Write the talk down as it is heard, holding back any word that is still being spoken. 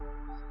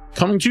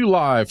Coming to you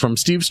live from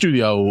Steve's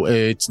studio,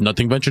 it's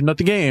Nothing Venture,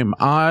 Nothing Game.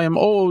 I'm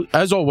old,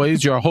 as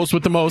always, your host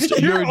with the most.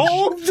 You're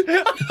old?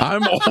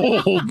 I'm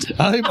old.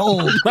 I'm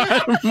old.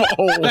 I'm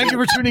old. Thank you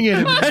for tuning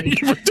in.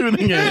 Thank you for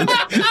tuning in.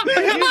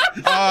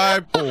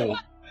 I'm old.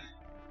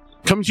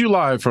 Coming to you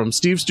live from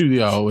Steve's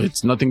studio,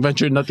 it's Nothing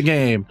Venture, Nothing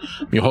Game.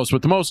 I'm your host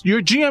with the most,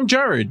 your GM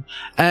Jared.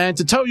 And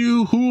to tell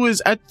you who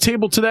is at the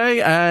table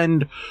today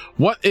and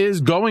what is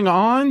going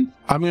on,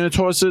 I'm going to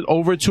toss it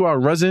over to our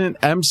resident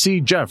MC,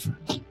 Jeff.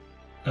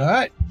 All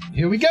right,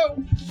 here we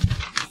go.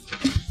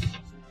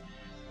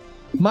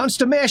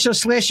 Monster Masher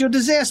 / your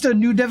disaster.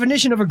 New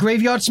definition of a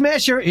graveyard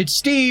smasher. It's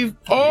Steve.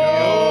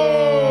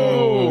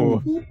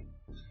 Oh!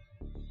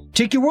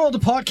 Take your world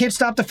apart, can't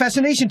stop the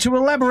fascination. To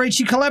elaborate,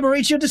 she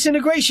collaborates your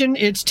disintegration.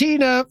 It's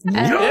Tina.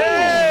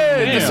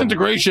 Yay!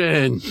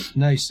 Disintegration.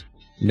 Nice.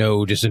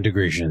 No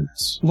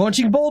disintegrations.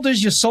 Launching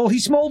boulders, your soul he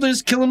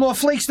smolders. Killing more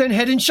flakes than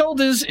head and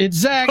shoulders. It's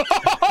Zach.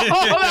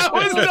 That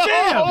was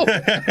dope!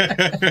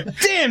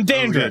 Damn,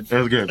 Dandruff. That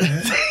was good.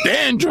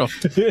 Dandruff.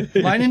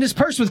 Lining his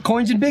purse with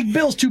coins and big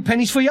bills. 2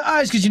 pennies for your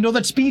eyes, because you know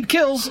that speed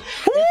kills.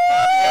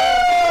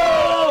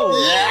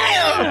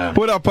 Yeah!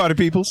 What up, party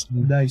peoples?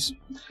 Nice.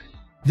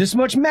 This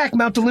much Mac,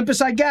 Mount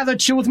Olympus I gather.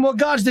 Chill with more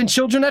gods than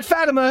children at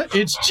Fatima.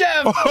 It's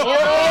Jeff.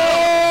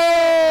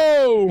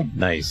 Oh!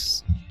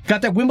 Nice.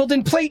 Got that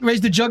Wimbledon plate,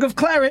 raised a jug of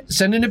claret,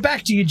 sending it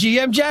back to your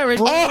GM Jared.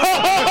 Oh,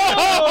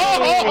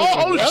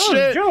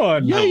 shit.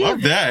 Good. I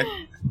love that.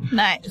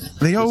 Nice.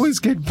 They always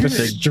get The good.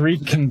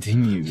 streak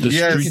continues. The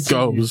Yes. streak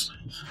goes.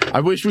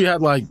 I wish we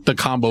had, like, the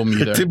combo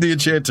meter. Tim the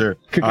Enchanter.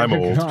 I'm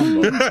old. All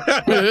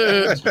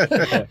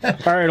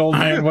right, old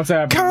man, what's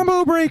happening?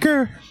 Combo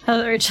breaker.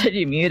 Heather said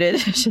you muted.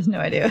 She has no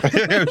idea.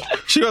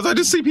 She goes, I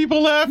just see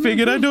people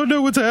laughing and I don't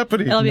know what's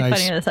happening. It'll be Nice.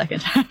 funny in a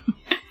second. All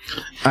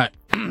right.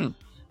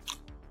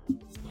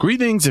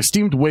 Greetings,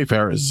 esteemed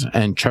wayfarers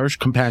and cherished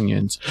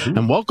companions,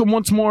 and welcome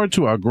once more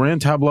to our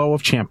grand tableau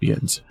of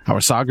champions. Our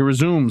saga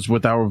resumes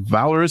with our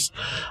valorous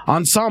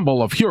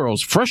ensemble of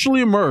heroes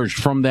freshly emerged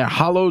from their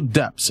hallowed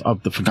depths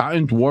of the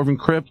forgotten dwarven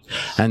crypt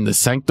and the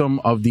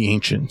sanctum of the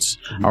ancients.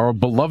 Our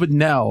beloved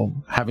Nell,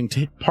 having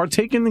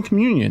partaken in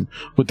communion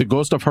with the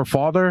ghost of her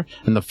father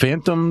and the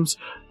phantoms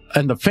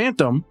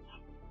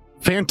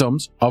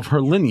of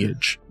her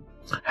lineage,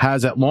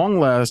 has at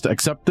long last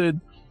accepted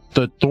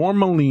the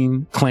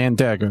Thormaline clan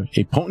dagger,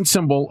 a potent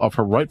symbol of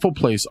her rightful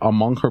place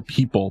among her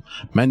people,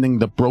 mending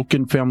the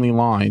broken family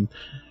line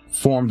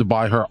formed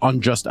by her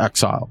unjust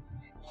exile.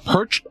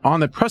 Perched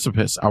on a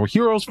precipice, our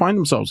heroes find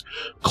themselves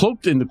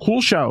cloaked in the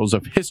cool shadows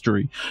of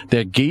history,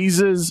 their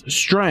gazes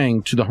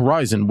straying to the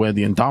horizon where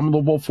the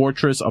indomitable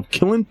fortress of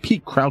Killen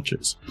Peak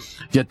crouches.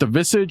 Yet the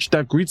visage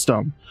that greets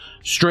them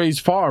strays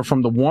far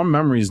from the warm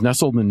memories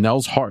nestled in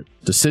Nell's heart.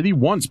 The city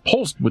once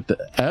pulsed with the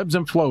ebbs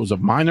and flows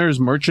of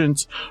miners,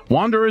 merchants,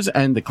 wanderers,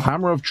 and the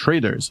clamor of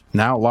traders,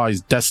 now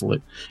lies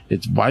desolate,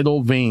 its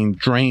vital vein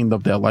drained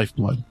of their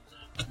lifeblood.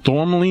 The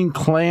Thormaline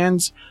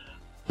clan's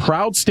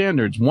proud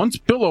standards, once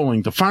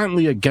billowing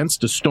defiantly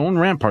against the stone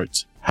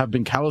ramparts, have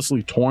been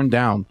callously torn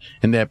down.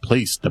 In their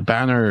place, the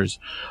banners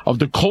of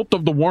the cult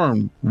of the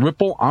worm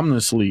ripple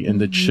ominously in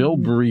the chill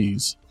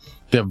breeze.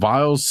 Their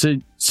vile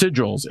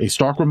sigils, a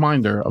stark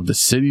reminder of the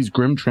city's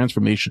grim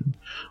transformation.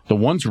 The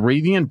once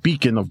radiant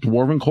beacon of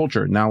dwarven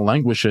culture now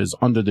languishes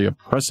under the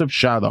oppressive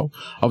shadow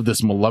of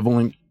this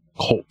malevolent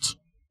cult.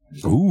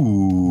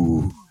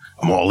 Ooh,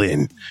 I'm all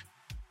in.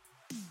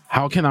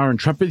 How can our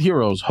intrepid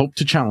heroes hope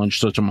to challenge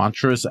such a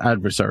monstrous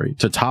adversary,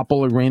 to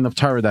topple a reign of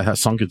terror that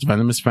has sunk its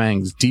venomous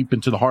fangs deep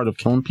into the heart of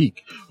Killen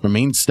Peak?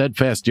 Remain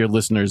steadfast, dear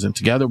listeners, and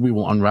together we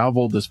will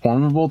unravel this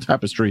formidable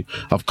tapestry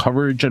of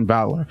courage and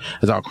valor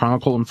as our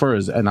chronicle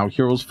infers and our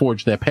heroes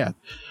forge their path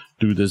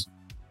through the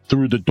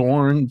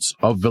thorns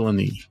of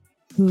villainy.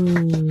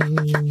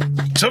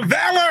 To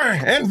valor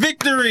and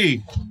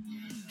victory.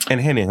 And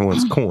hand in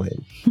one's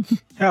coin.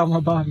 Ow, my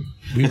body.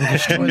 We will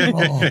destroy them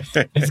all.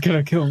 It's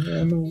gonna kill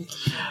me. I know.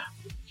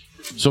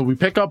 So we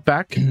pick up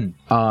back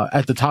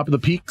at the top of the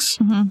peaks.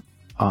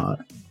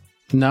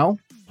 Nell,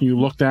 you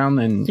look down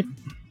and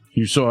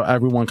you saw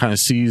everyone kind of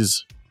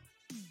sees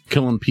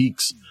Killen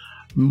Peaks.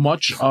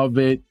 Much of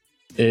it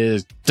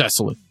is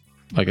desolate.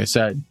 Like I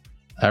said,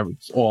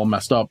 it's all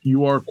messed up.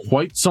 You are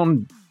quite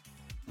some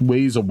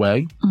ways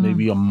away,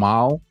 maybe a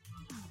mile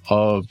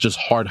of just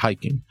hard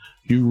hiking.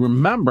 You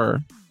remember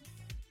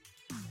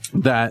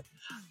that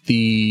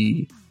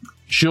the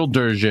Shield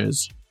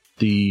Dirges,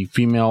 the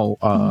female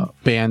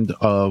band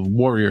of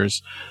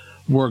warriors,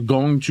 were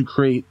going to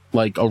create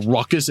like a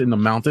ruckus in the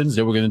mountains.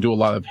 They were going to do a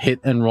lot of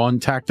hit and run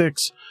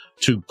tactics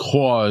to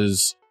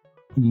cause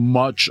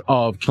much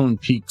of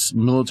Killen Peak's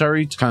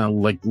military to kind of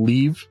like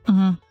leave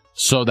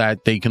so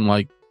that they can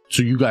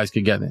so you guys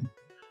could get in.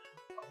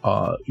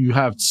 You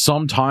have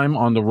some time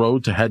on the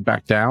road to head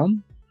back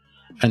down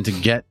and to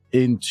get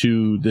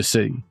into the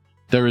city.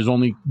 There is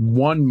only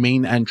one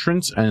main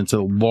entrance, and it's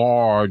a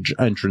large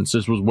entrance.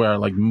 This was where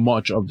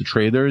much of the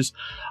traders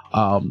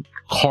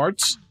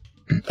carts,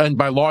 and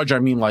by large I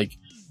mean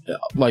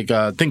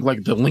think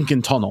like the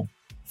Lincoln Tunnel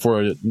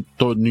for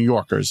the New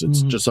Yorkers.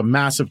 It's just a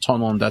massive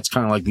tunnel, and that's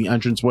kind of like the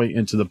entranceway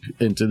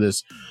into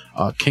this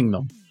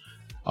kingdom.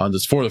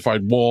 There's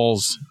fortified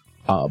walls,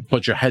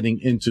 but you're heading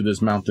into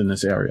this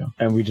mountainous area.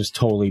 And we just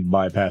totally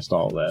bypassed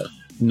all that.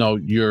 No,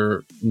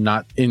 you're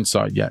not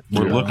inside yet.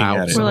 We're You're looking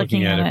at it. We're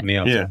looking at it. from the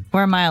outside. Yeah.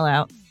 We're a mile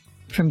out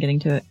from getting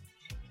to it.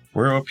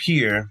 We're up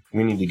here.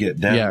 We need to get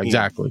down. Yeah, here.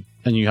 exactly.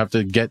 And you have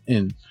to get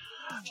in.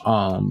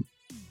 All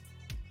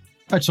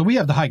right, so we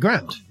have the high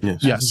ground.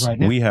 Yes. Right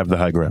now. We have the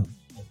high ground.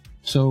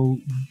 So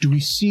do we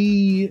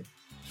see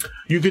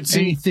You could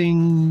see.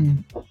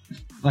 anything?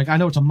 Like, I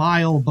know it's a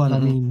mile, but I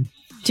mean,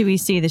 Do we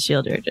see the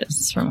shield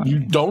urges from You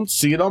don't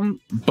see them,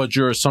 but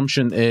your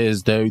assumption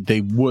is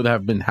they would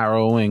have been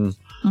harrowing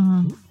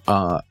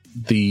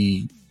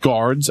the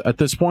guards at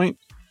this point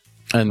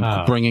and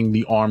bringing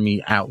the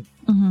army out.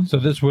 So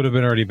this would have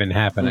already been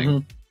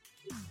happening.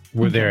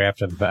 We're there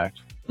after the fact.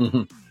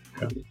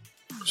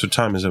 So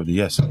time is of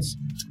the essence.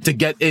 To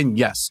get in,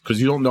 yes,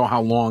 because you don't know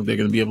how long they're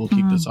going to be able to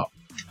keep this up.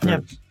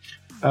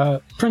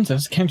 Yep.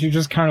 Princess, can't you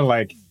just kind of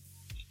like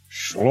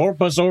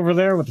slurp us over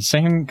there with the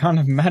same kind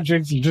of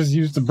magic you just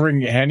used to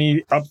bring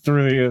Henny up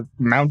through the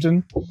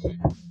mountain?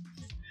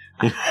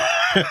 You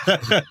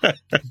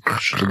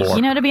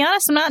know, to be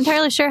honest, I'm not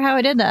entirely sure how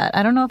I did that.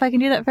 I don't know if I can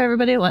do that for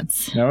everybody at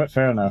once. No,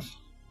 fair enough.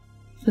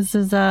 This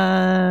is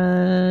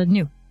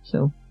new,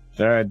 so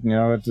There, you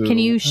know, it's, can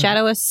you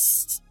shadow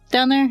us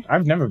down there?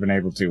 I've never been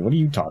able to. What are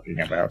you talking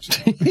about?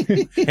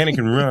 Hannah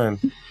can run.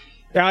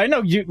 Yeah, I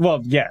know you.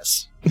 Well,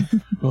 yes.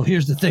 well,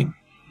 here's the thing: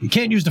 you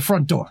can't use the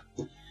front door.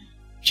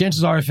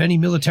 Chances are, if any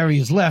military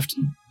is left,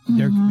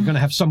 they're going to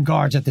have some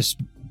guards at this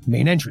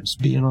main entrance,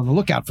 being on the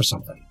lookout for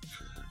something.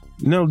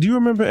 No, do you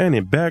remember any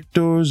back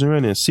doors or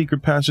any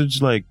secret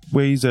passage like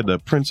ways that a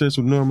princess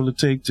would normally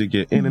take to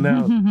get in and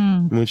out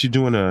when she's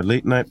doing a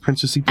late night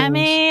princessy things? I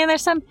mean,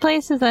 there's some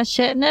places I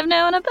shouldn't have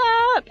known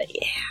about, but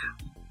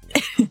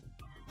yeah.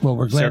 Well,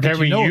 we're So glad that can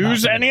you we know about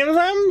use them. any of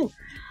them?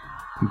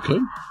 You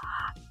could.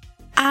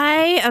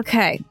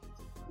 Okay.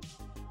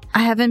 I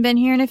haven't been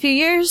here in a few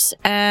years,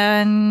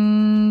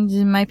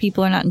 and my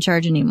people are not in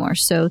charge anymore,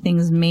 so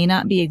things may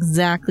not be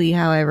exactly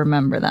how I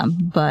remember them,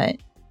 but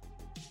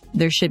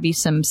there should be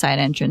some side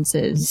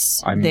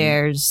entrances. I mean-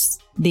 There's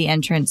the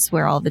entrance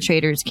where all the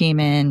traders came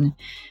in.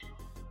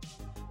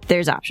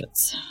 There's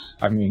options.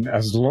 I mean,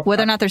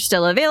 Whether or not they're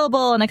still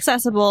available and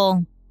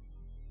accessible,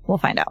 we'll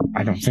find out.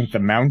 I don't think the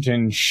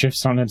mountain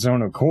shifts on its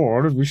own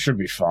accord. We should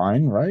be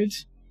fine, right?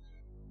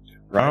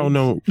 I don't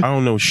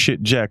know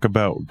shit jack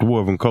about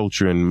dwarven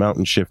culture and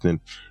mountain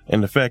shifting,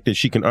 and the fact that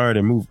she can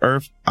already move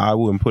earth, I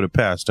wouldn't put it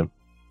past him.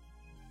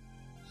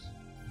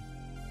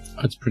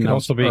 It's Could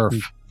pronounced also be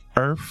Earth.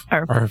 Earth,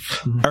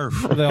 Earth.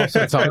 earth. They also,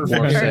 That's how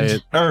dwarves say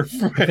it. Earth.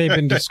 if they've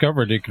been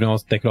discovered, they could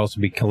also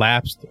be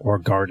collapsed or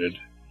guarded.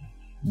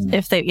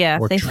 If they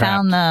Or found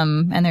trapped.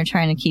 them and they're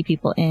trying to keep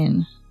people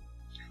in,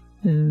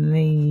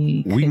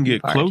 We can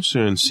get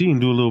closer and see and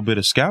do a little bit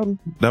of scouting.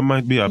 That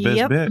might be our best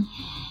Yep. bet.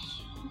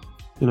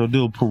 You know,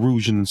 do a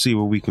perusing and see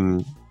where we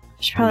can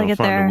Should probably get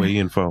find there the way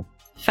info.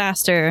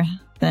 faster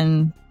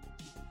than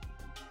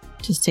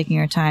just taking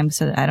our time,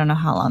 so I don't know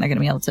how long they're going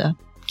to be able to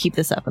keep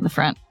this up in the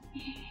front.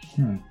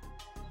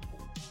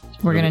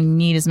 We're going to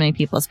need as many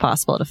people as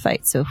possible to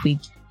fight, so if we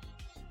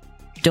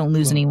don't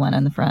lose anyone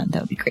in the front,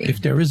 that would be great.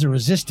 If there is a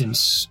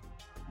resistance,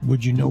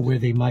 would you know where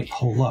they might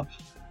hole up?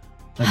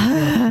 Like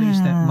a place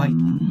that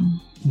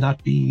might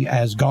not be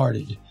as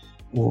guarded,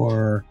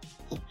 or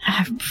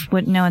I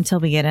wouldn't know until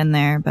we get in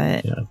there,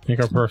 but Yeah, I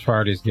think our first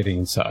priority is getting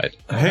inside.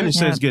 Hannah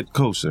says get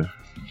closer.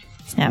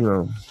 Yeah. You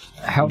know,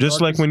 How just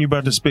dark like is- when you're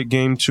about to spit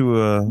game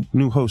to a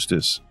new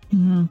hostess,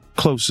 mhm.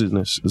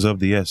 closeness is of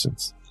the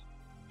essence.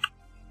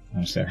 I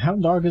understand. How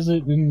dark is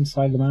it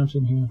inside the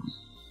mountain here?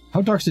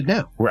 how dark's it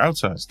now? We're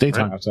outside. It's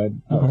daytime.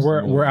 Outside?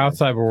 We're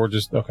outside, but we're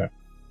just okay.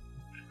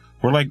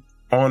 We're like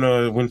on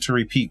a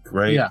wintry peak,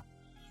 right? Yeah.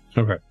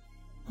 Okay.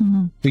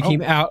 Mhm. We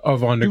came out of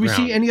Do underground. we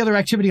see any other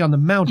activity on the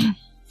mountain?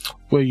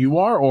 Where you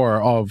are,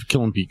 or of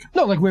Killing Peak?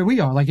 No, like where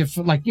we are. Like if,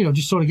 like, you know,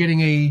 just sort of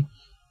getting a,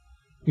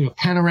 you know,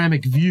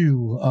 panoramic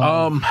view.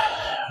 Of,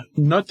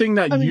 Nothing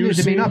that I mean, you there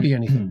see. may not be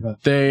anything,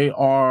 but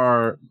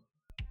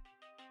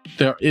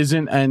There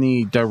isn't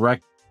any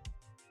direct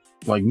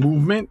like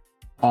movement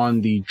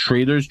on the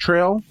Traders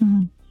Trail.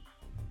 Mhm.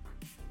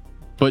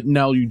 But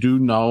Nell, you do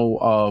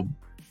know,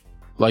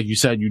 like you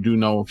said, you do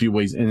know a few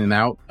ways in and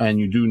out, and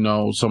you do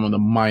know some of the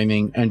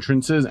mining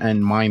entrances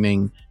and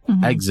mining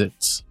Mhm.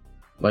 exits.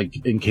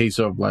 Like in case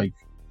of like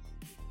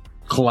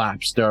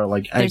collapse, there are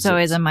like exits. There's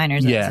always a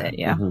miner's Yeah. exit,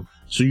 yeah. Mhm.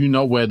 So you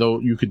know where though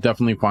you could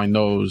definitely find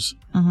those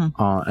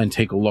Mhm. and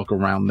take a look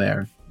around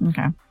there.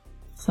 Okay.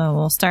 So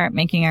we'll start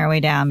making our way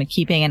down, but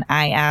keeping an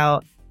eye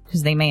out,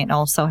 because they may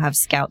also have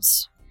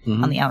scouts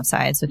Mhm. on the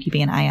outside, so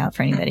keeping an eye out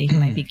for anybody who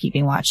might be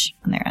keeping watch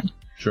on their end.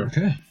 Sure.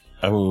 okay.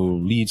 I will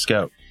lead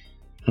scout.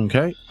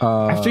 Okay.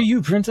 After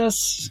you,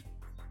 princess.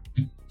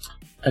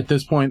 At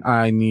this point,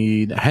 I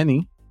need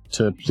Henny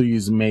to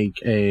please make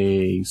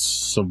a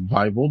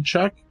survival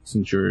check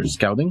since you're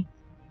scouting.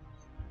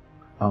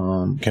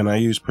 Can I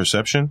use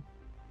perception?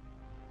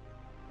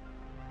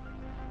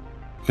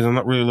 Because I'm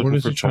not really What looking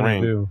is for he trying to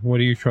terrain. do? What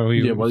are you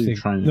trying? Yeah, what are you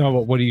trying to do? No,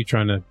 but what are you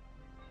trying to?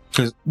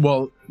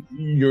 Well,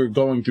 you're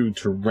going through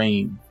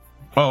terrain.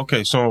 Oh,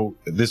 okay. So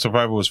the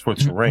survival is for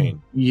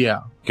terrain.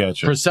 Yeah.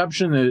 Gotcha.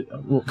 Perception is...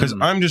 Because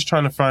I'm just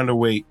trying to find a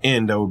way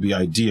in that would be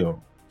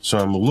ideal. So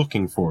I'm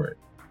looking for it.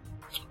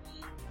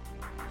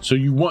 So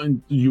you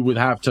would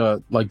have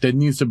to, like, there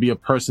needs to be a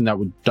person that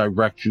would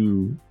direct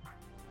you.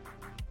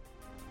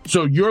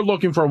 So you're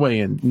looking for a way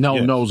in. Nell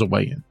Yes. knows a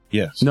way in.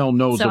 Yes. Nell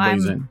knows So the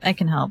ways in. I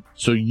can help.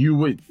 So you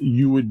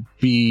would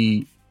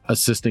be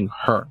assisting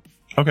her.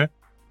 Okay.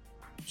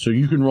 So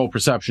you can roll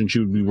perception. She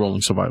would be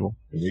rolling survival.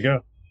 Here we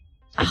go.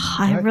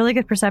 I have really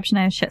good perception.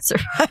 I have shit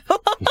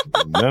survival.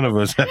 None of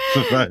us have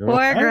survival.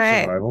 We're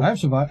great. I have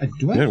survived.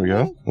 Do I? There we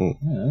go. Oh.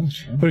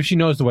 But if she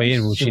knows the way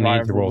in, will she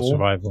need to roll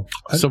Survival.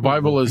 survival?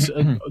 Survival is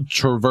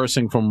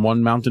traversing from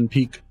one mountain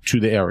peak to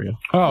the area.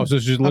 Oh, so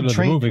it's just literally the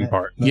trained moving in it.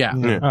 part.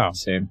 Yeah. Oh,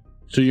 Same.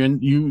 So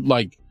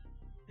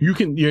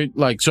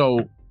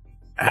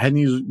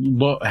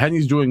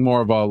Henny's doing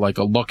more of a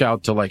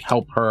lookout to like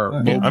help her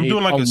Yeah, I'm locate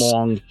doing like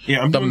along. Yeah,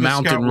 I'm The doing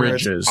mountain scout where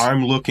it's- ridges.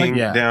 I'm looking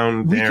Yeah.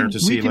 down We there can- to we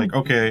see, can- like,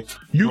 okay.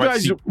 You do I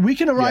guys see- We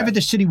can arrive Yeah. at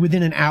the city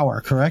within an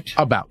hour, correct?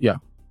 about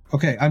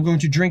Okay, I'm going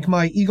to drink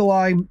my Eagle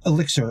Eye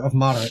elixir of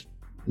moderate.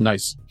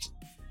 nice.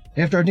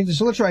 After I drink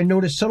this elixir, I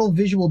notice subtle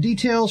visual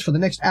details. For the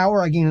next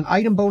hour, I gain an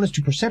item bonus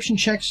to perception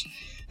checks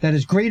that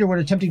is greater when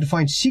attempting to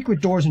find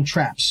secret doors and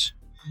traps.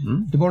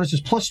 The bonus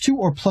is +2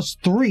 or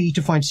 +3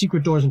 to find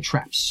secret doors and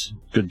traps.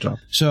 Good job.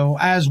 So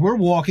as we're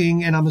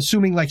walking, and I'm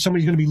assuming like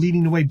somebody's going to be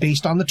leading the way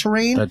based on the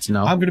terrain, That's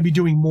no. I'm going to be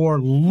doing more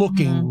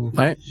looking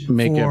Right?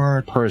 Make for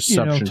a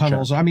perception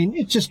tunnels. check. I mean,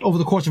 it's just over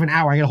the course of an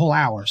hour. I get a whole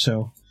hour,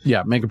 so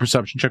Yeah, make a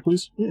perception check,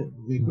 please. yeah.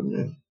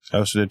 I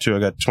also did too. I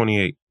got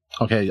 28.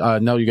 Okay,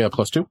 Nell, you get a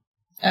 +2.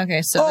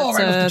 Okay, so Oh,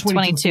 right, that's with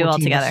the 22 14.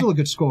 altogether. That's still a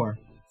good score.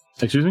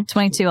 Excuse me?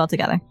 22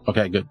 altogether.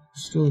 Okay, good.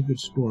 Still a good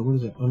score. What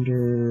is it?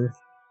 Under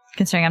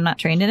Considering I'm not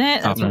trained in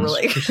it, that's Okay.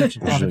 really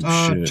perception. Shit,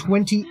 shit.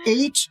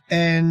 28,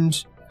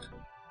 and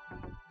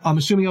I'm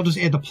assuming I'll just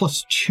add the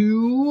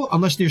 +2,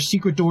 unless there's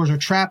secret doors or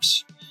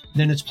traps.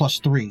 Then it's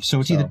 +3.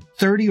 So it's either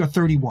 30 or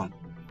 31,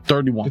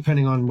 31.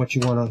 depending on what you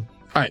want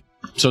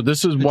So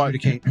this is to what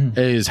adjudicate.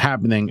 is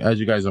happening as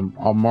you guys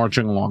are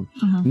marching along.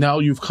 Mhm. Now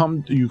you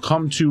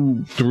come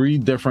to 3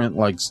 different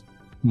like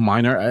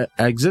minor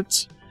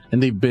exits,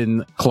 and they've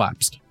been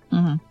collapsed,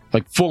 Mhm.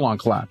 like full on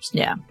collapsed.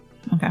 Yeah.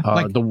 Okay.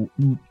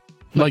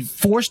 Like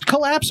Forced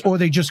collapse, or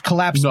they just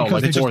collapse No, because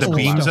like they're just forced full of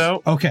beams stuff?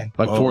 out? Okay,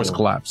 like Oh. force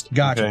collapsed.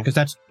 gotcha. Okay. Because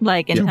that's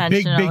Like Two big, big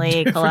intentionally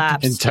different-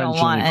 collapsed. Don't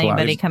want Intentionally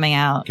anybody collapsed. coming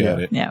out.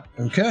 Got it. Yeah.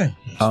 okay.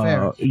 That's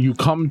fair. You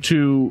come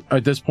to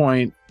at this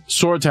point,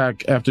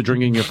 Sortak, after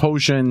drinking your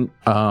potion.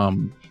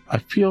 I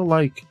feel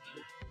like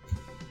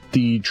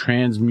the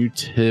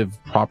transmutive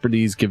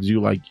properties gives you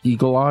like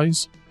eagle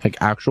eyes, like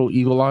actual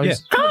eagle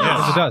eyes.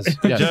 yes, it does. It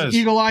Yes. does.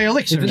 Eagle Eye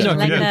elixir. It's, no,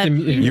 Like it's- that-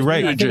 you're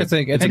right. I think it's a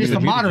and it's good the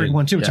moderate mutagen.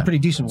 one too. It's a Yeah. pretty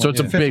decent one. So it's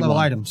a Fifth big level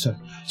one. item. So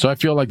So I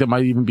feel like there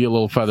might even be a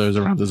little feathers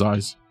around his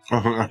eyes,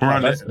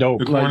 Around That's the dope.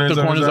 the like corners,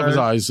 the corners of his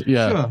eyes.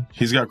 Yeah. sure.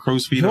 He's got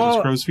crow's feet on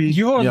his crow's feet.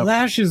 Your Yep.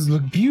 lashes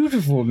look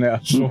beautiful now.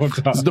 This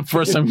is the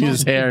first time he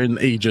has hair in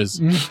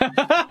ages.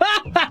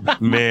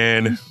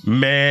 Man.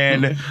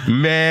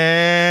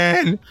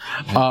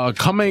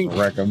 Coming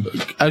Wreck 'em.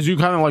 as you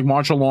kind of like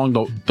march along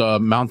the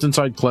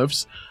mountainside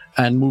cliffs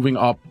and moving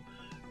up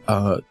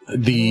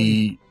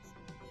the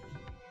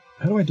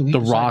How do I delete the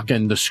this rock item?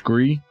 and the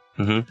scree,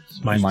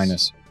 My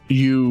minus.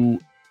 you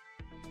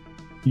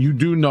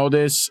do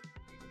notice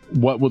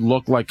what would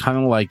look like kind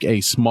of like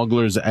a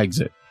smuggler's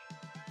exit.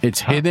 It's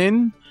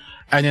hidden,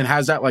 and it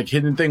has that like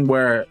hidden thing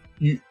where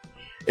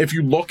if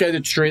you look at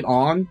it straight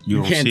on, You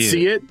you don't can't see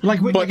see it. Like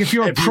if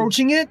you're if you-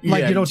 approaching it,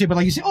 like yeah. you don't see it, but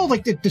like you see, oh,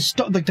 like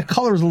the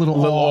color is a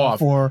little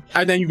off, or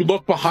And then you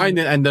look behind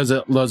it, and there's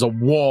a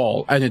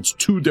wall, and it's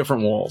 2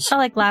 different walls. Oh,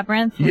 like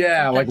labyrinth.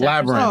 Yeah, like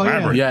labyrinth. Oh,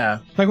 yeah. Yeah.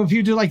 like if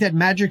you do like that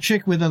magic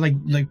trick with like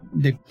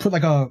they put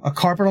like a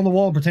carpet on the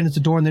wall and pretend it's a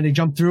door, and then they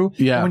jump through.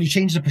 Yeah. And when you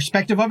change the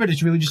perspective of it,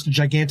 it's really just a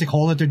gigantic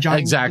hole that they're jumping.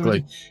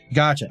 Exactly.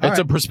 Gotcha. It's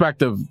a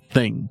perspective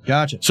thing.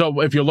 Gotcha.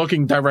 So if you're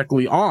looking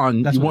directly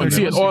on, That's you what won't they're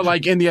see it. doing. Or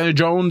like Indiana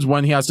Jones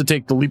when he has to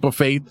take the leap of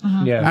faith,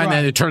 Yeah. and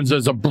then it turns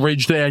there's a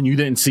bridge there, and you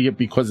didn't see it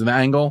because of the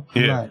angle.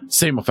 Yeah. Right.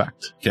 Same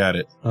effect. Got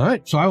it. All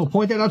right. So I will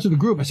point that out to the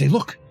group. I say,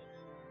 look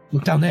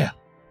down there.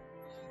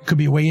 Could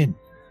be a way in.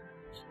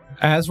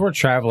 As we're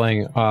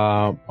traveling,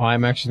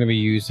 I'm actually going to be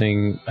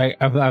using.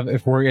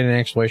 If we're in an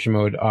exploration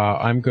mode,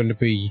 I'm going to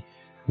be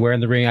wearing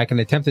the ring. I can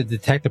attempt to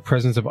detect the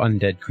presence of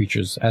undead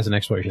creatures as an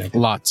exploration activity.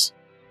 Lots.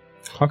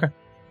 Okay.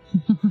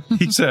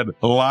 He said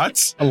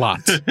lots. A lot.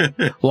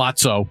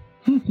 Lots so.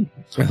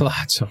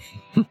 Lots of.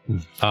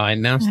 I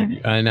announced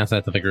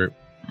that to the group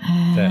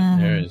that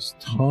there is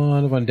a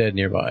ton of undead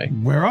nearby.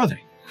 Where are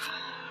they?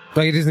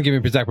 Like it doesn't give me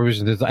exact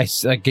provision.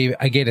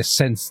 I gave a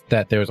sense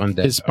that there was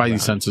undead. His spidey around.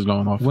 sense is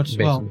going off. What's It-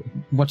 No,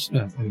 No,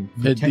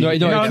 it's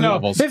no.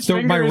 levels. His So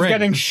my finger is ring.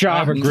 getting I shot.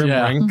 have a grim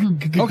Yeah.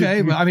 ring.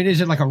 okay, but I mean,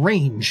 is it like a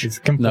range? It's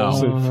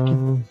compulsive.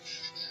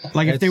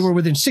 Like if they It's- were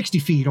within 60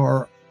 feet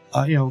or,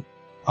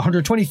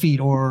 120 feet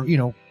or,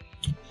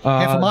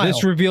 Half a mile.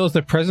 This reveals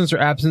the presence or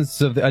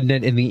absence of the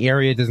undead in the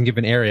area. It doesn't give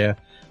an area,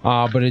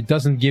 but it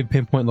doesn't give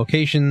pinpoint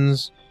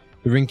locations.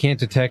 The ring can't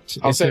detect.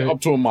 I'll if say they're-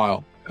 up to a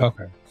mile.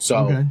 Okay. So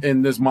Okay.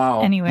 in this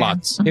mile, Anywhere.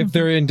 lots. If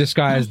they're in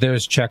disguise,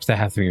 there's checks that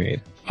have to be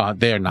made.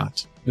 They are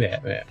not.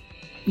 Yeah.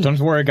 Don't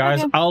worry, guys.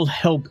 Okay. I'll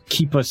help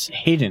keep us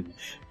hidden.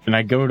 And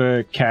I go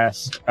to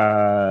cast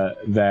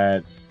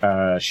that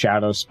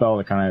shadow spell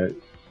that kind of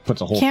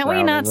puts a whole. Can't we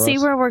shroud not over see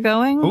us. where we're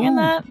going in Ooh.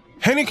 that?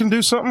 Henny can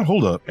do something.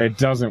 Hold up. It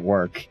doesn't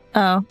work,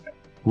 Oh,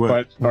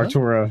 What? but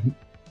Artura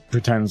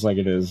pretends like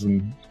it is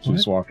and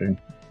keeps walking.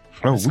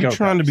 Oh, Let's we're go,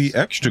 trying to be guys.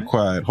 extra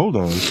quiet. Hold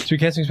on. So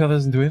casting spell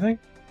doesn't do anything?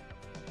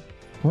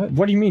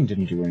 What do you mean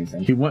didn't do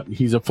anything?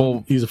 He's a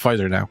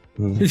fighter now.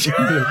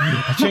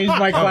 I changed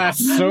my class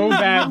so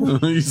bad.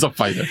 He's a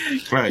fighter.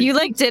 Right. you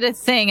like did a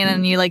thing and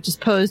then you like just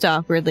posed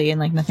awkwardly and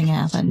like nothing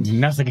happened.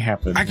 Nothing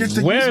happened. I get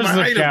to Where's use my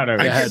the item. shadow?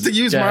 I get to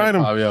use my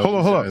item. Hold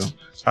on. All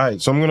right,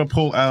 so I'm gonna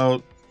pull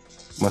out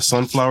my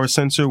sunflower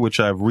sensor, which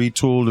I've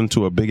retooled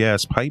into a big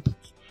ass pipe.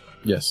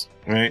 Yes.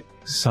 Right.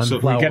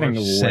 Sunflower getting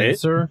lit?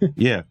 sensor?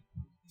 Yeah.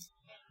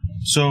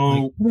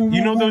 So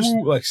you know those.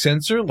 like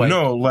sensor? Like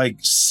No, like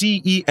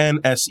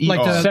CENSER.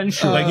 Like the-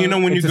 Censure. Like, you know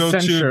when It's you a go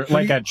to- censure,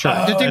 like at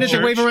church. The thing that they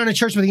church? wave around in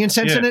church with the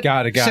incense in Yeah. it?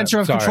 Got it. Sensor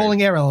of Sorry.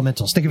 controlling air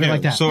elementals. Think of it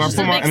like that. So I Just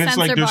put a my, big and it's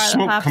like sensor there's bar that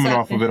smoke pops coming up.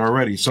 off of it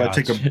already. So I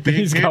take a big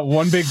He's hit got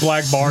one big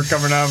black bar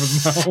coming out of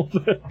his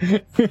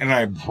mouth. and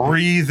I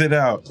breathe it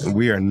out. And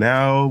we are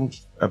now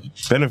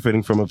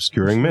benefiting from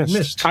obscuring mist.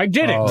 Missed. I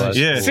did it. Oh, that's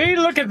Yeah. See,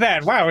 look at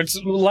that. Wow, it's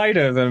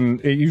lighter than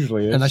it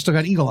usually is. And I still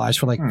got eagle eyes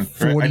for like Right,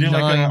 49 I did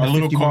like a to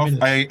little 50 more cough.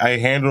 minutes. I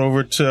hand it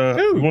over to.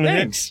 Ooh, you wanna hit?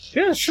 thanks.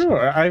 Yeah,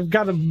 sure. I've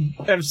got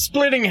a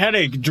splitting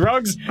headache.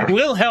 Drugs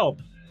will help.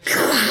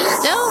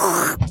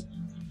 Still?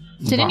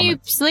 Didn't you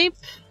sleep?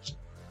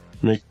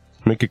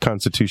 Make a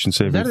Constitution Is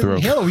saving that throw. a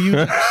hill or you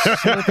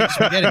silicon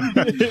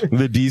spaghetti?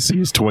 The DC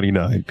is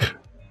 29.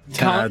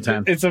 10 out of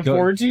 10. It's a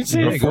fortitude A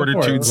save. go for it.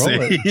 fortitude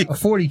Roll it. save. A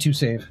 42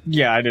 save.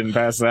 Yeah, I didn't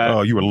pass that.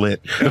 Oh, you were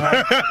lit.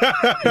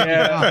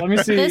 Yeah, let me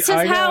see. This is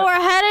I how got-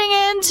 we're heading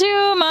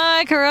into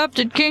my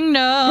corrupted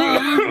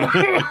kingdom.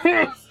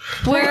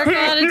 We're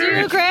gonna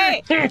do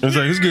great. It's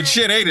like, it's good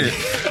shit, ain't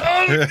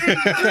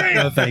it?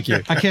 No, thank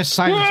you. I cast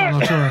silence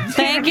on Artura.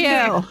 Thank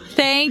you.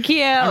 Thank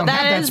you. don't have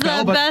That that is spell,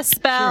 the but best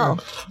spell.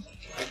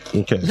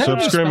 Okay, that so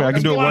what a experiment. I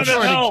can do it spell once. is?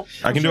 Help.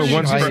 I can do it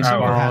once Sure, per you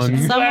hour. has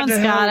it. Someone's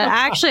got it.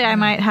 Actually, I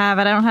might have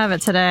it. I don't have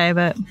it today,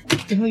 but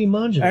What the hell are you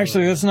munching?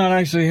 Actually, that's not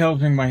actually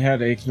helping my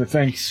headache, but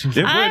thanks. It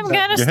would. I'm gonna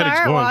Your headache's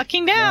start going.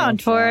 walking down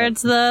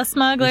towards the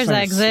smuggler's It's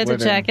like exit to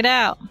splitting. check it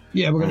out.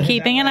 yeah, we're gonna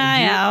Keeping an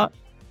eye out.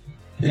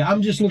 Yeah,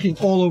 I'm just looking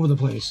all over the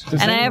place.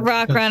 And I have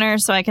rock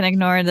runners, so I can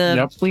ignore the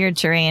Yep. weird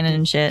terrain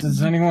and shit.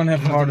 Does anyone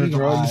have harder Eagle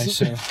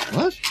drugs? eyes.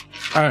 What?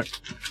 All right.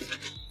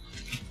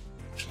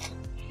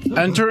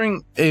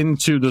 Entering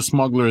into the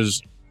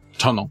smuggler's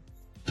tunnel,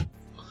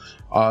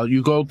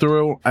 you go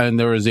through, and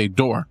there is a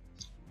door.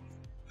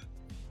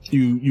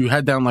 You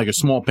head down like a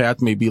small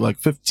path, maybe like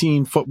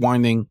 15-foot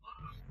winding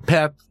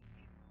path,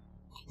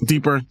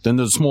 deeper. Then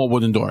there's a small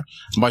wooden door.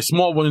 By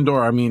small wooden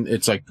door, I mean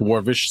it's like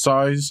dwarvish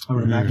size,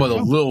 but a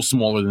little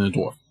smaller than a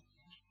dwarf.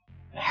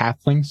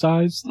 Halfling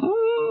size?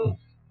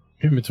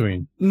 In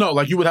between. No,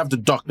 like you would have to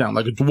duck down,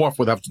 like a dwarf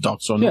would have to duck.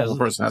 So a normal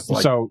person has to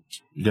like. So,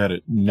 Got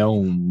it.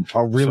 gnome.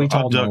 A really So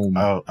I'll tall duck.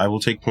 gnome. I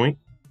will take point.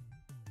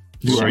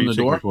 You Or open you the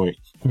taking door? point?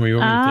 What do you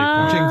want me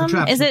to take? Checking for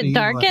traps Is with it the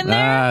dark eagle eye. in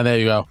there? There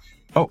you go.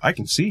 Oh, I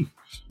can see.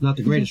 Not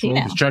the greatest see roll.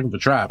 now. He's checking for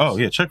traps. Oh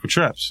yeah, check for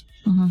traps.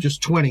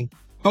 Just 20.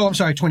 Oh, I'm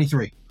sorry,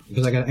 23.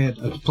 Because I got to add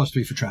a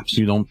 +3 for traps.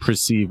 You don't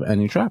perceive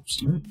any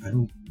traps.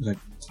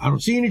 I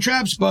don't see any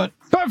traps, but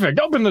Perfect.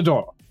 Open the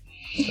door.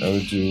 I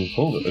would do.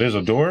 Hold it. There's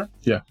a door.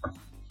 Yeah.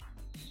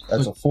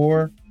 That's a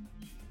 4.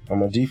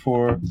 I'm a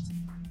D4.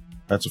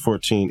 That's a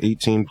 14.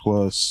 18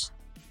 plus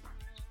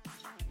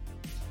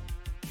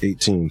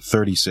 18.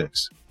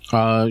 36.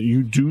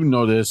 You do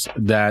notice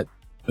that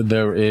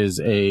there is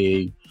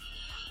a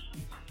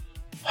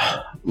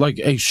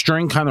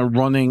string kind of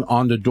running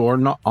on the door,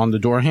 not on the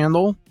door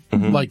handle.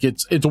 Mhm. Like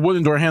it's a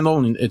wooden door handle,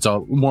 and it's a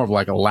more of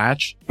like a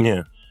latch.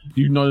 Yeah.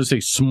 You notice a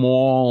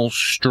small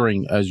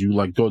string as you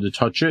like go to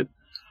touch it,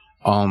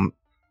 and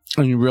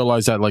you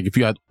realize that like if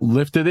you had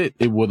lifted it,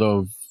 it would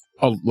have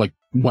like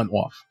went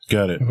off.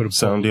 Got it. Would've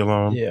Sound the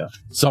alarm. Yeah.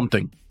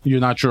 Something you're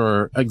not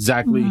sure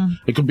exactly.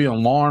 It could be an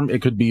alarm.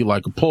 It could be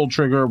like a pull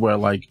trigger where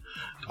like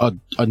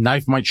a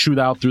knife might shoot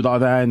out through the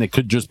other end. It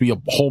could just be a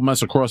whole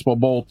mess of crossbow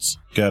bolts.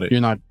 Got it.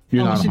 You're not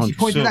since you 100%.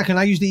 pointed that, can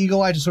I use the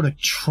eagle eye to sort of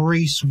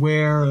trace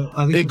where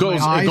It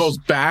goes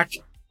back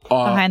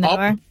Behind the up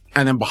door?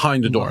 and then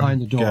behind the door.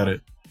 behind the door. Got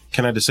it.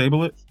 Can I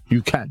disable it?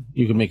 You can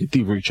make a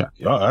thievery check.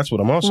 Oh, that's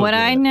what I'm also. Would good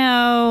I at.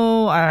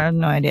 know? I have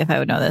no idea if I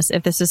would know this.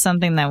 If this is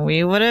something that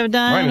we would have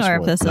done, Minus or if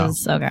one. this No.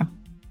 is okay.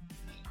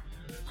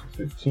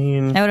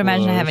 15. I would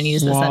imagine I plus- haven't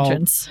used this Well,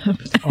 entrance.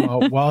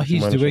 While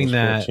he's minus doing one's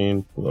that,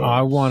 14 plus-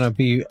 I want to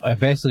be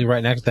basically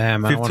right next to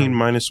him. I 15 want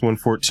minus 1,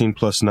 14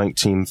 plus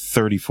 19,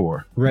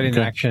 34. ready in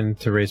Okay. action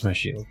to raise my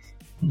shield.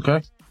 Okay.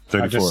 I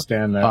 34. just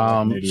stand there.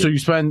 like an idiot. So you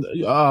spend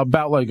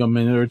about like a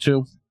minute or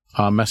two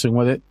messing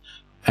with it.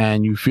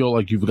 and you feel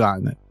like you've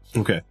gotten it.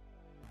 Okay.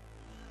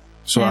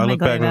 So Yeah, I my look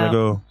back and I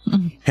going go,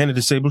 hand of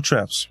disabled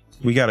traps.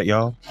 We got it,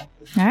 y'all.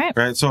 All right.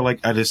 Right. So like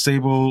I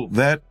disable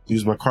that,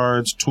 use my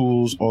cards,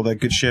 tools, all that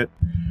good shit.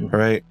 All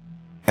right.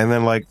 And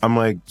then like I'm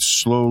like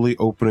slowly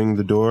opening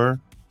the door.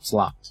 It's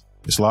locked.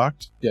 It's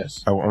locked.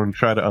 Yes. I want to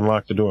try to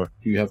unlock the door.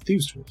 You have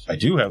thieves tools.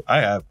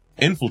 I have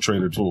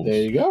infiltrator tools.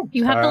 There you go.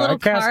 You have the little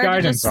cast card to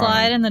guidance just on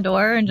slide it. in the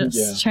door and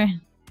just Yeah. try.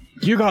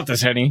 You got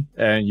this, Henny.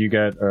 And you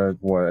get,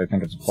 what, I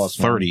think it's a plus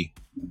 30.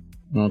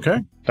 Okay.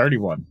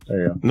 31.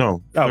 There you go.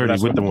 No, Oh, 30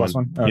 that's with the plus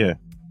one. one? Oh. Yeah.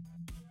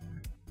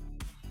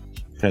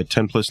 Had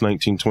 10 plus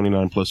 19,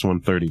 29 plus 1,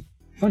 30.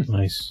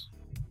 Nice.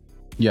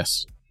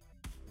 Yes.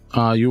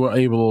 You were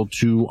able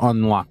to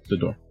unlock the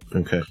door.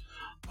 Okay.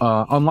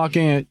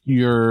 Unlocking it,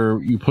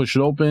 you push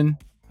it open,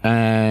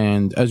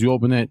 and as you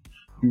open it,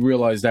 you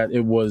realize that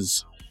it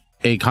was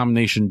a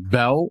combination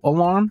bell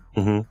alarm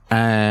Mm-hmm.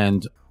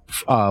 and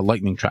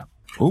lightning trap.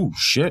 Oh,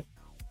 shit.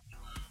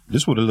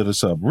 This would have lit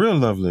us up real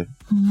lovely.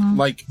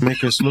 Like,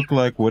 Make us look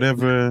like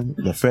whatever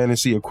the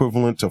fantasy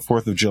equivalent to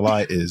 4th of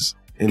July is.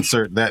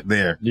 Insert that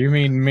there. You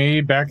mean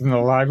me back in the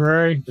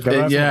library? Because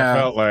that's yeah. what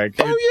it felt like.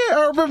 Oh, yeah,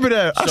 I remember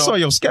that. I So- saw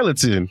your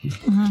skeleton.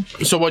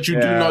 so what you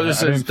do Yeah,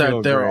 notice I is didn't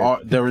feel that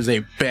great. there is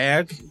a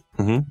bag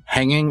Mhm.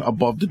 hanging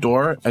above the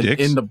door, and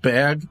Dicks? in the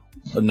bag,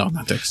 no,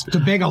 not dicks. The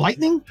bag of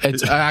lightning?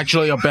 It's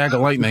actually a bag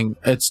of lightning.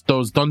 It's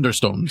those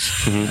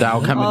thunderstones. The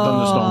alchemic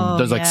thunderstone.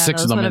 There's like yeah,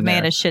 6 of those them would in have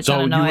made there. a shit So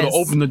ton of you would have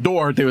noise. opened the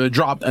door, they would have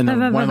dropped, and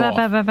then went off.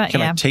 Can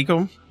Yeah. I take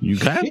them? You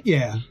can? Shit,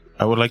 yeah.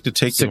 I would like to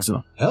take 6 them.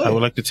 of them. Hell I yeah.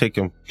 would like to take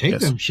them. Take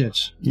Yes. them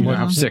shits. You Wow.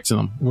 have 6 of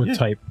them. What Yeah.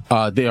 type?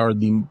 They are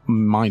the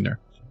minor.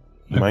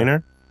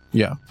 Minor?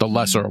 Yeah, the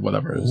lesser or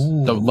whatever it is.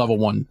 Ooh. The level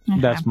 1.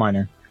 That's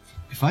minor.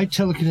 If I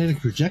telekinetic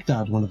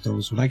projectile one of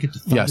those, would I get the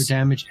thunder Yes.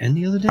 damage and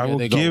the other I damage? will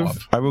they go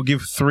up.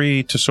 give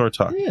 3 to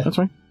Sortok. Yeah, That's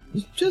right.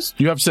 just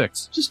You have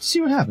 6. to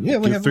see what happens. Yeah,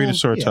 we Give have 3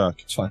 to roll- yeah, Sortok.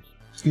 it's fine.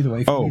 Either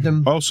way, if you Oh, need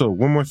them. also,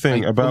 one more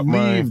thing I about my...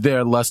 believe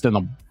they're less than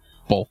a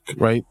bulk,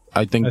 right?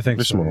 I think. I think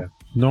They're so. small. Yeah.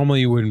 Normally,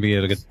 you wouldn't be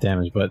able to get the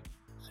damage, but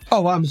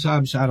Oh, I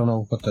don't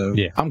know what the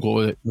Yeah. I'm cool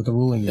with it. what the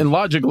ruling is. And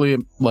logically,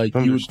 like, you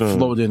would Understood.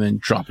 float in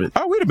and drop it.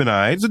 Oh, wait a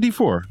minute. It's a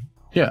D4.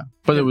 Yeah,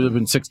 but it would have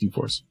been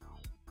 64s.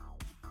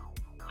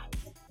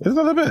 It's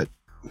not that bad.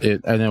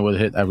 And it would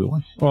hit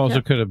everyone. well,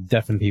 also could have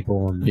deafened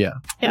people. And Yeah.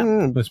 Yeah.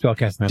 the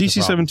spellcasting. that's DC the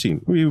problem.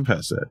 17. We even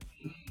passed that.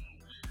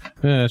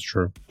 Yeah, that's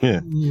true. Yeah.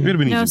 It would have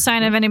been No easy.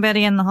 sign of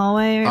anybody in the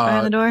hallway right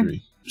behind the door.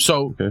 3.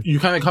 So Okay. you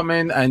kind of come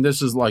in, and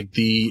this is like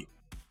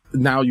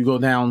now you go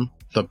down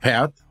the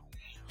path.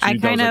 So I you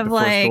go, kind of the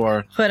first like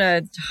door. put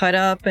a hut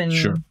up and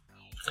Sure.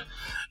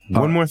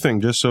 One more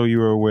thing, just so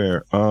you are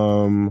aware.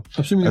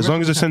 Assuming As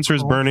long as the rest of sensor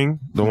is have burning,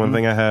 the one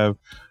thing I have,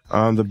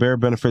 the bear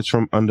benefits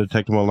from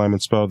undetectable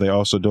alignment spell. They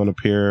also don't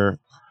appear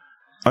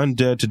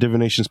undead to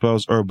divination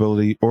spells or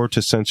ability or to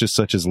sensors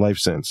such as life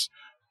sense,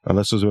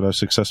 unless those would have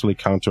successfully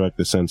counteract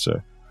the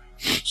sensor.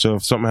 So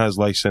if something has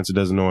life sense, it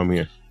doesn't know I'm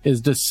here.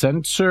 Is the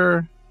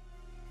sensor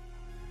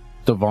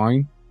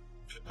divine?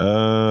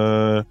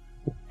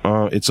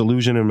 It's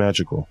illusion and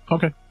magical.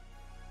 Okay.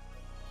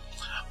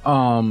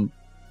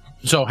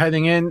 So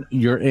heading in,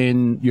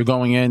 you're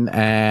going in,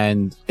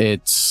 and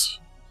it's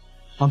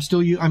I'm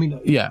still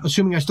yeah.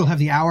 assuming I still have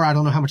the hour. I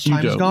don't know how much You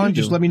time is do, gone. you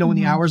Just do. let me know when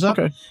the hour's up.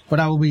 Okay. But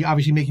I will be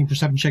obviously making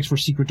perception checks for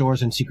secret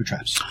doors and secret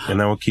traps.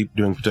 And I will keep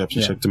doing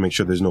perception Yeah. check to make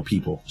sure there's no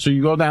people. So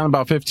you go down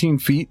about 15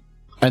 feet,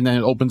 and then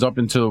it opens up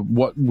into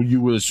what you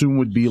would assume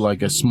would be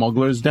like a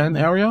smuggler's den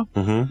area.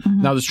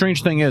 Mm-hmm. Now the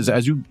strange thing is,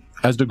 as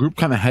the group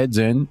kind of heads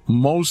in,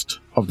 most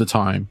of the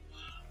time,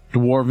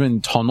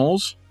 dwarven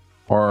tunnels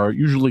are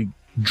usually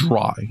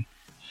dry,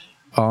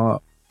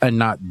 and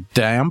not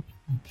damp.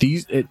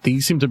 These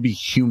seem to be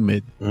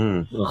humid,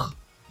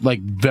 like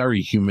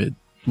very humid.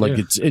 Like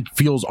Yeah. it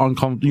feels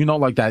uncomfortable. You know,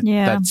 like that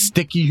Yeah. that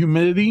sticky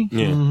humidity.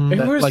 Yeah. Mhm. It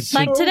That, was like, so,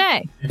 like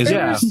today. Is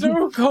Yeah. It was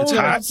so cold It's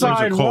hot. outside.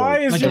 Where's it cold? Why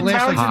is Like the it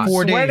lasts town like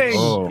 4 days. sweating?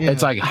 Oh. Yeah.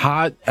 It's like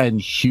hot and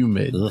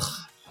humid.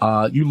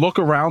 You look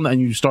around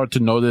and you start to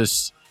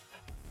notice,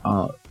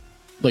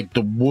 like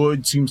the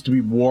wood seems to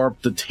be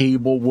warped. The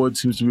table wood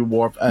seems to be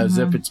warped, as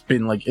if it's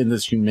been like in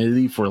this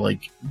humidity for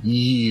like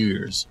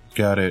years.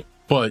 Got it.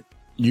 But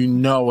you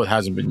know it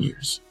hasn't been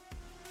years.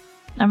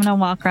 I'm gonna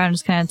walk around, and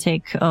just kind of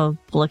take a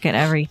look at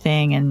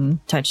everything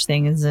and touch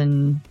things.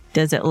 And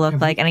does it look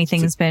like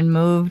anything's been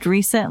moved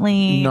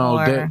recently? No,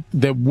 or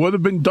there would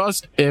have been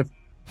dust if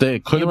they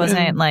could it have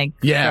wasn't been. like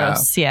Yeah.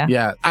 gross. Yeah.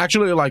 Yeah,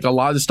 actually, like a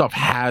lot of stuff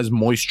has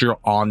moisture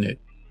on it.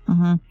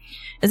 hmm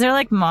Is there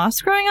like moss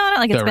growing on it?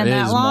 Like it's There been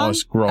that is long?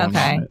 moss growing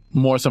Okay. on it.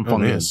 More some Oh,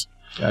 man. fungus.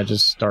 I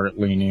just start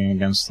leaning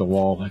against the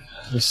wall. Like,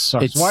 this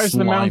sucks. It's Why is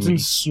the slimy. mountain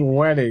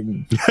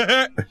sweating?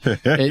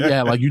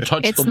 Yeah, like you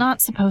touch It's the. not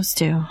supposed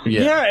to.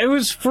 Yeah. It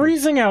was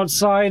freezing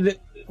outside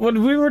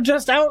when we were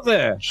just out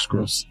there. Just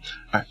gross.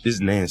 It's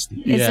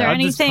nasty. Is there I'm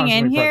just anything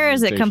in constantly here? Or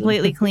is it presentation.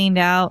 completely cleaned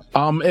out?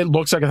 It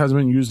looks like it hasn't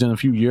been used in a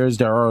few years.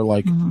 There are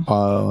like,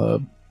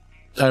 Mm-hmm.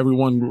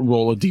 everyone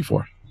roll a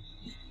d4.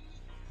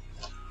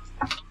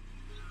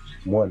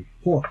 1.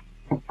 4.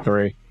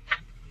 3.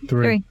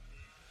 Three.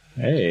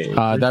 Hey.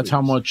 That's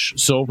how much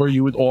silver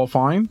you would all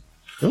find.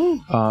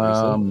 Ooh.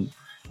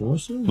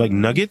 Like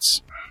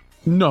nuggets?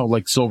 No,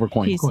 like silver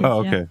coins. Pieces,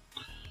 Oh, yeah. okay.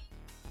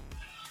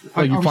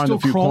 Are, Like you are we find still a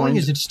few crawling?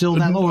 coins. Is it still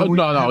that low?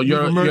 No,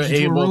 you're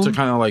able to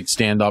kind of like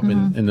stand up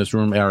in this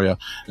room area.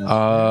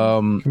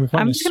 Can we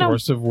find I'm the just gonna-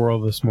 source of where all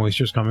this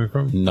moisture's coming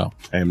from? No.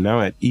 I am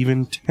now at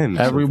even 10.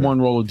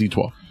 Everyone roll a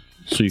d12.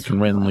 So you can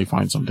randomly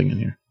find something in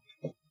here.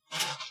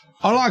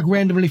 I like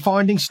randomly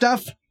finding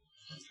stuff.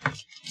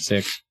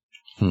 6.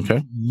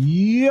 Okay.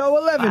 Yo,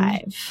 11.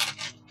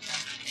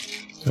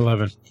 5.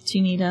 11. Do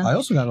you need a? I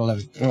also got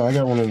 11. Oh, I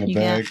got one in the You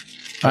bag.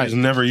 I just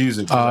never use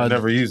it. I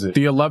never use it.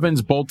 The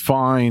 11s both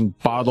find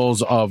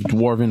bottles of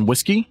dwarven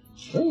whiskey.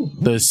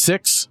 The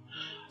 6,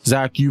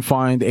 Zach, you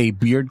find a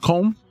beard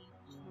comb,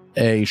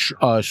 a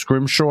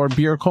scrimshaw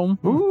beard comb.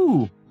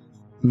 Ooh.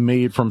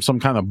 Made from some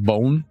kind of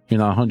bone. You're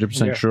not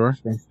 100% Yeah. sure.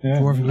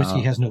 Dwarven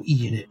whiskey has no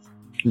E in it.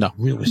 No.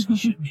 Real whiskey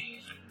should be.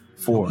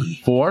 4.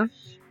 4.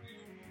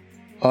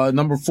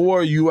 Number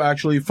 4, you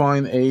actually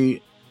find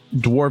a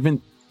dwarven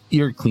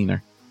ear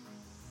cleaner.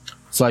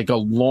 It's like a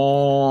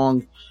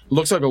long,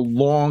 looks like a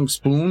long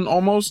spoon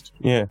almost,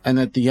 Yeah. and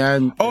at the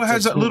end, Oh, it it's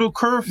has like that little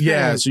curve thing.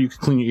 yeah, so you can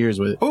clean your ears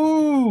with it.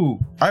 Ooh.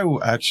 I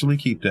will actually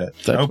keep that.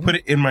 I'll put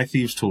it in my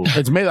thieves' tool.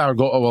 It's made out of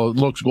gold. Well, it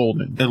looks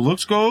golden. It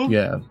looks gold?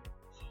 Yeah,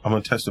 I'm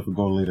going to test it for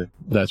gold later.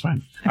 that's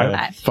fine.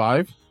 5.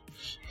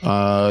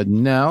 5.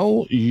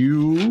 Now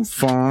you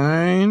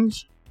find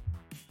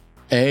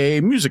a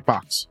music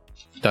box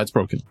that's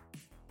broken.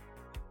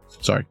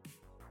 Sorry,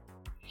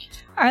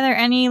 Are there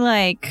any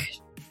like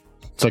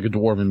it's like a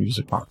dwarven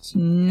music box.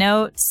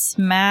 notes,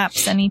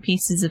 maps, any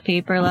pieces of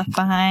paper left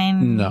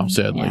behind? No,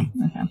 sadly.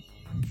 Yeah, okay.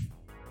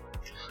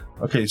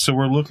 Okay, so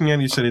we're looking at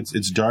it. You said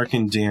it's dark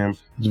and damp.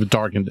 It's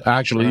darkened.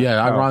 Actually,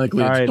 yeah.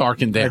 Ironically, it's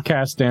dark and I damp.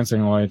 cast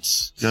dancing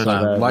lights. Yeah,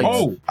 lights.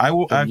 Oh, I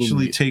will actually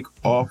Illuminate. take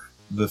off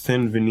the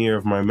thin veneer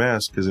of my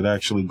mask because it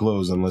actually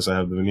glows unless I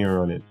have the veneer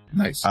on it.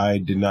 Nice. I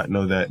did not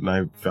know that, and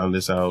I found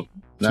this out.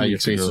 Now 2 your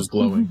weeks face ago. is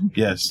glowing.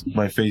 Yes,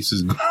 my face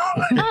is.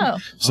 Oh,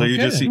 So you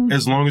just Okay. see,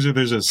 as long as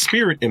there's a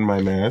spirit in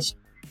my mask,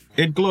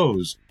 it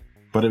glows.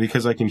 But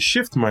because I can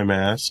shift my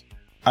mask,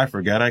 I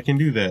forgot I can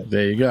do that.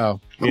 There you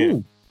go. Yeah.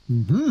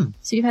 Mm-hmm.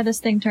 so you've had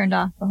this thing turned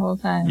off the whole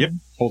time? Yep.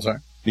 Whole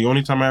time. The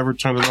only time I ever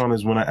turned it on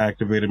is when I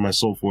activated my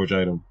Soul Forge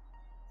item.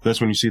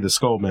 That's when you see the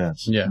skull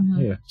mask. Yeah.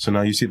 Mhm. So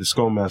now you see the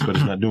skull mask, but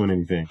it's not doing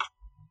anything.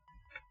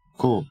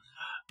 Cool.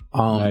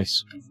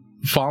 Nice.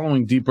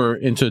 Following deeper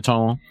into the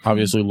tunnel,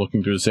 obviously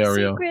looking through this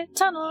area. Secret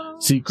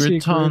tunnel.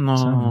 Secret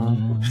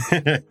tunnel.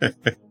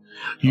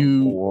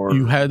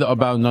 You head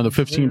about another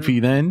 15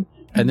 feet in,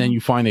 and then you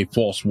find a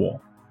false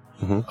wall.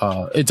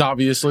 Mhm. It's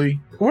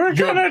obviously We're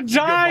gonna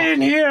die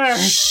in here!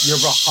 you're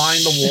behind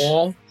the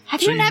wall,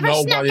 Have So you you never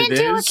know snuck what it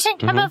into a is?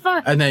 kingdom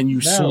before? and then you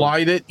No.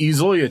 slide it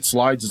easily. It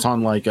slides. It's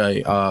on like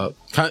a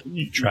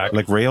Track.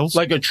 Like rails?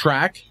 like a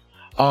track.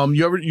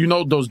 You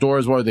know those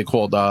doors? What are they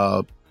called?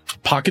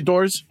 Pocket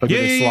doors. Like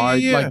where they Yeah, slide,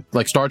 yeah.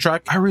 like Star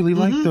Trek. I really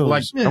like those.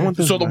 Like I want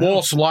those so, the in my wall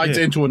house. slides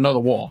Yeah. into another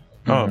wall.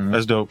 Oh,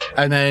 that's dope.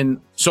 And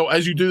then, so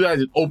as you do that,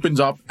 it opens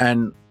up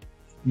and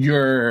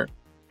you're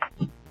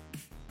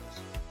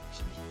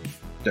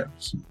there.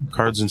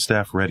 Cards and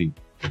staff ready.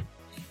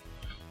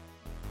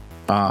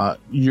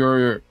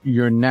 You're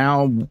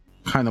now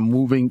kind of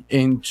moving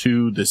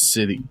into the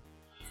city.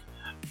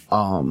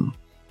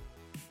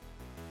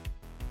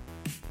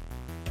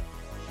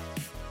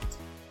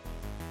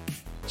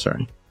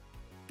 Sorry.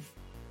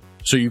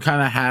 So you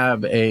kind of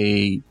have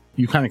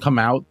you kind of come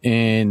out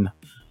in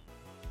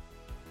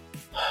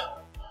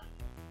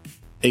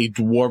a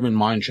dwarven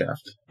mine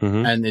shaft.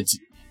 Mhm. And it's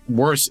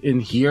worse in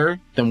here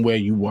than where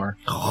you were.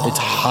 It's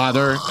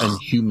hotter and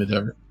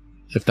humider.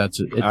 If that's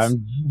it. It's,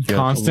 I'm a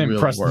constant real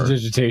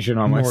prestidigitation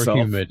on More myself.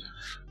 humid.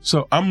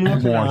 So I'm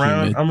looking More around.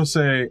 humid. I'm gonna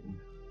say,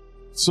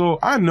 so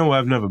I know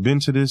I've never been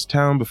to this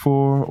town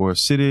before, or a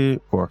city,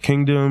 or a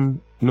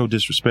kingdom. No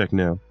disrespect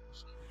now,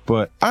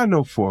 but I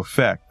know for a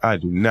fact I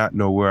do not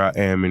know where I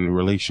am in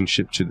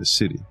relationship to the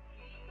city.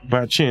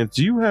 By chance,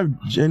 do you have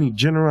any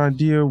general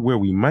idea where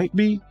we might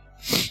be?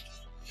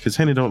 Because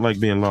Henny don't like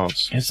being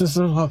lost. Is this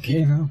a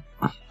volcano?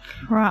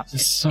 Rob,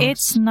 This sucks.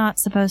 it's not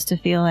supposed to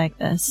feel like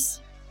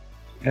this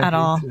at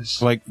all.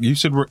 Like you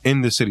said, we're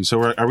in the city.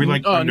 So are we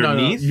like no,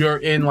 underneath? you're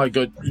in like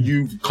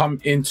you've come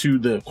into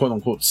the quote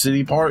unquote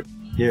city part,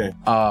 Yeah.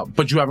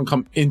 but you haven't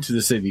come into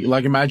the city.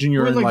 Like imagine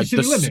you're We're in like like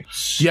the city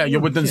limits. Yeah,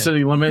 you're within Yeah.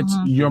 city limits.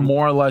 Mhm. You're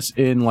more or less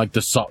in like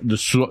the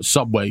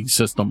subway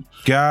system.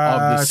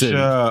 Gotcha. city.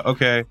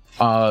 Okay.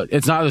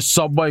 It's not a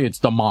subway; it's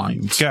the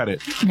mines. Got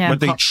it. Yeah.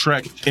 But they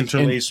track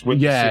interlace with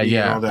the yeah, city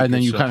yeah, and all that and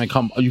then good you stuff. kind of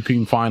come. You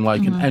can find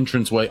like Mhm. an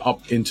entranceway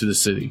up into the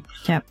city.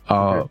 Yep.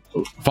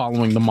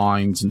 Following the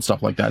mines and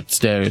stuff like that,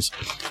 stairs.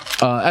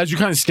 As you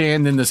kind of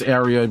stand in this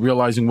area,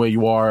 realizing where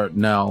you are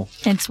now,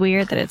 It's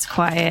weird that it's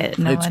quiet.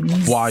 No it's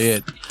one's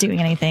quiet. doing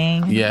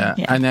anything. Yeah.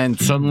 And then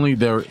suddenly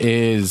there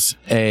is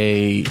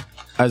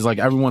as like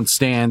everyone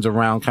stands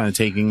around kind of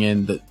taking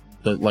in the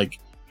like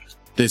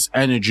this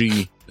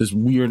energy, this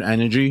weird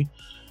energy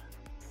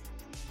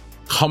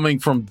coming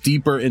from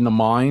deeper in the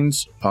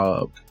mines.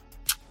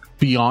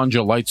 beyond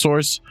your light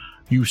source,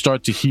 you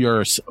start to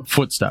hear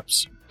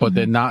footsteps, but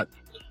they're not.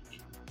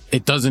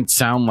 It doesn't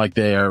sound like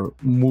they're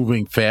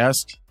moving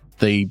fast.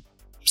 They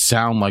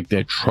sound like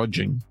they're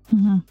trudging.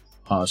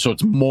 So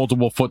it's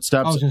multiple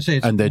footsteps. I was going to say,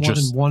 it's and they're more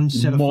just than one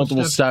set of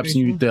multiple footsteps, steps,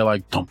 and basically? they're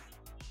like dump,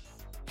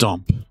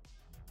 dump,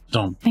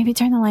 dump, Maybe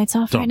turn the lights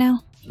off Don't. right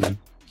now.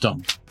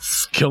 dump,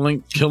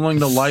 killing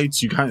the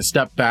lights. You kind of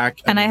step back,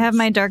 And I have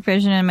my dark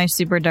vision and my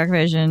super dark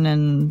vision,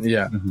 and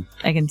yeah.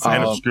 I can see.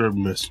 And Uh, obscure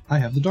mist. I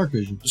have the dark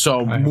vision.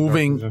 So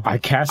moving, I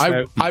cast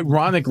I, out.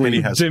 ironically, And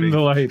he has Dim faith. the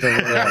light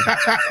over there.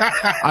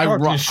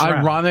 Darkness shroud.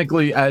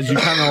 ironically, as you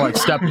kind of like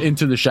step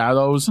into the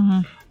shadows,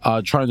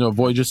 trying to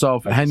avoid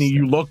yourself, Henny,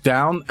 you look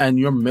down and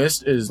your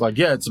mist is like,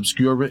 yeah, it's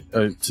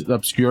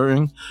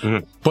obscuring,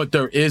 Mhm. but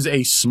there is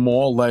a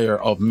small layer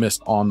of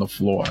mist on the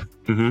floor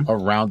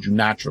around you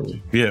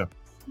naturally. Yeah.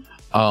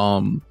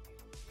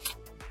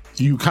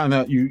 You kind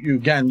of you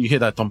again you hear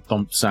that thump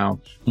thump sound,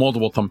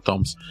 multiple thump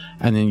thumps,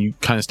 and then you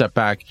kind of step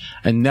back,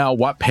 and now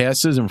what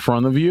passes in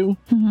front of you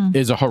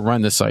is a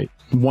horrendous sight.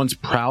 Once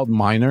proud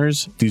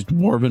miners, these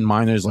dwarven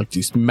miners, like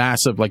these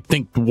massive, like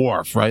think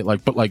dwarf, right?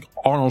 Like but like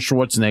Arnold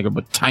Schwarzenegger,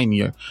 but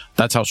tinier.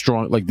 That's how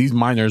strong. Like these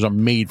miners are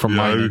made for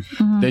mining.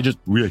 They just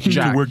We are here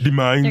Jack. to work the They're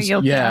mines.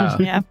 yoked Yeah.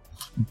 out.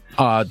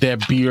 Yeah. their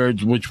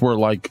beards, which were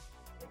like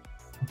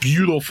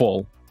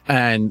beautiful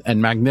and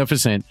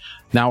magnificent,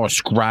 now are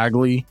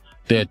scraggly.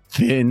 They're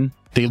thin.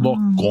 They look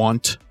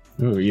gaunt.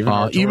 Ooh,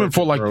 Even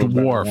for like throw a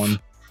better dwarf, one.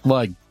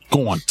 like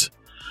gaunt.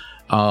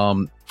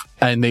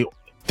 And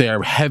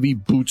their heavy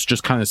boots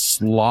just kind of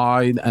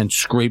slide and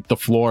scrape the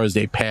floor as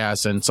they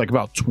pass, and it's like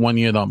about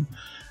 20 of them.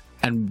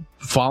 And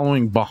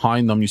following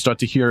behind them, you start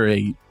to hear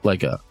a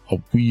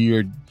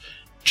weird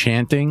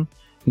chanting,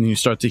 and you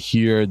start to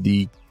hear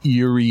the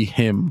eerie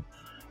hymn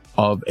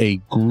of a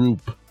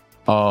group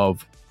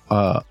of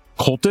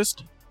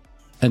cultists,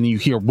 and you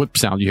hear whip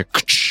sound. You hear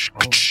ka-ch,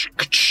 ka-ch,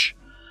 ka-ch.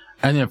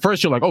 And at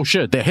first you're like, oh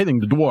shit, they're hitting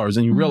the dwarves,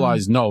 and you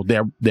realize no,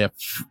 they're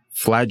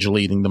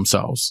flagellating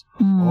themselves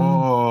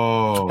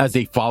Oh. as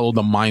they follow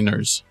the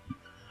miners.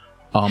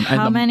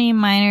 How many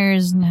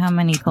miners and how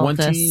many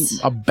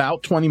cultists?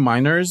 About 20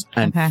 miners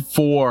and Okay.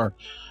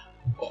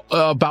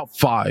 about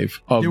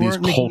 5 of They these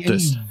weren't making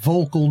cultists. any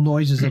vocal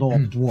noises at all.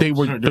 The dwarves. They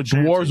were the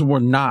dwarves were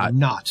not.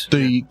 not.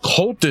 The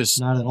cultists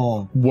Not at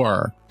all.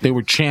 were. They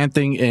were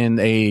chanting in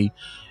a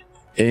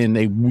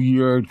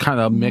weird kind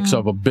of mix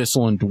of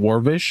abyssal and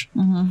dwarvish.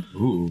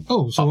 Ooh.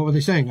 Oh, so what were they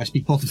saying? I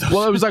speak both of those.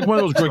 Well, it was like one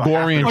of those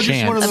Gregorian Oh,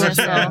 just one of chants.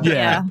 those- Abyssal,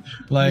 Yeah.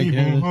 like,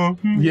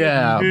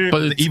 Yeah,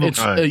 but it's evil it's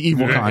kind. an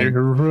evil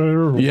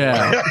kind.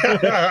 Yeah,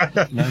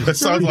 That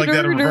sounds like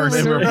that in reverse.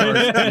 in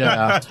reverse.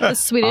 Yeah, The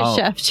Swedish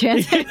chef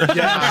chanting.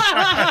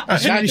 yeah.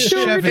 Swedish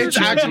chef It's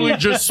is actually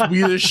just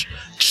Swedish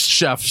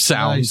chef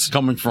sounds Nice.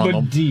 coming from But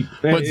them. deep.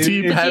 But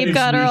deep, heavy Deep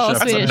guttural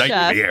Swedish chef. Swedish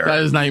chef. That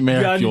is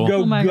nightmare Gotta fuel.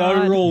 go Oh my God.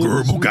 guttural.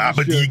 Gurgle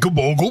gabba dee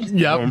gaboggle.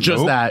 Yep,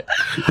 just that.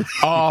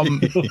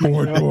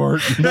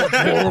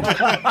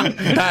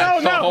 That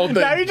the whole thing.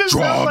 Now you just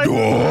sound like.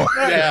 Drago.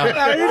 Yeah.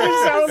 Now you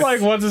just sound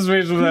like what's his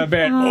face from that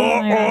band.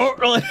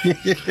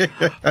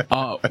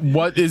 Oh my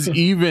What is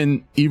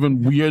even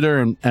weirder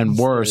and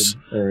worse,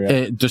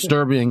 Area.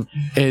 disturbing,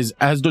 is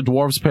as the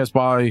dwarves pass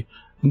by.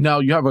 Now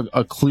you have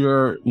a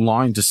clear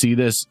line to see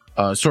this.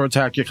 Sword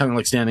attack. You're kind of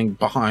like standing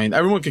behind.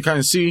 Everyone can kind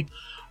of see.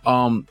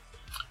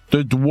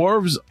 The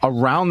dwarves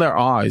around their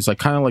eyes, like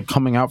kind of like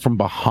coming out from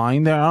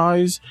behind their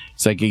eyes.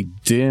 It's like a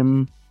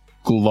dim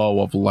glow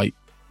of light.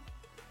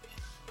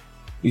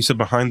 You said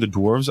behind the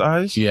dwarves'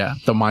 eyes? Yeah,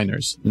 the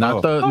miners,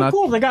 not Oh. Oh,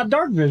 cool. They got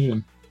dark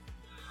vision.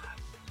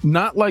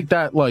 not like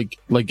that. Like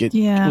it.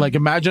 Yeah. Like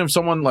imagine if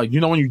someone like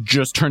when you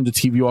just turned the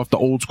TV off, the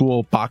old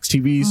school box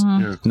TVs,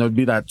 and there'd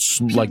be that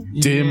like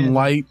dim Yeah.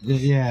 light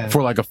yeah.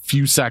 for like a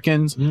few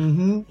seconds.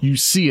 Mm-hmm. You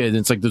see it, and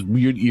it's like this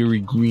weird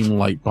eerie green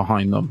light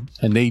behind them,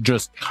 and they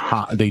just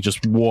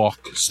walk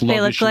sluggishly.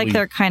 They look like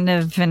they're kind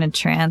of in a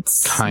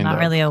trance, Kind not of.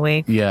 really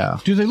awake. Yeah,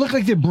 Do they look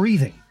like they're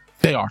breathing?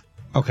 they are.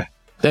 Okay.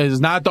 That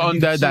is not the And you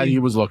can undead that see- he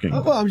was looking.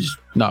 Oh, well, I'm just.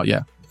 No,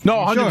 yeah. No,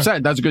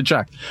 100%. That's a good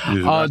check.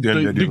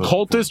 The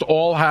cultists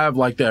all have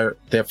like their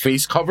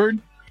face covered,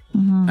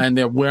 and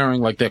they're wearing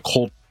like their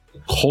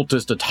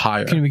cultist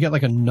attire. Can we get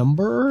like a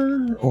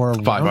number or a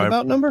 5.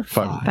 roundabout number?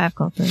 5. 5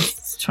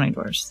 cultists, 20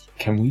 dwarves.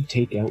 Can we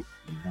take out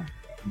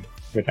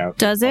without?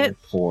 Does it?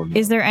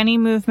 Is there any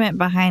movement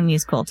behind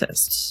these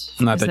cultists?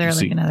 Not Is that there you like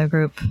see. another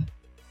group?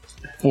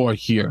 Or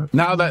here.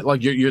 Now that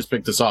like your ears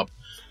picked this up,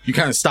 you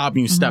kind of stop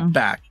and you step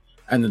back,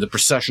 and then the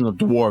procession of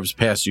dwarves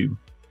pass you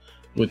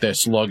with their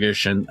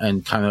sluggish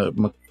and kind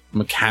of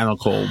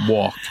mechanical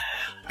walk.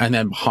 And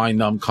then behind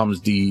them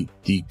comes the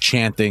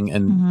chanting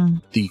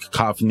and the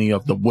cacophony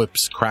of the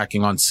whips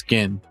cracking on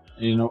skin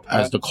You know,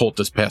 as the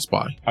cultists pass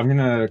by. I'm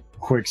gonna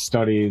quick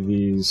study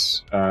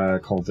these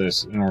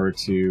cultists in order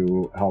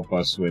to help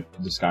us with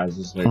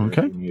disguises later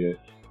Okay. if we need it.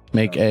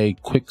 Make a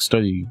quick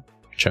study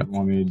check.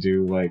 Want me to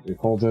do like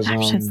occultism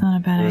Actually, it's not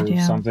a bad or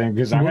idea. something?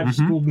 Because I have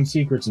schooled in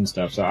secrets and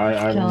stuff, so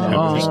I don't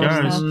know.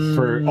 Disguise.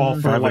 For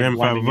Five like of them,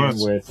 five blending of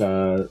in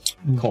us.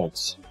 with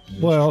cults.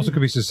 Well, it also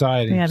could be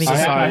society. Yeah, because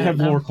I have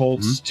though. lore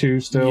cults too.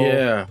 Still,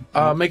 Yeah.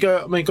 Make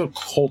a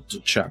cult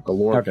check, a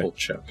lore Okay. cult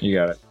check. you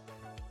got it.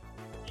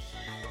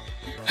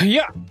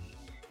 Yeah.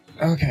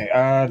 Okay.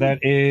 That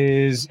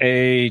is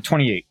a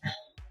 28.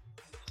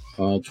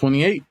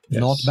 28.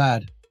 Not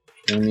bad.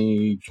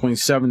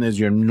 27 is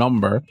your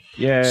number.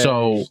 Yeah.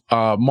 So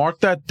mark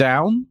that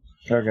down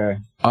okay.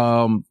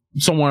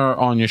 somewhere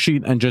on your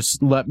sheet and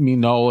just let me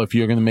know if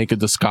you're going to make a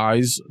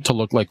disguise to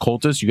look like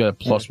cultist. You get a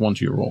 +1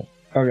 to your roll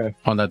Okay.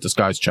 on that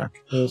disguise check.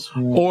 This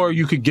one. Or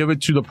you could give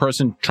it to the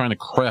person trying to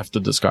craft the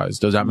disguise.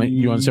 Does that make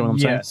you understand what I'm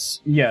saying?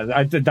 Yes.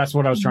 Yeah. That's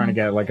what I was trying to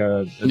get, like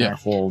an Yeah.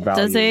 actual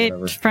value. Does or it,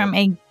 whatever. from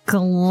a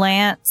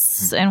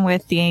glance and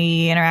with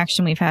the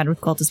interaction we've had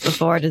with cultists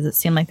before, does it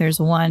seem like there's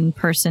one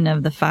person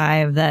of the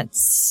 5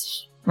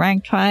 that's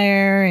ranked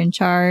higher, in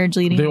charge,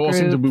 leading They the all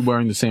seem to group? be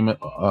wearing the same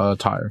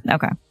attire.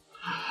 Okay.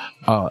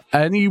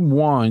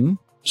 Anyone,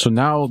 so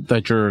now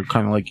that you're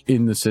kind of like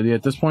in the city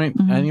at this point,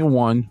 Mhm.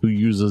 anyone who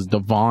uses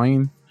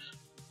divine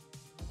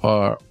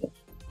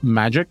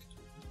magic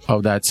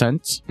of that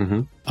sense,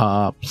 Mhm.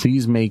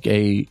 please make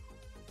a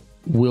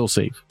will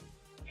save.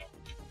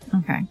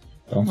 Okay.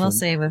 Don't We'll for-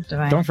 save with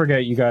divine. Don't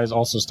forget, you guys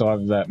also still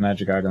have that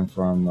magic item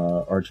from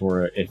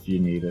Artura if you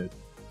need it.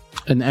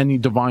 And any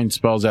divine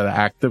spells that are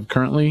active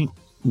currently,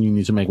 you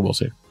need to make a will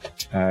save.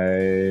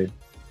 I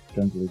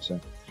don't believe so.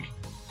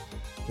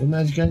 What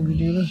magic item did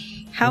you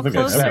use? How I think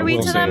close it's are we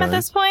will to them save, at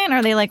this point?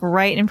 Are they like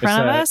right in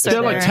front of that- us? or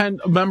They're like they're- 10.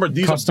 Remember,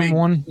 these Custom are big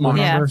one?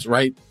 monsters,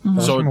 right?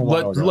 Mhm. So From a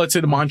while ago. let's say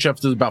the mine shaft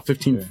is about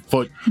 15 Yeah.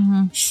 foot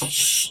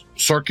Mhm.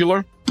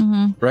 circular,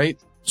 Mhm. right?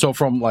 So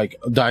from like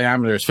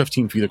diameter is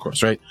 15 feet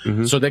across, right?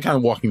 Mhm. So they're kind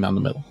of walking down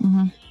the middle.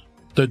 Mhm.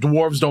 The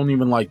dwarves don't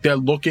even they're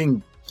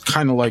looking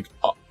kind of like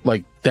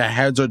their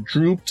heads are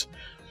drooped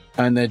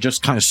and they're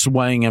just kind of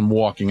swaying and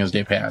walking as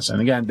they pass.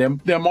 And again,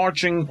 they're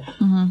marching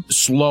Mhm.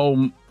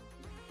 slow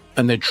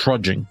and they're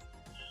trudging.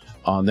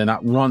 They're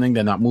not running,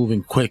 they're not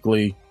moving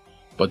quickly,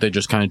 but they're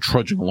just kind of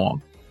trudging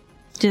along.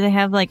 Do they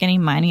have like any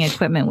mining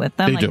equipment with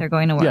them? They like do. they're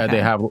going to work? Yeah, they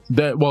at? have.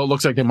 Well, it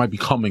looks like they might be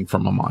coming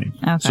from a mine.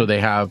 Okay. So they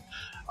have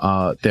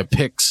their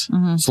picks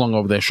Mhm. slung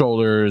over their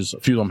shoulders. A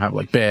few of them have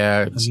like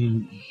bags. I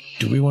mean,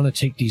 do we want to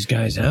take these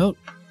guys out?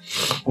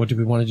 Or do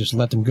we want to just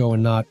let them go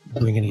and not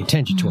bring any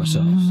attention to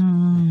ourselves?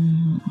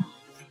 Mm.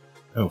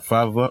 Oh,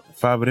 five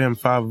of them,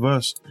 5 of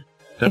us.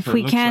 If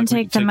we can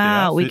take them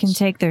out, we can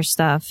take their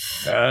stuff.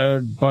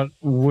 But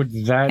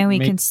would that And we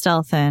make, can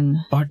stealth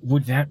in. But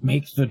would that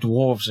make the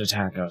dwarves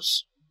attack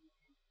us?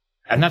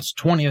 And that's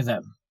 20 of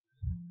them.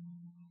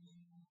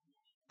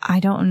 I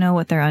don't know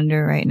what they're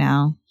under right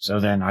now. So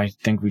then I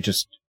think we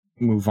just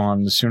move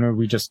on. The sooner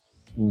we just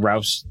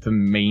rouse the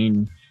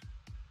main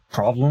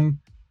problem,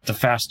 the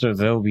faster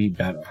they'll be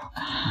better.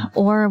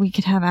 Or we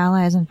could have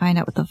allies and find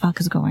out what the fuck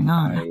is going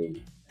on.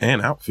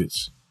 And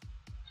outfits.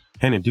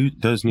 And it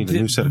does need a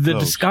new set of the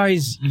clothes.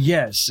 disguise,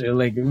 yes.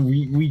 Like,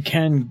 we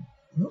can...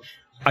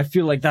 I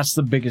feel like that's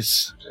the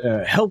biggest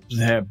help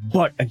there.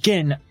 But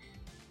again,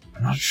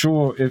 I'm not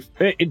sure if...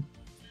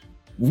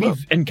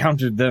 We've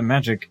encountered the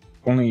magic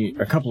only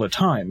a couple of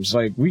times.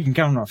 Like, we can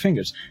count on our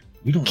fingers.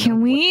 We don't Can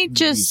know we what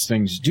just- these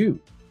things do.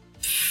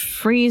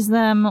 Freeze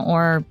them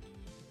or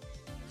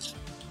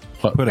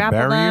Put a grapple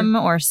barrier. them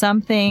or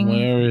something.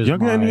 Where is Y'all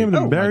got any of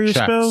them my barrier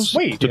checks? spells?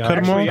 Wait, to yeah, cut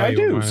them actually, off? I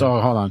do.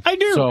 So hold on. I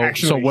do, So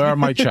actually. where are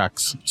my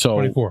checks? So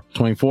 24.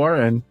 24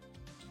 and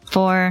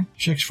For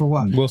Checks for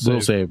what? We'll will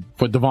save. save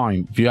for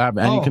divine. If you have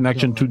any Oh,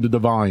 connection to the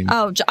divine,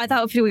 I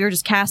thought if we were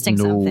just casting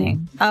No.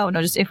 something. Oh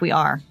no, just if we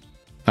are.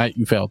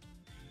 you failed.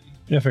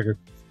 Yeah, figured.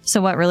 So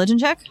what? Religion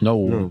check? No,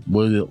 No.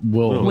 will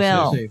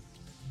Will. Save.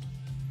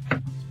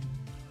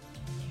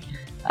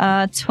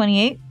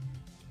 28.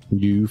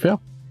 you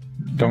fail?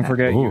 Don't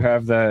forget, Ooh. you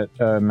have that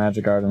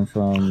magic item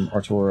from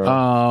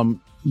Arturo.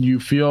 You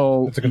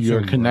feel It's a concern, your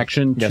right?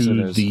 connection Yes, to it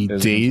is. the It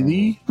is a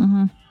deity,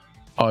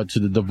 Mm-hmm. to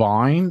the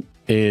divine,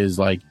 is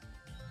like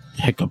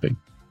hiccuping.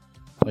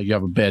 Like you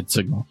have a bad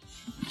signal.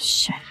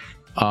 Shit.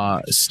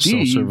 Cell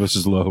Steve, service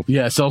is low.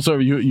 yeah, cell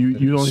service. You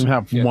don't even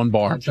have Yeah. one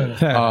bar.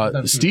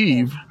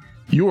 Steve,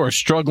 you are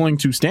struggling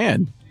to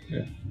stand.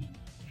 Yeah.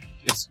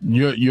 It's-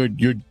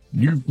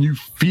 You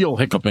feel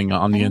hiccuping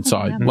on the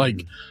inside, happened.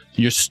 like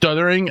you're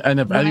stuttering, and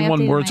if Well, I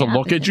anyone updated were to my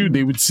look at you, application.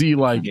 they would see I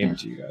like gave it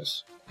to you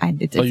guys.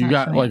 you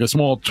got like a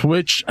small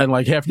twitch, and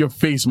like half your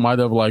face might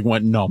have like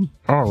went numb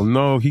Oh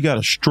no, he got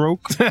a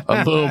stroke.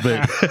 a little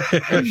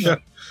bit.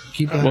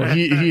 Keep Well,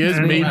 he is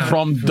made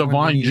from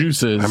divine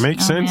juices. That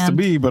makes Oh, sense to man.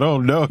 me, but oh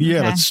no, he had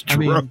Okay. a I stroke.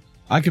 mean,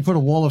 I could put a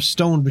wall of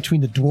stone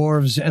between the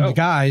dwarves and the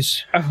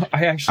guys.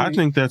 I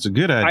think that's a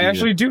good idea. I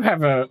actually do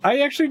have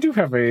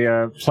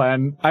a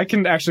plan. I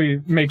can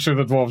actually make sure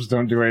the dwarves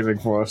don't do anything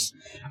for us.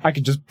 I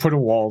could just put a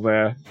wall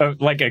there,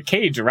 like a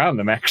cage around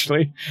them.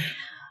 Actually,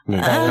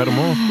 Yeah, cut them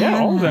off. yeah,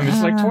 all of them.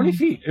 It's like 20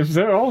 feet. If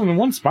they're all in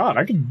one spot,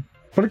 I could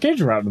put a cage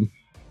around them.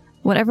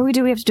 Whatever we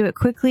do, we have to do it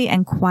quickly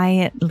and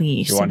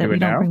quietly so wanna that do we it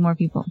don't now? bring more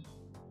people.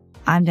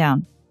 I'm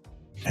down.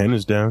 Hen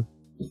is down.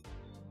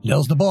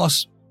 Nell's the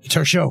boss. It's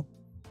her show.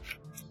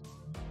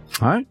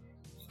 All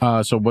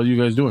right. So what are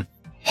you guys doing?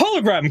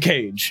 Hologram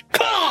cage.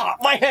 Ah,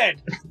 my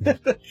head.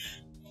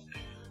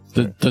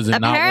 Does it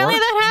Apparently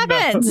not that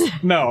happens.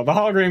 No, the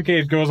hologram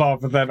cage goes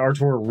off, but then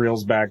Artur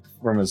reels back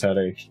from his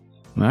headache.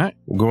 work? All right.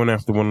 We're going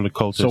after one of the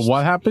cultists. So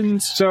what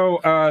happens? So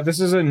this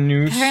is a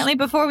new. Apparently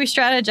before we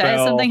strategize,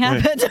 Spell. something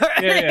happened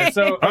already. Yeah.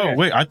 So Oh,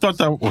 wait. I thought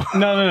that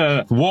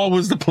no. wall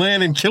was the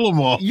plan and kill them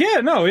all.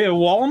 Yeah, no, yeah,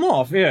 wall them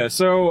off. Yeah.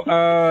 So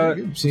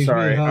Seems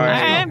sorry, to be I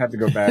Alright. have to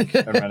go back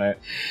a minute.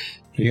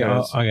 Yeah,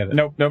 Because- I get it.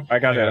 Nope, I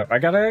got it. I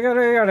got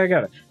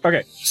it.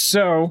 Okay,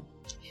 so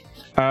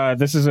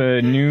this is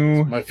a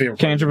new My favorite.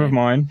 cantrip of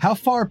mine. How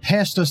far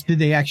past us did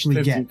they actually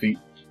 15 get? feet.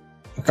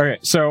 Okay,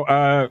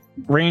 so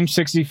range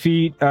 60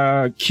 feet,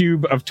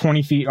 cube of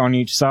 20 feet on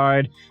each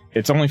side.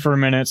 It's only for a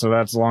minute, so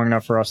that's long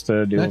enough for us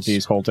to deal That's with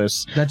these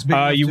cultists. That's big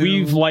enough You to-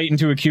 weave light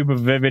into a cube of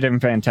vivid and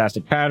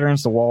fantastic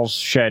patterns. The walls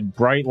shed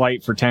bright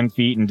light for 10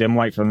 feet and dim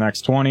light for the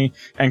next 20,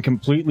 and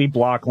completely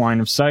block line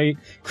of sight.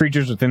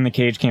 Creatures within the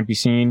cage can't be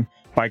seen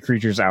by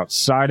creatures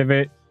outside of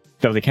it,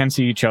 though they can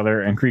see each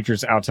other, and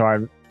creatures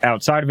outside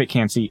of it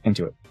can't see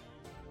into it.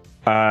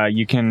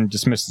 You can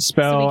dismiss the So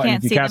spell, we and can't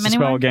if you see cast the them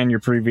spell anymore? again, your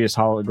previous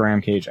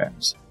hologram cage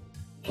ends.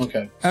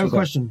 Okay. I have a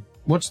question.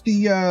 What's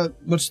the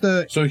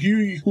So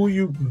who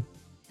you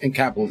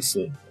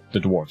encapsulated? The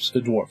dwarves.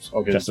 The dwarfs.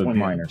 Okay. Just the 20.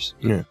 minors.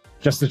 Yeah.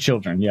 Just the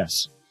children,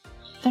 yes.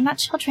 They're not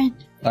children.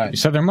 All You right.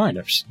 said they're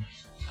minors.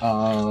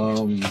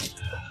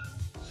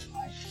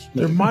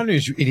 They're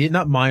minors, you idiot,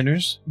 not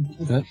minors.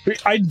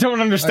 I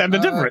don't understand the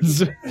difference.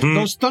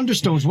 those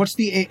thunderstones? What's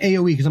the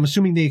AOE? Because I'm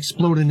assuming they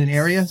explode in an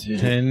area.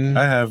 10.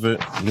 I have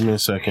it. Give me a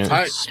second.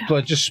 All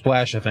right. Just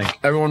splash, I think.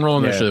 Everyone roll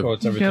initiative. Oh,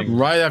 it's everything.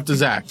 Right after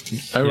Zach.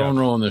 Everyone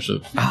roll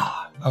initiative.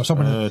 I was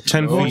hoping to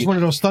 10 launch feet. one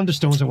of those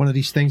thunderstones at one of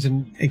these things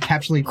and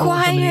encapsulate all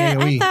of them in Quiet.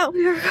 the I AOE. thought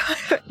we were.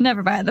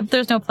 Never mind.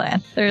 There's no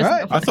plan. There's All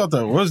right. no plan. I thought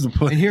that was the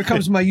plan. And here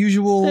comes my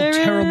usual There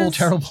terrible.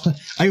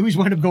 I always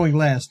wind up going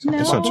last. No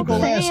That's not too bad.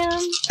 plan.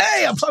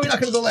 Hey, I'm probably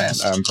not going to go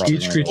last. I'm probably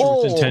Each not. creature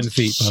within 10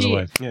 feet, by the shit.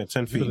 way. Yeah,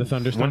 10 feet. For the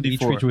thunderstorm, each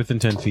creature 1d4. within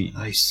 10 feet.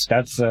 Nice.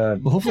 That's Well,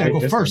 hopefully I go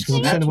big first because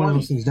I'm distance. sending one of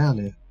those things down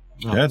there.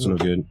 That's no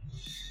good.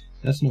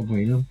 That's no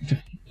bueno.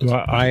 Do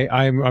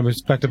I'm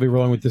effectively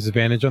rolling with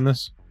disadvantage on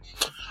this?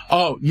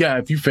 Oh yeah.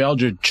 If you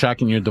failed your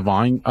check and your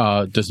divine,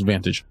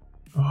 disadvantage.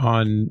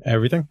 On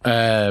everything?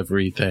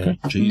 Everything.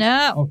 Jeez.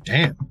 No. Oh,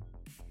 damn.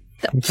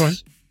 That's fine.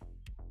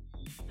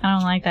 I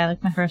don't like that. I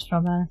like my first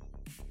roll better.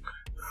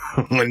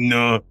 Oh,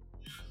 no.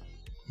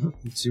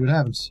 Let's see what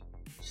happens.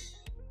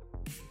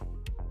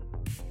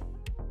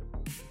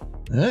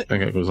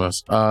 Okay, it goes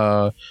last.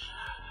 Atura,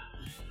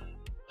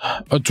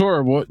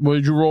 what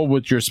did you roll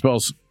with your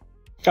spells?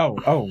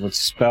 with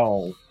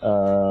spell.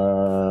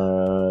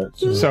 So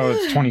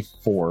it's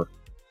 24.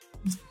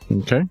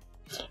 Okay.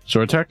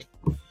 Sword attack.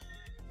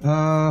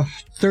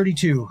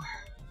 32.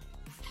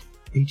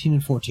 18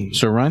 and 14.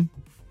 So Ren?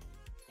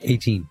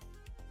 18.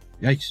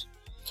 Yikes.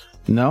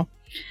 No.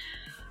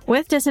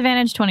 With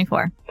disadvantage,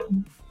 24.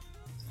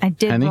 I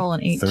did Penny? roll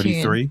an 18.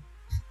 33.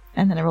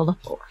 And then I rolled a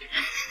 4.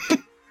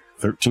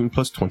 13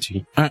 plus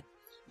 20.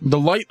 The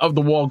light of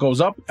the wall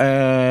goes up,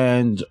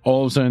 and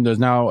all of a sudden there's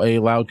now a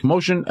loud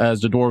commotion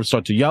as the dwarves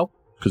start to yell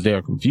because they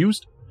are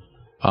confused.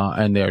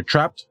 And they are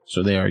trapped,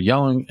 so they are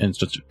yelling and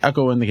starts to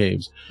echo in the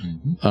caves.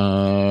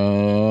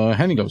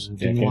 Henny goes. Yeah,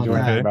 Didn't can't want do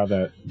anything that. about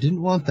that.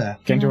 Didn't want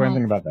that. Can't do No.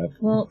 anything about that.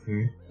 Well,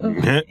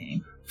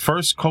 okay.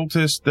 First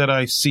cultist that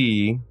I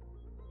see,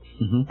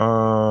 Mhm.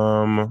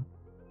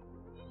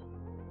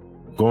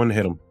 going to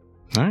hit him.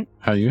 All right.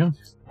 How do you go?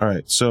 All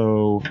right,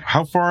 so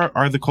how far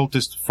are the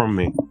cultists from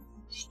me?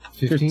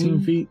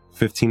 15 feet.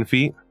 15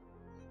 feet?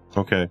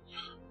 Okay.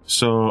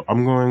 So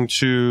I'm going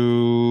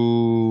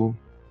to...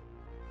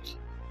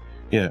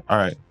 Yeah, all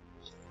right.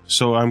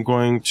 So I'm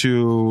going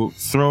to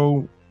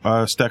throw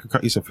a stack of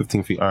cards. You said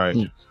 15 feet. All right.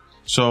 Yeah.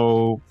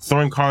 So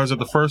throwing cards at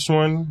the first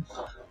one.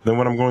 Then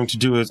what I'm going to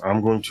do is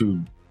I'm going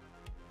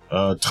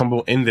to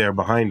tumble in there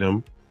behind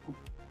him.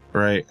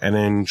 Right. And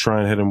then try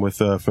and hit him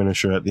with a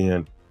finisher at the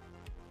end.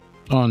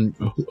 On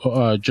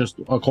just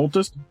a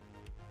cultist?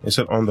 It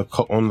said on the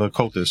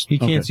cultist. He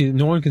can't Okay. see.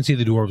 No one can see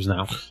the dwarves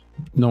now.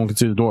 No one can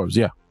see the dwarves,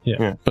 yeah.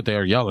 Yeah. But they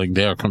are yelling.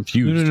 They are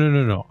confused.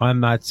 No. I'm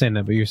not saying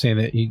that, but you're saying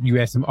that you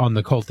asked him on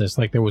the cultist,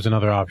 like there was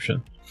another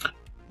option.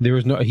 There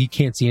was no. He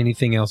can't see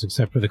anything else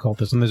except for the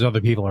cultist, and there's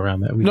other people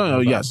around that. We don't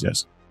know about.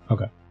 Yes.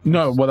 Okay.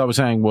 No, what I was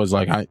saying was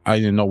like I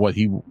didn't know what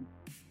he.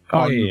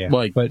 Yeah.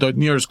 Like But- the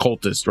nearest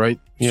cultist, right?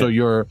 Yeah. So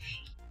you're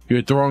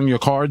throwing your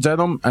cards at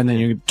them, and then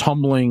you're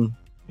tumbling.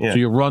 Yeah. So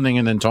you're running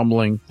and then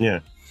tumbling. Yeah.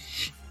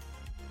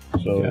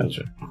 So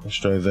Gotcha. let's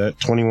try that.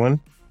 21?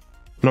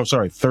 No,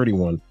 sorry,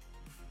 31.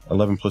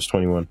 11 plus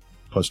 21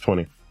 plus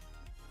 20.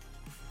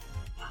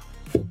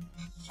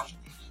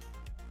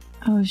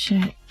 Oh,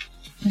 shit.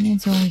 That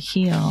means only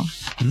heal.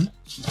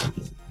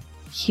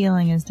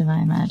 Healing is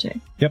divine magic.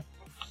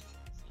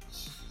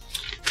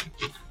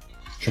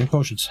 Drink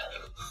potions.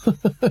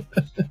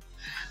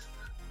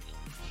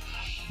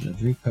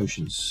 Drink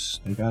potions.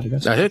 Thank God I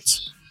got That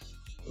hits.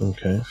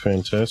 Okay,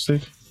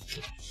 fantastic.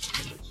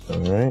 All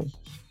right.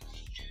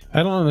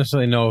 I don't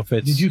necessarily know if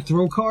it's. Did you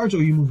throw cards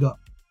or you moved up?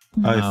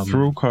 I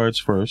threw cards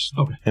first,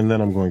 Okay. and then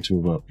I'm going to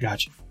move up.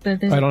 Gotcha.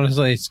 But I don't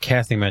necessarily. It's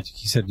casting magic.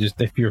 He said just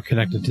if you're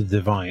connected to the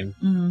divine,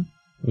 Mhm.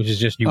 which is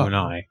just you Oh. and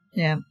I.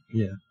 Yeah.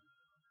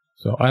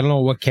 So I don't know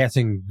what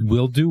casting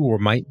will do or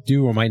might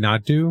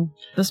not do.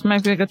 This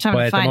might be a good time But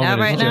to at the find out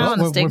moment, right it's now. just- and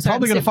the We're stakes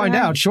probably going to find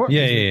out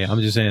shortly. Yeah.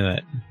 I'm just saying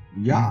that.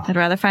 Yeah. I'd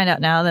rather find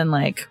out now than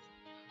like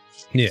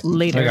Yeah. I got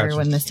later you.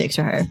 when the stakes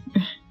are higher.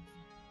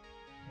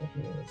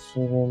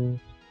 7,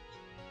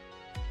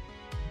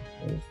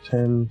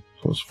 10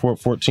 plus 4,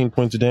 14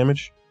 points of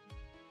damage.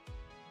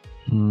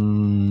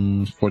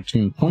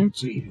 14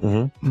 points.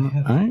 Mm-hmm.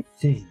 All right.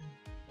 Thing.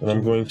 And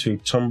I'm going to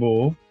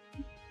tumble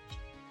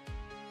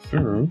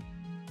through.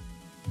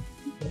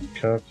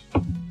 Cut.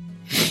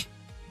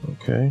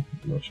 Okay,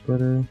 much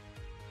better.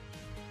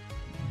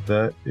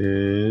 That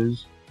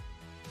is,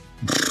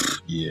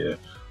 yeah,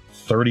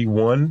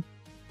 31.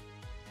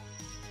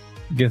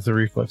 Against the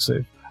reflex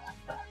save.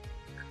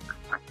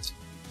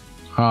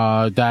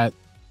 That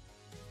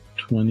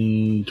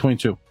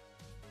 22.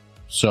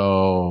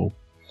 So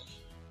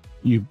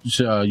you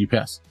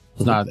pass.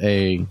 It's not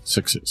a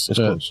success. It's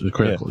close. It's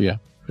critical. Yeah.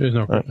 There's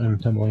no Right.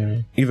 tumble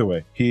anyway. Either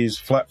way, he's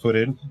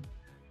flat-footed.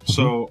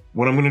 So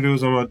what I'm going to do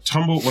is I'm going to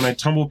tumble. When I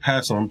tumble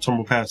past him, I'm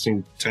tumble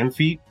passing 10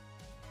 feet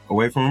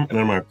away from him, and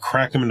I'm going to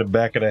crack him in the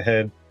back of the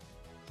head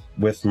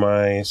with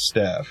my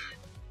staff.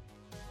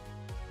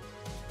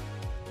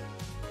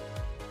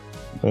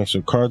 Okay,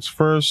 so cards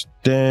first,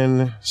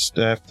 then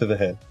staff to the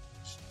head.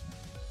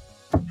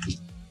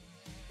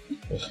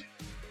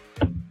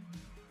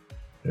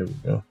 There we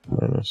go.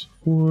 Minus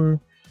 4,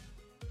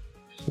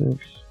 6,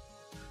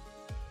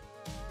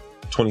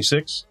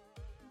 26.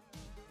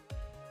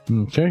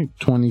 Okay.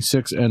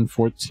 26 and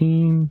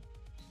 14.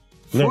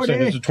 No, I'm 40.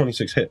 saying it's a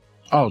 26 hit.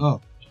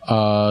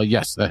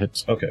 Yes, that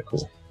hits. Okay,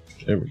 cool.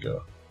 There we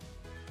go.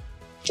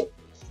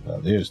 Now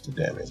there's the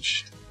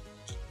damage.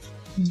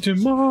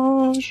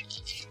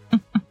 Damage.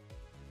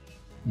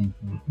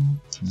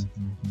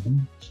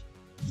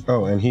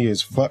 Oh, and he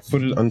is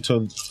flat-footed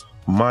until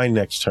my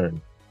next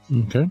turn.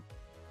 Okay.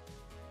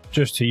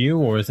 Just to you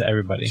or is it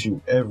everybody?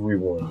 To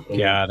everyone.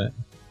 Got it.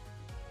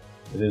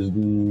 It is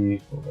the...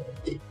 Hold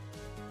on.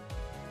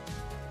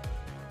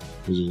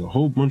 There's a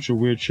whole bunch of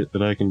weird shit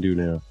that I can do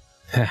now.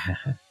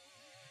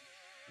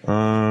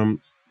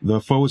 The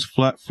foe is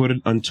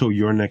flat-footed until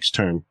your next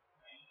turn.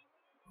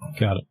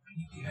 Got it.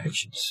 The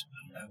actions.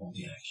 I want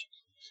the actions.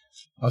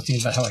 I was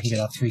thinking about how I can get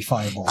out 3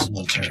 fireballs in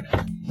one turn.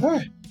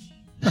 Alright.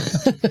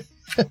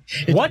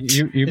 What?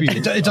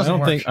 It doesn't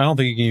work. I don't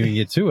think you can even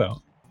get 2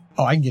 out.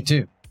 Oh, I can get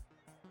 2.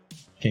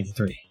 Can't get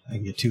 3. I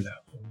can get 2 though.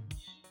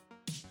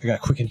 I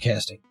got quicken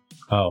casting.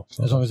 Oh,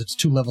 As long as it's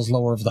 2 levels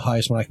lower of the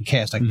highest one I can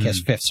cast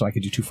 5th, so I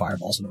can do 2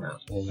 fireballs in a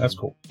round. that's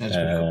cool.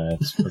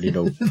 That's pretty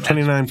dope.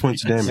 29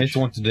 points of damage. It's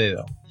one today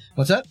though.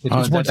 What's that? That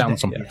one down today.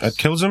 something. That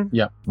kills him?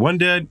 Yeah. One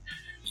dead.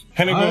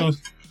 Henny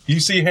goes, you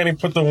see Henny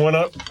put the one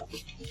up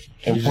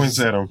and points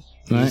at him.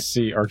 You Right.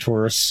 see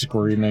Arturus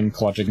screaming,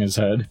 clutching his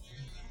head.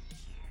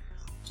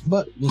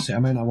 But we'll see. I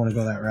might not want to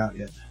go that route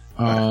yet.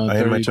 I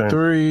am my turn.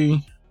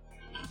 33.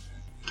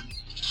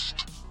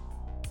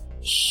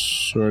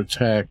 Sword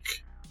attack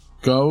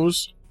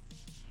goes.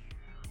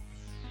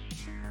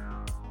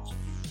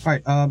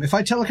 Alright, if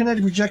I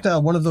telekinetic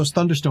projectile one of those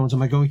thunderstones,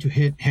 am I going to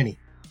hit Henny?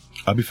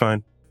 I'll be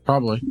fine.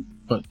 Probably.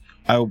 But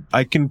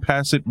I can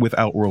pass it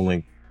without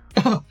rolling.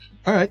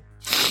 Alright.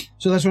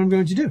 So that's what I'm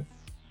going to do.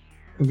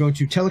 I'm going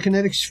to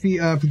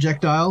telekinetic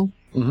projectile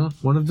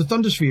one of the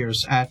thunder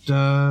spheres at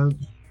Alright.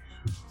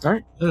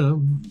 I don't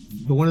know,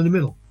 the one in the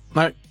middle.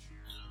 Alright.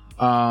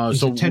 It's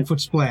So a 10-foot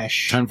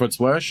splash. 10-foot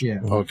splash? Yeah.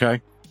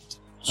 Okay.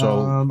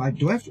 So, I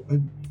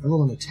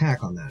roll an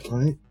attack on that,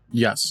 right?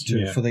 yes.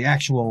 For the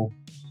actual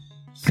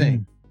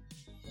thing.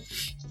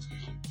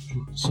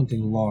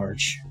 Something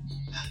large.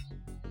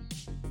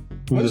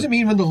 What does it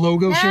mean when the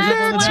logo shows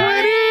up on the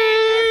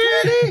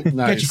die? Get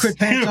Nice. your crit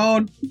pants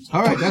on.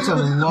 All right, that's a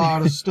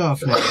lot of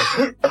stuff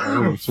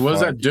now. So what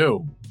does that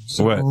do?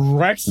 What?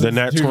 Rex, The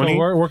nat So 20?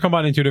 we're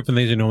combining 2 different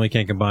things you normally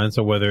can't combine.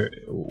 So whether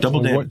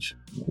Double what- damage.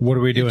 What are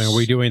we doing? Are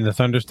we doing the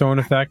thunderstone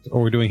effect,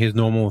 or are we doing his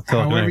normal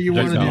However you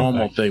Just wanna the do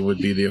normal thing would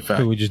be the effect.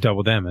 So we just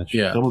double damage.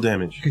 Yeah. Double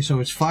damage. Okay, so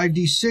it's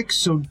 5d6,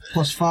 so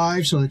plus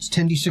 5, so it's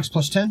 10d6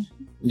 plus 10?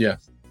 Yeah.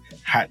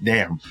 Hot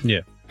damn.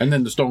 And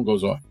then the stone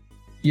goes off.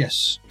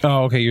 Yes.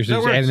 Oh, okay. You're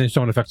just works. adding the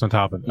stone effects on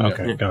top of it. Yeah.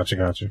 Okay,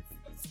 gotcha.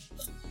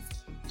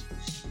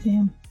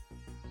 Damn.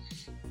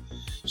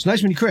 It's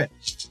nice when you crit.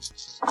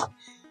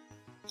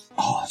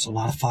 Oh, that's a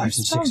lot of 5s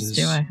and Stones 6s.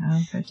 do I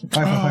have? 5, 5,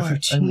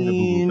 5, I made a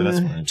boo-boo, but that's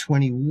 15, fine.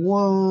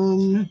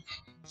 21.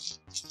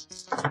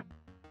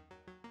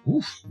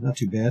 Oof, not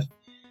too bad.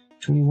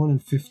 21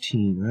 and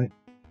 15, right?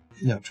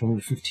 No, 21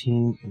 and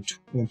 15 and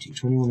 20.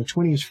 21 and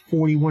 20 is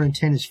 41 and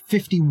 10 is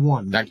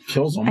 51. That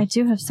kills them. I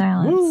do have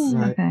silence. Woo.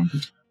 Right. Okay.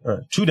 All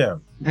right, 2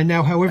 down. And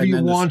now, however And you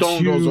then the want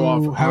stone goes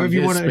off to, on however you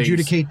his want to space.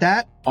 adjudicate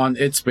that, On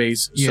its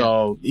space. Yeah.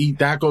 So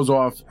that goes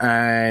off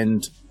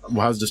and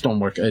how's the stone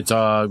work? It's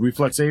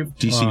reflex save.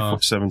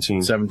 DC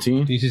 17.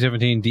 17. DC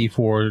 17,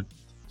 D4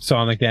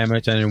 sonic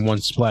damage, and then 1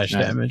 splash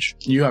damage.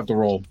 You have to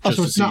roll. Oh, Just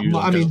so to it's see not. you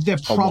I mean, do they're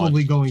a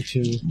probably going to.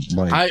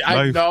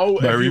 I know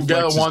my if you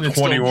get reflex a one, is it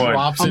still 21.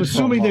 drops I'm it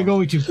assuming from, they're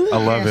going to.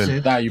 11. pass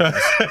it. Nah, you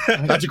pass.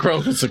 That's a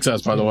critical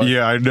success, by the way.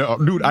 Yeah, I know.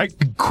 Dude, I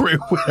can crit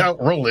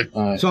without rolling.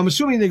 So I'm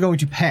assuming they're going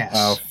to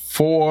pass.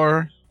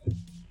 4.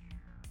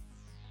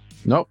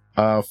 Nope.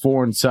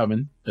 4 and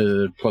 7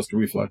 plus the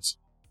reflex.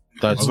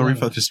 That's The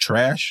reflex is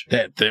trash.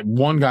 that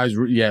one guy's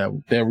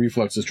their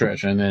reflex is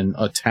trash, and then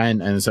a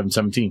 10 and a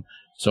 17.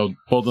 So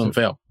both of them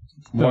fail.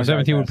 No,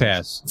 17 would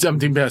pass.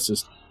 17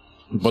 passes.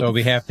 But So it'll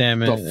be half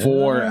damage. the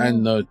 4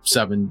 and the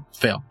 7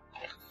 fail.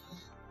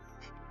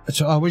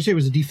 So what did you say? It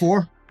was a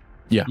D4?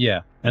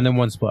 Yeah, and then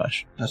 1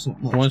 splash. That's not,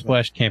 1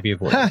 splash can't be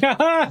avoided.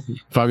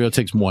 Fabio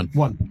takes 1.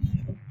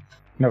 1.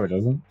 No, it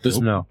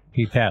doesn't. No,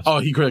 he passed. Oh,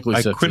 he critically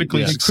I succeeded. critically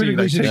Yeah. succeed.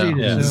 Critically I take succeeded,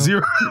 yeah. so-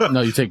 0.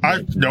 No, you take I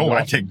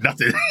one. take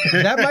nothing.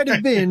 That might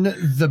have been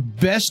the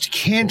best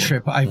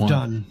cantrip I've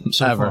done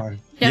so Ever. far.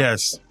 Yeah.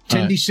 Yes.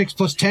 10d6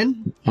 plus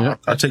 10. Yeah.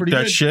 I take pretty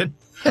that good. shit.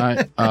 All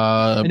right.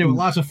 And there were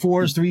lots of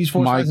 4s, 3s,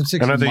 4s, Mike- 5s, and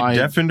 6s. And are they My-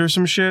 deafened or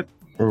some shit?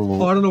 Or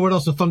Oh, I don't know what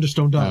else the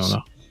Thunderstone I does. don't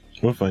know.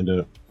 we'll find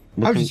out.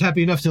 I was just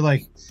happy enough to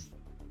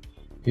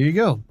here you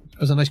go. That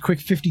was a nice quick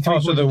 53 Oh,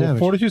 points so of the damage.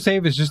 fortitude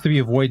save is just to be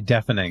avoid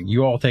deafening.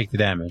 You all take the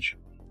damage.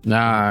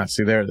 Nah,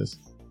 see, there it is.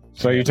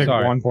 So you take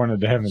Sorry. 1 point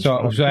of damage. So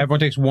everyone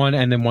takes 1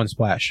 and then 1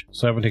 splash.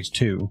 So everyone takes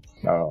 2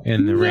 Oh.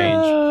 in the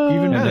range.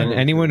 Even And then better.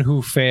 anyone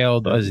who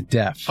failed is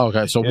deaf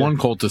Okay, so Yeah. one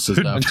cultist is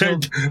deaf.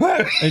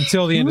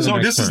 until the end of the So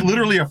next this is turn.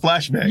 literally a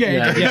flashback.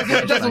 Yeah, Yeah.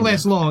 it doesn't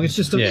last long. It's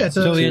just a, Yeah, it's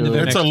till the a, end of the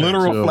It's next a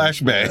literal turn.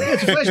 flashback.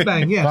 it's a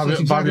flashbang, yeah. So Fabio,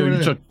 it's exactly Fabio, what you it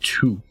is. took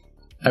 2.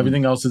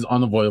 Everything else is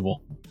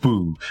unavoidable.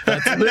 Boo.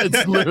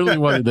 It's literally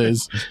what it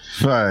is.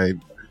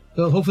 Fine.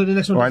 So hopefully the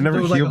next one. Well, I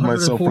never goes like healed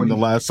myself from the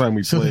 140. last time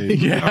we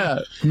played. Yeah,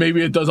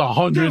 maybe it does If I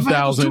had those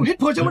 2 100,000 hit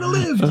points, I would have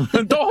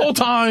lived. the whole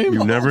time.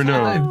 You never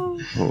know.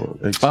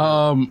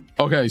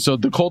 Okay, so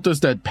the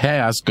cultist that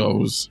passed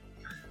goes.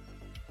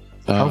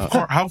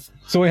 How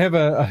So we have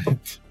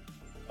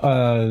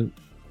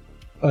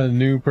a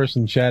new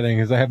person chatting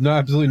because I have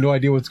absolutely no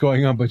idea what's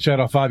going on. But shout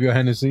out Fabio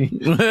Hennessy.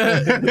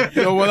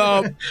 Yo, what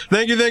up?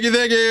 Thank you.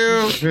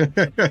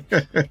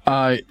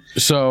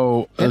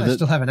 So And I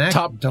still have an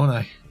action, top- don't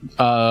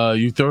I?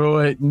 you throw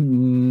it. So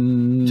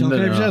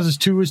No, is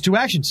two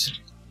actions.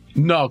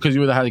 because you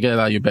would have had to get it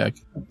out of your bag.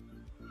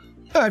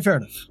 All right, fair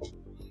enough.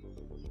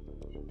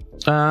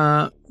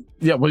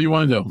 Yeah, what do you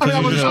want to do? I mean, I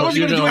wasn't going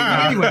to do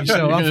anything anyway,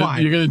 so I'm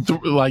fine. You're gonna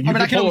like. You I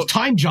mean, I can pull always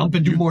time jump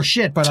and do more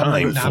shit, but I'm Time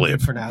like, nah, I'm flip.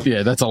 good for now.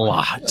 yeah, that's a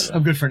lot.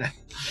 I'm good for now.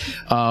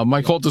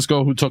 My cultist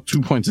go who took 2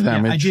 points of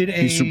damage. I did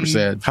He's super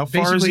sad. How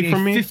far is he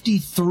from me?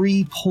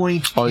 53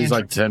 point. Oh, he's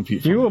like 10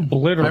 feet. From You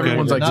obliterated.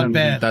 Everyone's like Not 10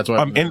 bad. feet. That's why.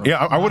 I'm in. Yeah,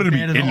 I wanted to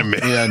be Not bad in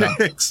at the all.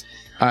 mix.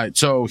 Yeah, All right,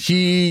 so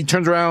he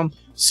turns around,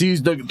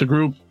 sees the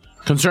group,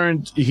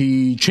 concerned.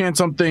 He chants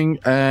something,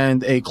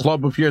 and a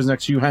club appears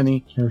next to you,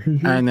 Henny,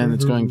 and then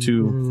it's going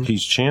to.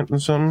 He's chanting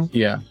something.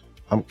 Yeah,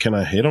 Can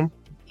I hit him?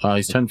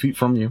 he's 10 feet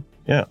from you.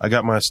 Yeah, I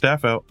got my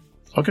staff out.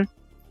 Okay.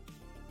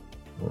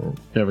 You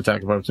have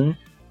attack of opportunity.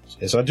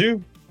 Yes, I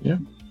do. Yeah.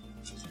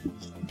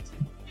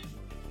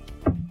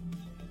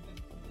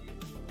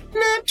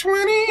 Not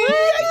 20.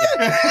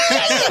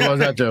 What does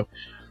that do?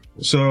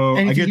 So I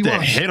Anything get he to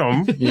wants. hit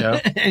him, Yeah.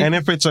 and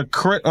if it's a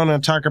crit on an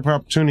attack of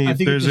opportunity, I if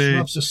think it there's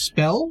disrupts a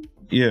spell.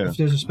 yeah, If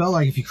there's a spell,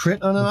 like if you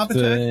crit on an op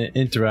attack. The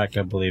interact,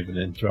 I believe, it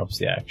interrupts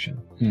the action,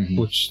 Mhm.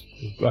 which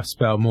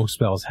most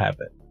spells have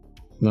it.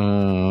 Let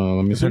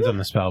me see. Depends on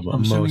the spell, but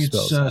I'm assuming most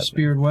it's spells have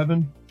Spirit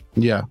Weapon.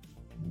 Yeah.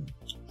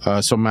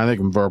 Somatic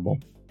and verbal.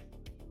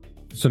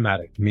 it.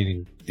 Somatic,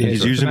 meaning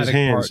He's using his somatic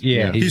hands. part-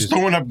 yeah, he's just-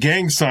 throwing up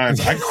gang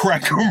signs. I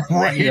crack him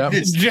right. Yep.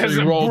 It's Just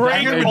So you roll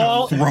break damage.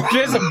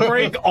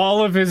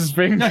 all of his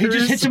fingers. No, he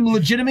just hits him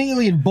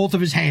legitimately in both of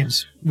his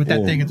hands with that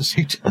Oh. thing at the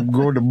same time. I'm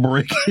going to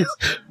break his.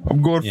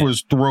 I'm going for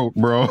his throat,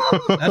 bro.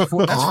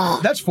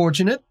 That's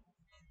fortunate.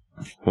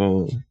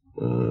 Oh,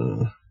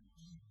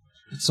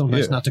 It's so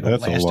nice yeah, not to go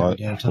that's last a lot. every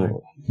damn time.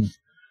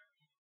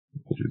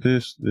 Do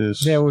this.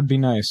 That would be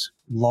nice.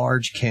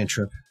 Large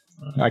cantrip.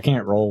 I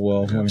can't roll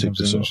well. when it Take comes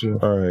this to off.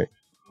 shit. All right.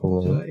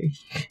 Hold on.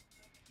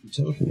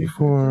 So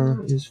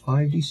Four. is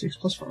 5d6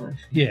 plus 5.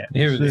 Yeah,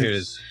 here it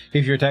is.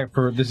 If your attack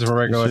this is a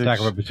regular Six. attack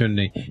of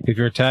opportunity. If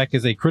your attack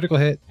is a critical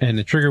hit and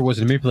the trigger was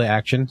a manipulate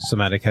action,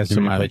 somatic has the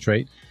manipulate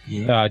trait.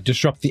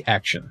 Disrupt the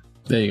action.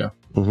 There you go.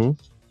 Mm-hmm.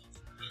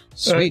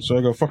 Sweet. So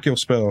I go, fuck your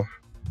spell.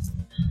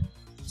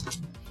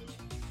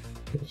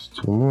 That's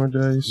 2 more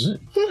dice.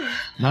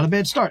 Not a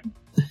bad start.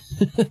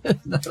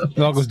 It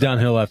all goes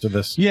downhill after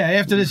this. Yeah,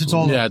 after this, it's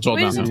all. Yeah, it's all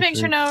We just done. need to make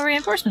sure no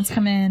reinforcements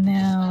come in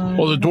now.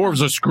 Well, the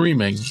dwarves are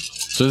screaming,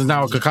 so there's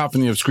now a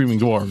cacophony of screaming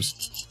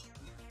dwarves.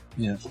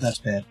 Yeah, that's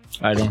bad.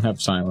 I don't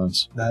have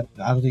silence. That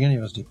I don't think any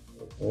of us do.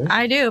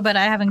 I do, but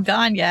I haven't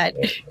gone yet.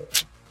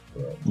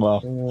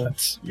 Well,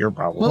 that's your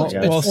problem. Well, I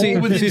guess. it's Well, see,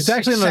 all within it's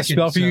actually not a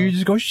spell seconds, for you. so- You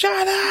just go,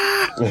 shut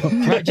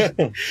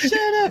up!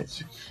 Shut up.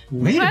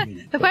 Wait a What?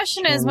 minute. The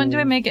question is, when do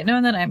I make it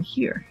known that I'm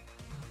here?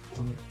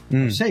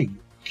 Say,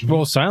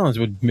 Well, silence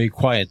would make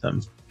quiet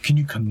them. can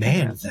you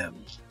command them?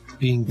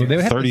 Being Well, they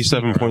would have to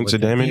 37 see her, points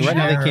of but damage. Right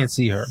now, they Their- can't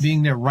see her.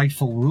 being their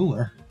rightful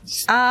ruler.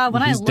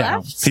 When He's I down.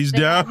 left, He's they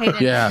down? hated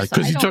me, Yeah, so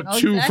because I he don't took know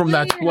 2 from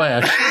that exactly.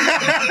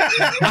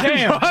 splash.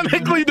 Damn.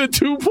 Ironically, the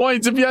 2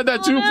 points. If he had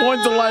that 2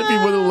 points of life, he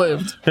would have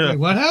lived. Wait,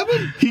 what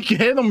happened? He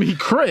hit him. He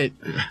crit.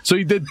 So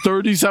he did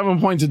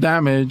 37 points of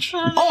damage.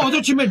 Oh, I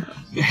thought you meant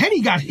Henny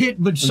got hit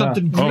with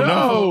something. Oh,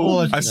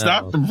 No. no. I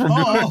stopped him from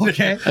doing Oh, it.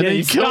 okay. And then he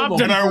you killed stopped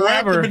him. And I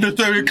whacked him Forever. in the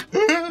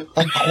stomach.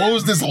 I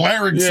closed his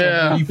larynx.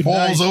 Yeah. And he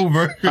falls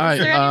over. All right.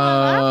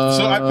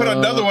 So I put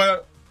another one.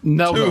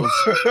 Nelvos.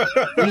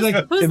 He's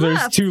like, Who's There's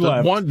left? 2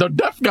 left. The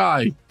deaf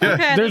guy.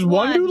 Okay, There's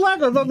one dude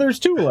left? I thought there's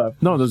 2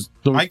 left. No, there was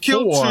I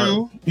killed 4.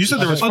 2. You said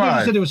there was oh, no, you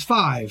 5. said there was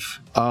 5.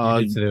 You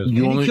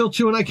Henny only killed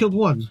 2 and I killed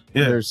 1.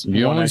 Yeah. There's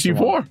you one only see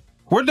extra 4.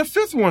 Where'd the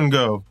 5th one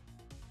go?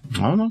 I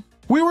don't know.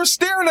 We were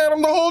staring at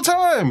him the whole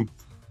time.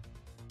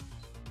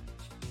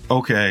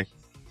 Okay.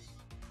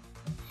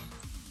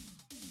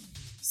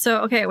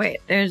 So okay, wait.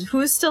 There's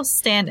who's still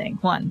standing?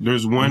 1.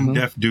 There's one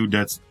deaf dude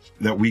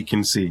that we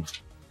can see.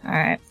 All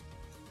right.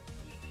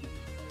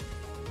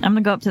 I'm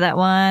gonna go up to that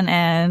one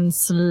and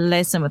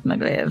slice him with my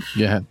glaive.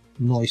 Yeah.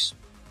 Nice.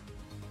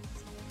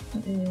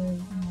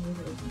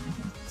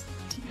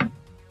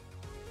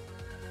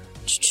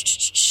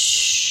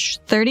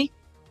 30.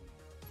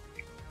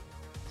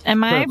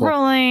 Am I Critical.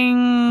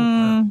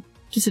 rolling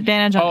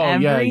disadvantage on Oh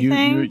yeah,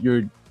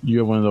 everything?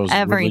 you're one of those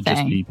religious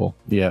Everything. people.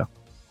 Yeah.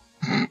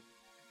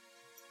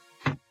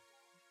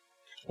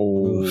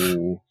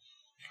 Oh,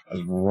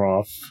 that's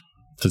rough.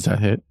 Does that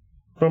hit?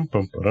 Bum,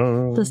 bum,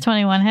 ba-dum. Does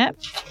 21 hit?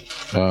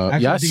 Actually, I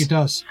Yes. think it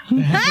does.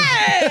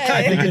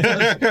 Hey!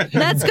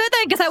 That's good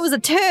then, because that was a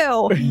 2.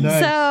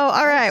 Nice. So,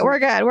 all right, we're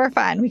good. We're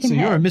fine. We can So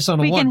hit. you're a miss on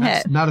a We 1. can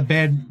That's hit. not a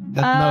bad.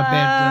 That's not a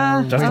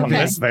bad. Just on Okay.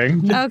 this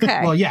thing.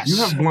 Okay. Well, yes. You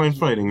have blind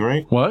fighting,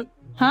 right? What?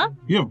 Huh?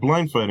 You have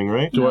blind fighting,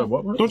 right? Do I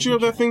what? Don't you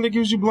have that thing that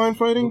gives you blind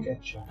fighting?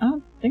 I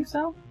don't think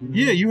so.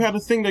 Yeah, you had a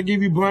thing that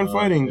gave you blind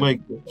fighting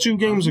like 2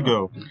 games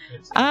ago.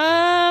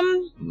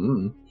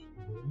 Mm.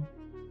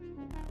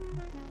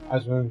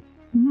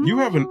 You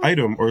have an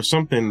item or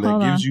something that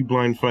Hold gives on. you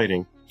blind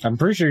fighting. I'm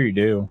pretty sure you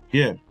do.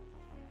 Yeah.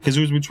 Because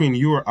it was between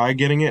you or I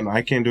getting it, and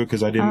I can't do it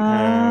because I didn't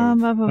have.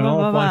 blah, blah, I don't know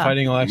blah, if blind blah.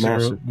 fighting will actually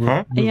Massive.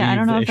 Huh? Yeah, I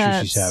don't know the if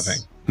issue she's that's-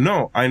 having.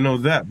 No, I know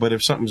that, but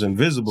if something's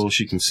invisible,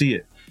 she can see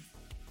it,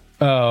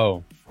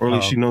 Oh. or at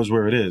least Oh. she knows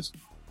where it is.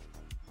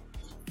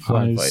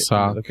 Blind I fight.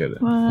 suck. Look at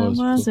it. What Plus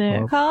was it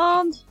flip-flop.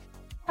 called?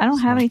 I don't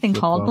have anything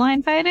called flip-flop.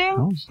 blind fighting.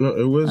 Oh. No,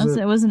 it wasn't.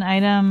 It was an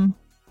item.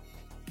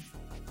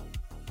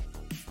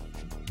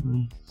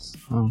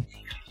 Oh.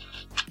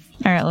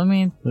 All right, let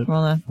me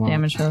roll the Wow.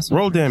 damage for this one.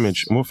 Roll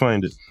damage, and we'll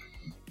find it.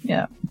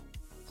 Yeah.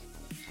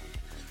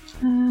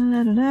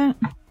 Da-da-da.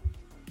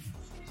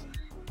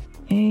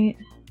 8.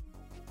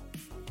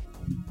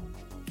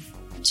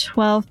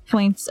 12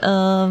 points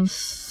of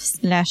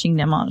slashing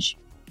damage.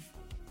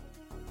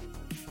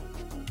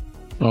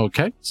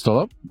 Okay. Still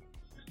up.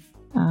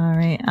 All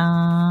right.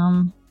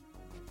 I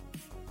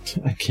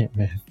can't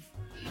math.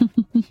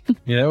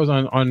 Yeah, that was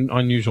on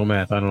unusual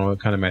math. I don't know what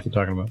kind of math you're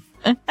talking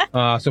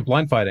about. So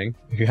blind fighting,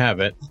 if you have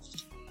it,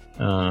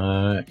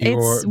 your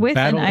It's with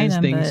battle an item,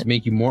 instincts but-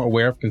 make you more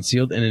aware of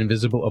concealed and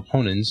invisible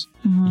opponents.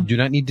 You do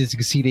not need to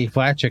succeed a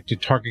flat check to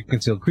target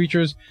concealed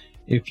creatures.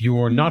 If you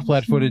are not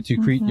flat-footed to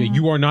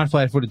you are not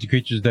flat-footed to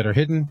creatures that are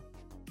hidden,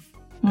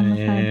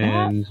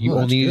 and you Oh,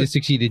 that's only need to good.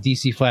 succeed a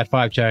DC flat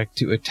 5 check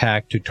to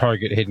attack to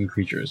target hidden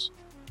creatures.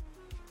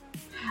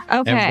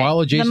 Okay. And while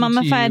The adjacent to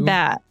mummified you,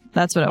 bat.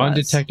 That's what it was.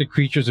 Undetected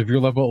creatures of your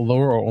level or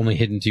lower are only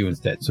hidden to you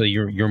instead, so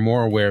you're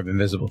more aware of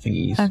invisible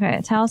thingies. Okay,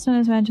 talisman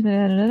is magic.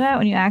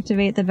 When you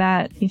activate the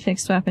bat, the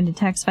fixed weapon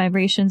detects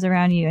vibrations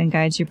around you and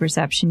guides your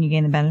perception. You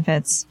gain the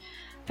benefits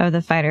of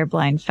the fighter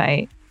blind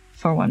fight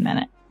for 1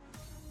 minute.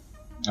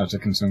 That's a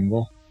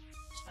consumable.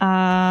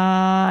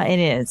 It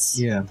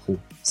is. Yeah.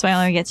 So I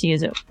only get to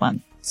use it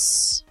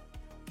once.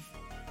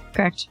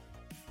 Correct.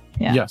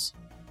 Yeah. Yes.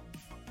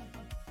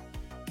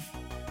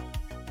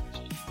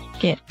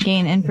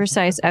 Gain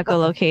imprecise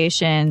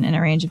echolocation in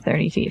a range of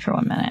 30 feet for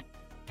 1 minute.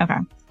 Okay.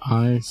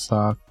 I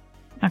suck.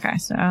 Okay,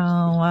 so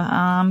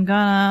I'm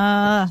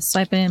gonna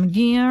swipe him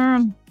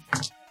again.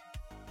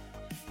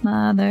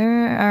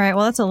 Mother. All right,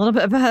 well, that's a little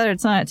bit better.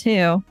 It's not at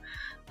 2.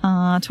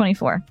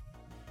 24.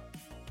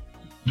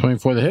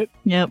 24 to hit.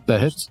 Yep.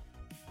 That hits.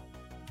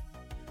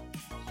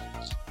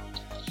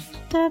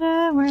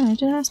 Ta-da, where did I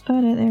just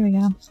put it? There we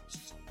go.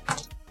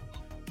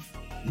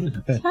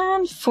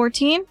 And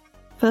 14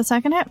 for the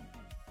second hit.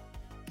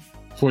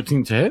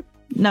 14 to hit.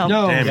 No,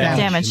 No,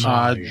 damage.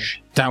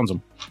 Downs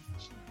him.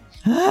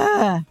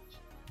 Ah.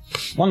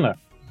 One left.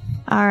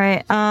 All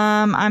right.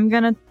 I'm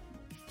gonna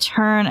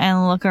turn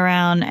and look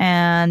around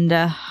and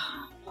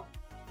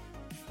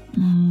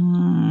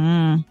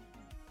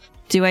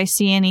do I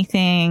see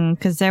anything?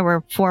 Because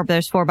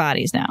there's 4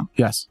 bodies now,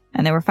 Yes.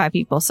 and there were 5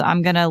 people. So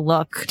I'm gonna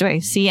look. Do I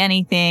see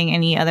anything?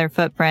 Any other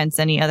footprints?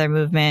 Any other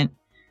movement?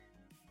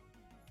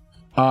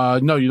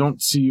 No, you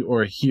don't see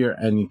or hear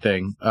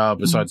anything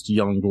besides the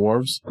yelling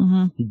dwarves.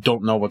 Mm-hmm. You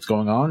don't know what's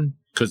going on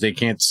because they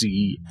can't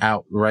see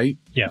out, right?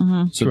 Yeah.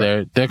 Mm-hmm.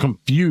 So they're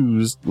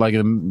confused, like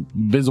an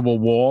invisible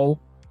wall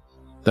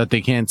that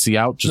they can't see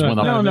out. Just went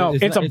up. No,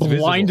 it's a visible.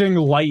 blinding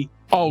light.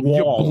 Oh, wall.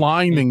 you're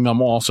blinding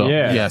them also.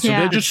 Yeah. So Yeah.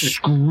 they're just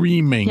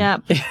screaming.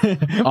 Yep.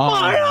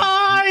 My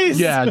eyes!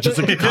 Yeah, just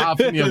a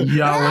cacophony of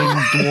yelling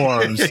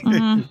dwarves.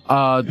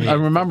 Mhm. I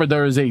remember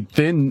there's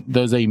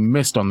a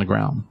mist on the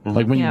ground.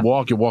 Like when Yeah. you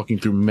walk, you're walking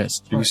through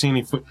mist. Do you see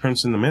any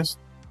footprints in the mist?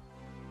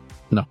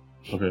 No.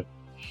 Okay.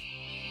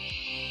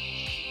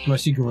 Do I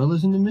see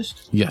gorillas in the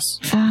mist? Yes.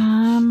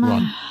 Run.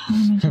 Run.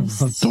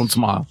 Don't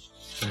smile.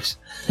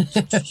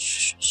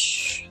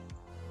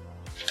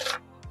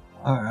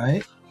 All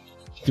right.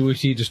 Do we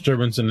see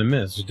disturbance in the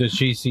mist? Does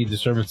she see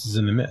disturbances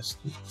in the mist?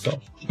 So,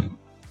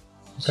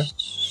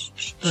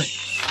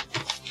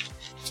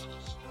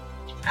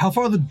 How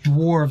far are the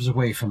dwarves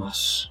away from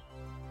us?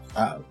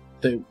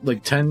 They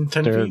like 10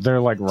 feet. They're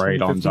like right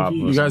 10, on 15 top of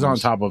feet. us. You guys are on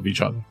top of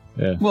each other.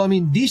 Well, I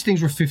mean, these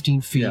things were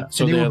 15 feet, Yeah,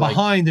 so and they were they're like-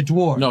 behind the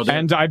dwarves. No, they're-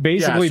 And I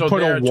basically Yeah, so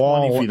put they're a 20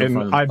 wall, feet in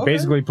front and of I them.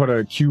 basically put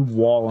a cube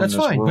wall That's in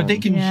this fine, room. but they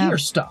can Yeah. hear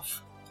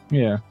stuff.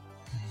 Yeah.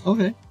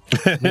 Okay.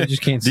 we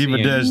just can't see Diva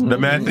it. does the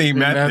math thing,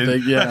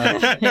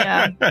 Yeah.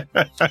 Yeah.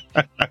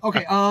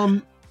 Okay.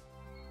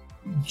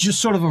 Just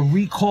sort of a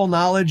recall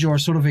knowledge or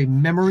sort of a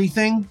memory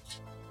thing.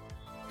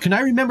 Can I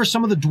remember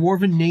some of the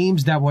dwarven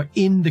names that were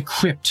in the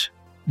crypt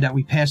that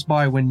we passed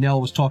by when Nell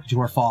was talking to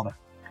her father?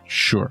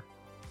 Sure.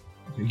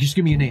 Okay, just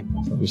give me a name.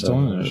 We still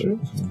in initiative?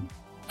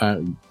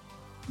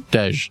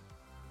 Dej.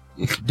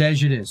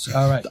 Dej it is.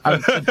 All right.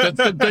 That's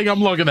the thing I'm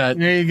looking at.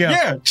 There you go.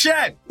 Yeah,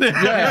 chat.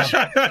 Yeah.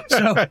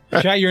 So,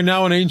 Chat, you're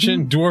now an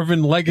ancient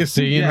dwarven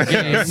legacy in the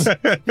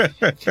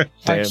game.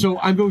 all right, so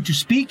I'm going to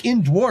speak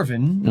in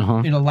Dwarven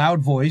Uh-huh. in a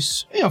loud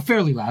voice,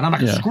 fairly loud. I'm not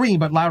going to Yeah. scream,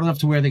 but loud enough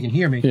to where they can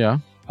hear me. Yeah.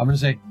 I'm going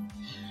to say,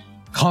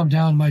 "Calm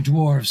down, my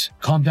dwarves.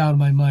 Calm down,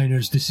 my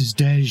miners. This is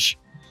Dej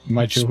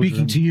My children.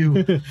 speaking to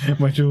you.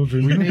 My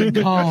children. Remain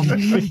calm."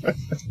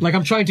 Like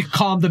I'm trying to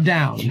calm them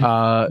down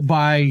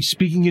by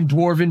speaking in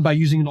Dwarven, by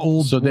using an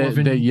old So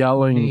Dwarven they're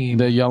yelling. name.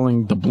 They're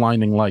yelling the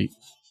blinding light.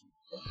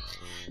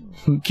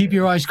 Keep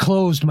your eyes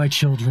closed, my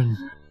children.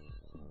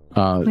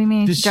 We may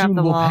need This to drop soon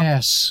the will wall.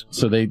 pass.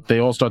 So they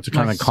all start to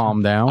kind of Nice.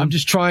 calm down. I'm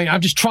just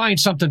trying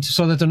something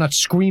so that they're not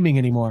screaming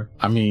anymore.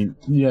 I mean,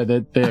 yeah,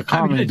 they're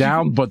calming you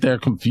down, can- but they're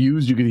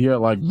confused. You can hear it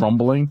like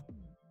rumbling.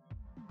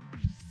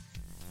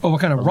 Oh, what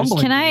kind of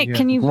rumbling?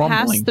 Can you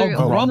pass Rumbling. through?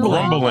 Oh, rumbling.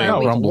 Rumbling.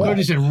 Oh, I rumbling. thought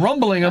you said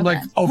rumbling. I'm like,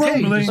 okay.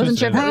 Rumbling. Wasn't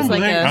sure if it was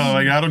like Oh, a.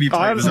 like I don't need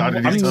titles. I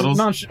don't need titles.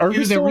 Are Either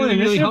we still they're in really,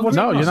 really initiative? hungry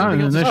No, or you're not something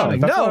in else.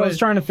 initiative. That's No, what I was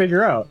trying to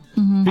figure out.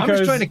 I'm Because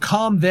just trying to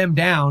calm them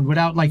down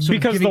without like sort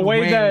of because the giving way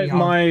away that our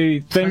my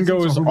thing presence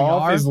goes of who we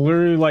off are. is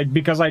literally like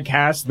because I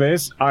cast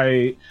this,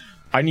 I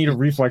need a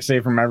reflex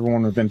save from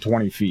everyone within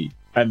 20 feet,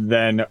 and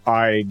then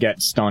I get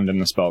stunned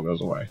and the spell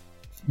goes away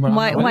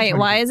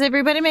Why is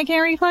everybody making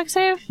a reflex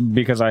save?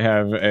 because I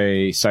have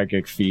a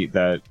psychic feat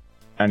that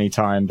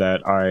anytime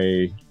that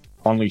I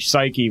unleash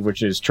Psyche,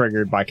 which is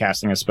triggered by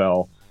casting a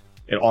spell,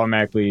 it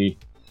automatically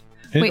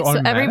Wait,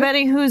 so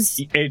everybody who's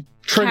it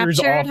triggers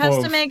captured off has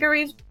of to make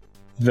a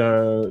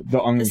the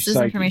unleashed This is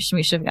Psyche. information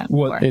we should have gotten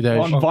What- before. Hey,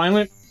 Dej.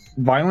 On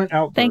violent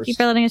outburst. Thank you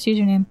for letting us use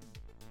your name.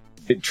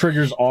 It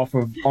triggers off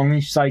of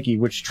Unleash Psyche,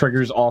 which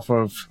triggers off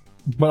of.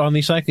 But on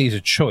these cycles, it's a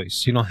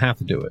choice. You don't have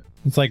to do it.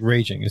 It's like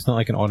raging. It's not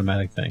like an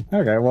automatic thing.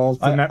 Okay, well,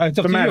 It's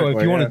up to you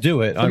if you want to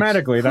do it.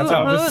 Thematically, that's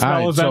how Who- this All spell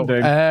right, is so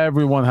ending.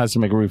 everyone has to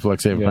make a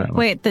reflex save. Yeah. Apparently.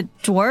 Wait, the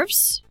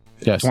dwarves?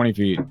 Yes. 20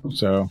 feet.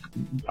 So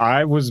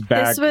I was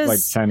back This was- like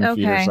 10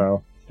 feet or okay.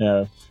 so.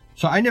 Yeah.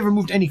 So I never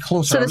moved any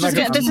closer. So this I'm is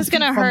like, gonna, this is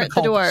going to from the hurt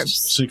the cultists. dwarves.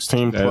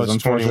 16 That is plus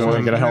unfortunately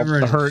 21. going to help Whatever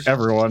it is. hurt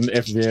everyone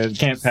if you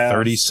can't pass.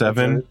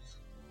 37.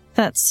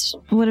 That's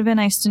would have been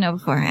nice to know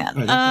beforehand.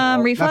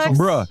 Reflex.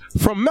 Bruh,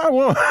 from now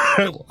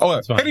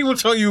on, fine. Eddie will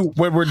tell you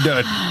when we're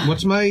done.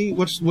 What's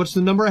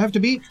the number I have to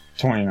beat?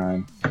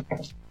 29.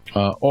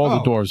 All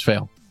the Oh. dwarves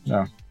fail.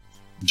 No.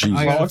 Jesus.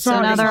 I got- Well, it's So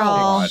not, now it's they're not a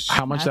all. lot.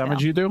 How much I damage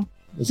fail. you do?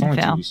 It's only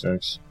Fail.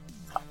 2d6.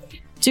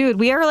 Dude,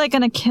 we are like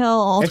going to kill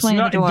all It's 20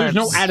 not, of the there's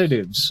no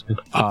dwarves.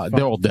 additives.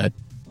 They're all dead.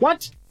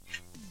 What?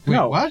 Wait,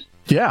 No. what?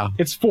 Yeah.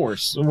 It's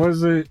force.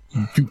 Was it?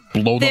 You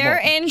blow them They're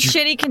up. in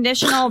shitty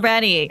condition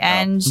already,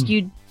 and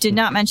you did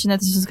not mention that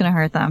this was going to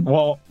hurt them.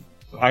 Well,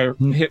 I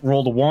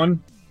rolled a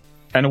 1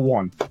 and a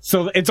 1.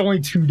 So it's only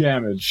 2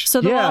 damage.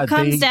 So the Yeah, wall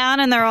comes they down,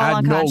 and they're all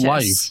Had no unconscious.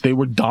 life. They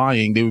were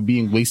dying. They were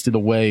being wasted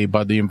away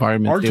by the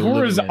environment. they were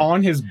Artur is living in.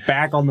 on his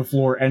back on the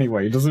floor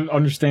anyway. He doesn't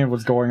understand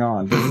what's going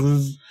on. This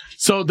is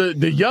So the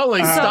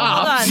yelling hold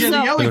stops. on. Yeah, the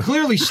So- yelling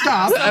clearly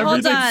stopped. hold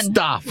Everything on.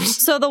 stops.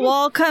 So the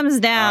wall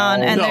comes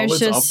down, and no, there's it's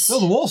just. No,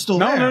 the wall's still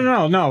there.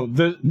 no.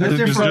 They're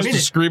there It's for a just the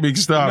minute. screaming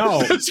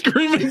stop. No.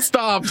 Screaming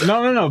stops.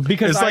 No,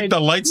 because It's like the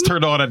lights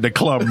turned on at the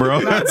club, bro.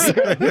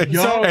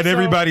 and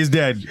everybody's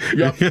dead.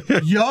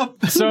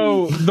 Yup.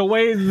 So the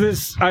way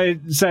this I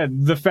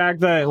said, the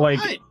fact that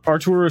like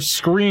Arturo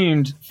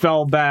screamed,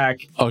 fell back,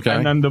 Okay.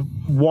 and then the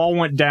wall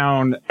went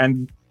down,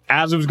 and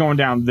as it was going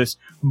down, this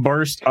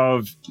burst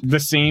of the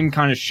same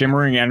kind of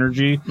shimmering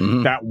energy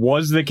that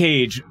was the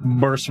cage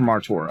burst from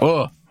Artura.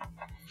 Oh,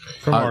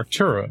 From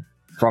Artura.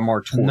 From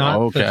Artura. Not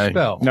Okay. the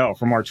spell. No,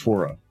 from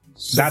Artura.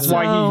 That's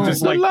why he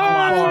just like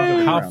collapsed onto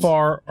the How ground.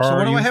 far are So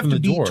what do you I have from to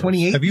the beat, dwarves?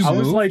 28? Have you I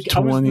was moved?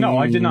 like, no,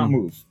 I did not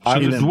move. So the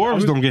didn't.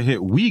 dwarves don't get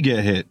hit. We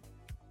get hit.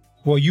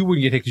 Well, you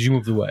wouldn't get hit because you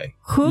moved away.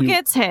 Who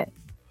gets hit?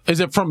 is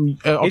it from?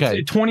 Okay.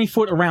 It's 20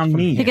 foot around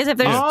me. Because if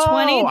there's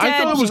 20 I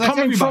dead, thought it was So that's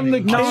coming from the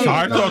everybody. cage. No,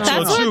 I thought That's so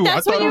what- too. I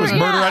that's what thought it you was were-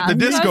 murder at the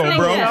yeah. disco, That's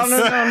bro. what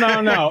I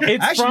guess. No.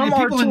 It's Actually, from the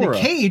people in the Artura.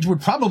 cage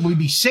would probably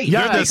be safe. Yeah,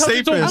 They're the Because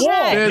it's a safest.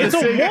 wall. Okay. It's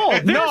a wall.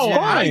 No,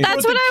 fine.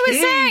 that's what I was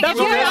saying. That's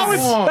If why you're- I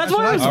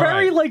was All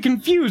very right. like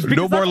confused. Because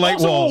No more that's light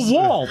also walls. a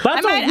wall. I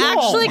That's might a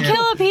wall. actually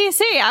kill a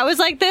PC. I was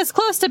like this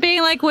close to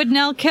being like, would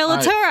Nell kill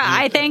a Tura?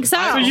 I think so.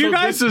 So you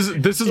guys-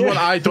 this is what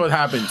I thought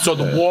happened. So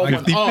the wall went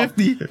up,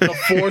 50-50. the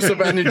force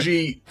of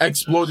energy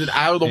exploded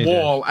out of the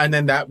wall, and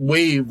then that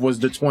wave was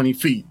the 20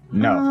 feet.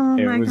 No, Oh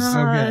it my was.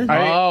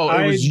 God.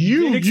 It was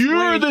you. did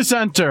You're explain- the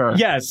center.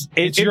 Yes,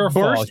 It's it your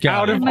fault. burst Got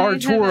out it. of I might have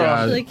actually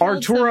Artura.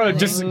 killed Artura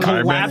just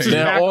somebody. collapses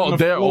They're back all on the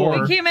they're floor.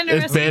 all We came in to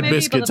it's rescue bad many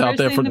biscuits people. out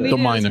there The for first thing the to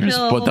do is miners,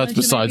 kill a but whole that's bunch of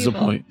besides the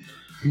people. point.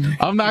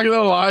 I'm not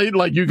gonna lie,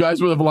 like you guys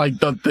would have like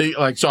the thing,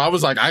 like so I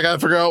was like I gotta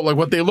figure out like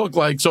what they look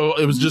like, so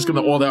it was just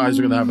gonna all their eyes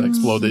are gonna have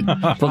exploded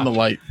from the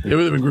light. It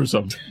would have been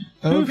gruesome.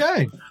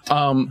 Okay.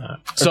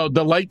 So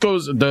the light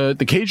goes, the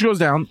cage goes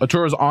down.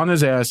 Atura's on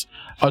his ass.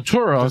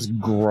 Atura,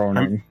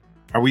 Groaning.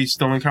 Are we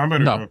still in combat?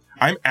 Or No.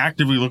 I'm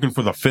actively looking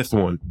for the fifth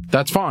one.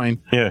 that's fine.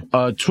 Yeah.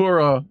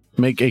 Atura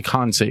make a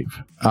con save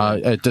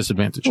at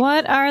disadvantage.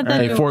 What are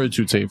the A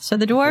fortitude save. So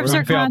the dwarves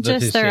are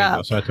conscious, they're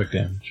up. So I took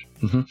damage.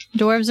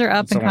 Dwarves are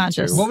up and only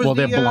conscious. two. What was Well,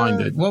 the, they're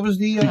blinded. What was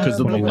the Because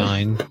of the what-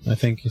 29, I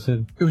think you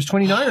said. It was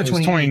 29 or It was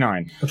 28?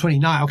 29. Oh,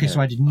 29. Okay,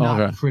 so I did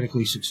not Okay.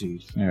 critically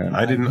succeed. Yeah.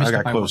 I didn't. I missed got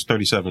it by close.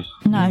 37.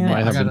 No, Might no. have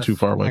I got been a- too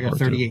far away, I got for it,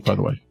 too, 38. by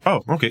the way.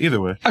 Oh, okay.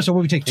 Either way. All right, so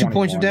what we take 2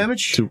 points of 21.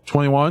 damage.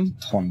 21.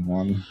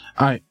 21.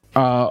 All right.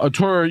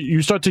 Atura,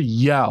 you start to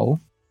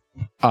yell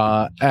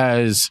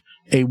as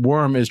a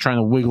worm is trying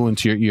to wiggle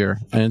into your ear,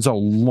 and it's a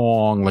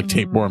long, like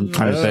tapeworm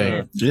kind of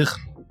thing.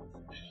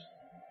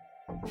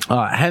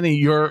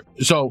 Henny,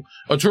 so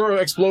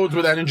Atura explodes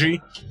with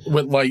energy,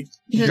 with light,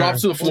 Sure.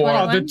 drops to the floor.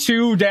 Wow. The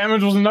 2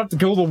 damage was enough to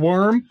kill the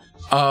worm.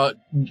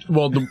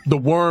 Well, the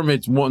worm,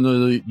 it's one of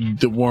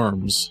the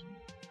worms.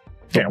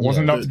 Yeah, it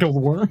wasn't enough to kill the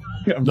worm.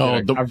 I'm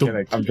No,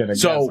 kidding. I'm kidding.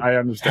 So, Yes, I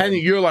understand.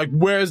 Henny, you're like,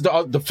 where's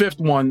the fifth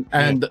one?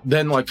 And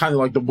then like kind of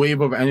like the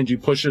wave of energy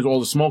pushes all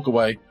the smoke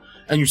away.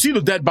 And you see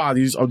the dead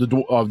bodies of the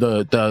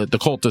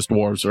cultist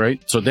dwarves, right?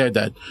 So they're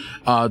dead.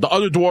 The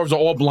other dwarves are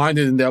all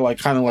blinded and they're like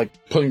kind of like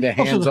putting their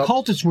Oh, so hands the up.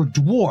 cultists were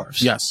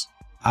dwarves. Yes.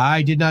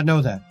 I did not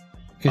know that.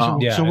 Okay, so,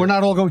 Yeah. so we're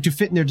not all going to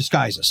fit in their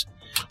disguises.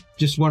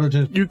 Just wanted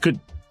to. You could,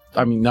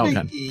 I mean, no,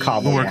 can.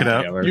 Cobble work it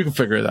out. together. You can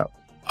figure it out.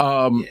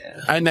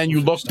 And then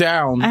you look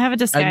down. I have a and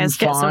disguise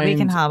you kit so we can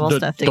find hobble the,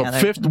 stuff the together.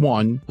 fifth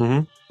one,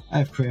 I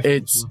have craft.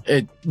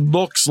 it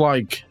looks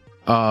like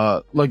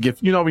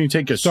if you know when you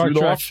take your Star suit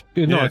Trek. off,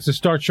 No, Yeah. it's the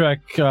Star Trek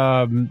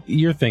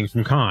ear things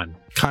from Khan.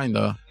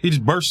 kinda. He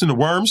just bursts into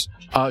worms.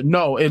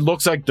 No, it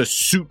looks like the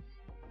suit.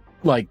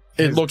 Like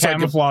it His looks like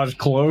camouflage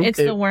cloak. It's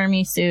the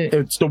wormy suit.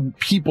 it's the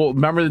people.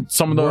 Remember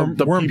some of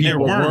the Worm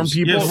people, people. worm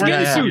people. Yeah, the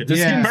worm suit. The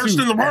Yeah. skin Burst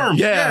suit. into worms.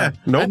 Yeah.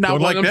 Nope. And now don't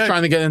one like of them's that.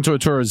 trying to get into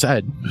Atura's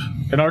head.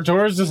 And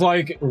Artura's just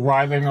like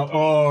writhing.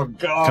 Oh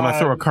god! Can I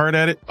throw a card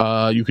at it?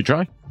 You could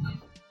try.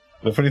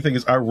 The funny thing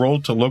is, I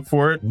rolled to look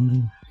for it.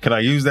 Can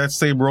I use that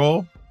same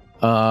roll?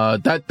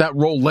 That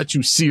roll lets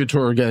you see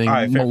Atura getting All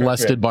right, fair,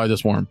 molested fair. by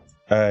this worm.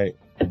 All right.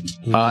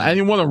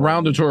 Anyone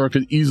around Atura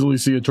could easily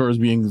see Atura's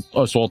being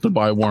assaulted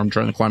by a worm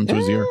trying to climb into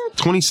his ear.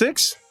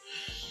 26.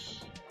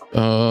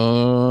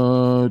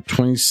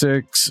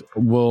 26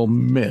 will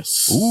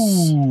miss.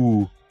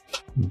 Ooh.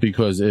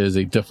 Because it is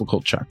a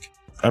difficult check.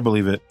 I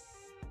believe it.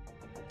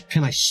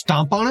 Can I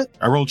stomp on it?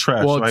 I rolled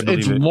trash, Well, so I it's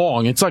believe it.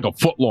 long. It's like a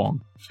foot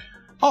long.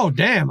 Oh,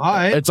 damn. All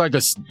right. It's like a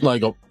Is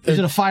it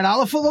a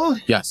 $5 for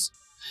long? yes.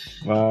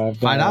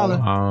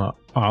 $5.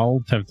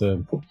 I'll attempt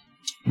to.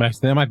 Max,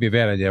 that might be a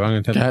bad idea. But I'm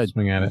going to Go attempt ahead. to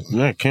swing at it.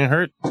 Yeah, it can't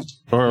hurt.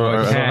 Or it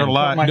it'll can. hurt a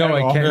lot. My No, head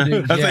it off.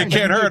 can't. I say it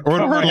can't hurt or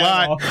it'll hurt a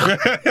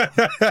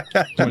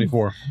lot.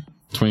 24.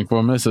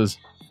 24 misses.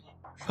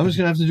 I'm just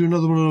going to have to do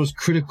another one of those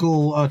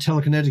critical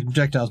telekinetic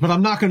projectiles, but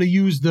I'm not going to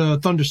use the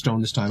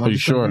Thunderstone this time. Are I'm you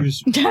just gonna sure?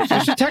 Use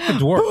Just attack the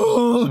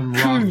dwarf. some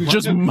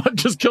rock.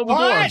 Just kill the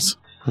dwarves.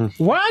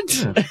 What?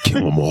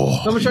 Kill them all.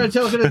 I'm going to try to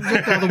telekinetic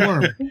projectile the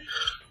worm.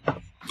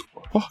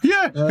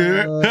 Yeah.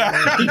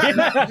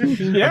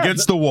 Yeah.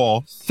 Against the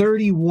wall.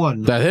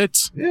 31. That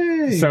hits.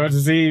 Yay. So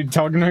does he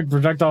telekinetic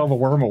projectile the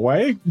worm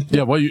away?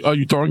 Yeah, what are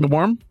you throwing the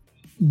worm?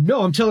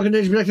 No, I'm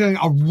telekinetic projecting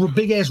a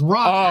big ass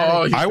rock.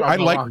 at it. he's I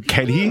like.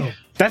 Can he?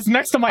 That's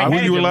next to my Were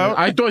head. you allowed?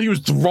 I thought he was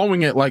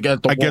throwing it like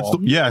at the Against wall.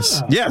 the.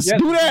 Yes. Yes. Yeah,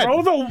 Do that.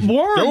 Throw the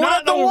worm, Throw it not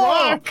at the the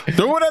wall. rock.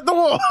 Throw it at the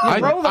wall. I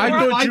Throw the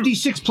thought you.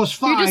 5d6 plus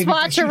 5. You just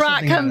watch a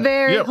rock come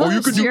very Yeah, close or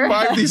you could to do your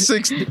head.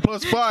 5d6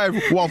 plus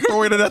 5 while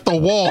throwing it at the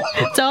wall.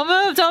 Don't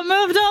move, don't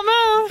move, don't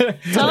move.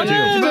 Don't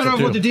No move. matter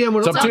on what the DM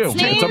would It's up to you.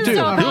 It's up to you.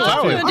 Don't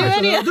know if you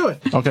do any- do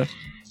it. Okay.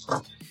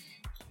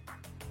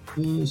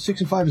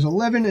 6 and 5 is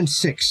 11 and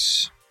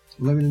 6.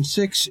 11 and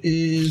 6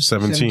 is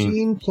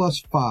 17 plus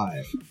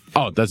 5.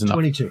 Oh, that's enough.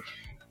 22.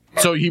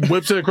 So he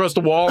whips it across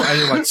the wall,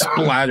 and it like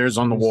splatters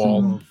on the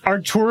wall.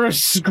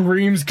 Arcturus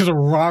screams because a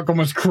rock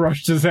almost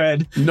crushed his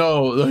head.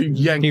 No, he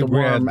yanked He the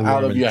worm grabbed the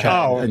out worm of your and head.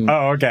 Oh, and-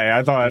 okay.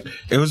 I thought.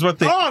 It was what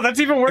they. Oh, that's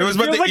even worse. It was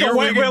about feels the like a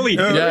wet earwig- willy.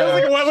 Yeah. It feels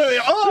like a wet willy.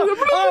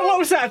 Oh, what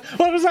was that?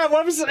 What was that?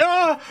 What was? There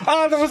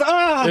was.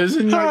 It's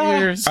in your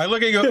ears. I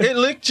look at you. It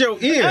licked your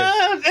ear.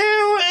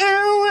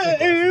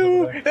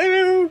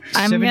 Ew.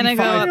 I'm gonna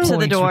go up to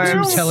the 75 points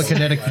dwarves. with 2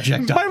 telekinetic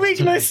projectiles. My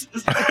weakness.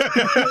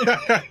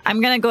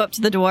 I'm gonna go up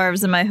to the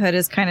dwarves, and my hood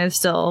is kind of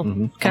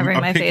still covering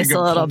I'm my picking face a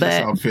up little Cultist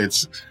bit.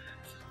 Outfits.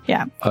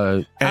 Yeah,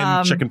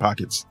 And checking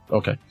pockets.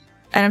 Okay.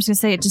 and I'm just gonna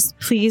say, just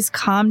please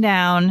calm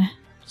down.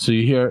 So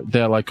you hear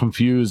they're like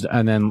confused,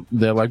 and then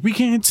they're like, "We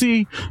can't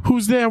see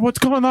who's there. What's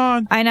going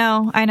on? I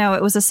know.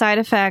 It was a side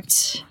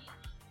effect.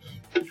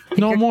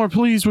 No more,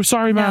 please. We're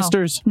sorry, No.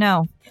 masters."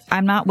 No,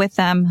 I'm not with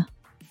them.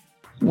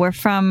 We're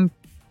from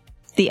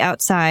the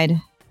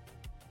outside.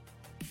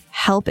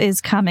 Help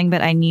is coming,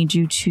 but I need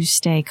you to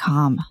stay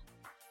calm.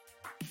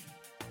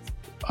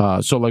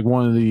 So like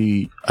one of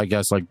the, I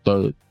guess like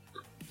the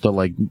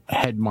like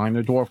head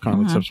minor dwarf kind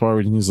of like steps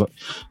forward, and he's like,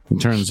 he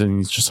turns and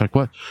he's just like,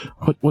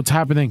 what's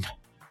happening?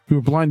 We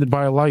were blinded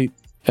by a light,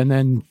 and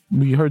then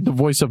we heard the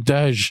voice of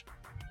Dej.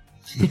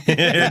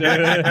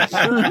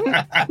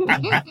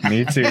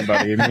 Me too,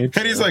 buddy. Me too.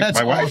 And he's like,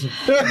 my wife.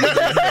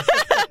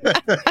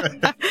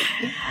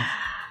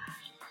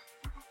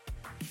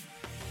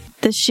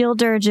 The shield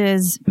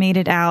dirges made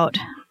it out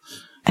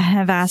and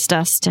have asked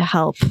us to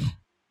help.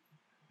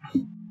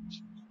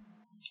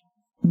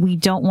 We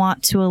don't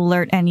want to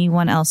alert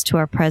anyone else to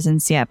our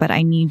presence yet, but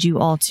I need you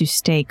all to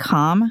stay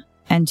calm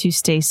and to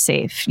stay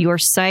safe. Your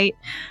sight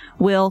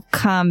will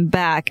come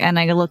back. And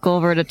I look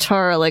over to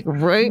Tara like,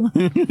 right?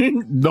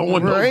 No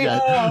one knows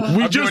yet.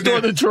 We just saw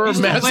the term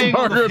mass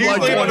murdered like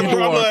 20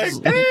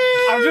 dwarves.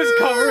 I'm just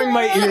covering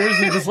my ears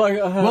and just like.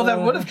 Well,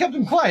 that would have kept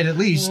him quiet at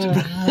least.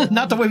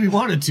 Not the way we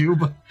wanted to,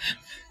 but.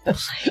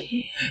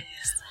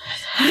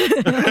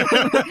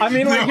 I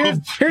mean, like,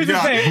 here's the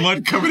thing.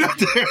 Blood coming out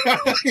there.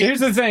 Here's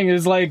the thing: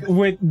 is like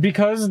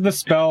because the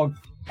spell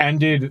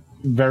ended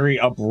very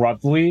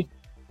abruptly,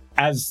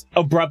 as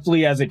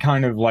it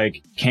kind of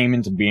like came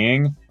into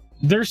being.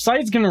 Their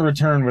sight's gonna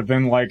return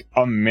within like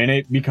a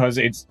minute because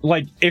it's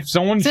like if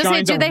someone Does it,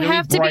 shines do a they really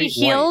have to be bright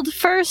healed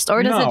first,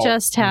 or does No. it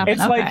just happen?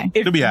 It's like if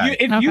It'll be you, alright.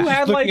 if you Okay.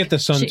 had Looking like at the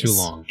sun too Jeez.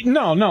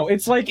 long. no,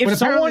 it's like if But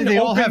apparently someone they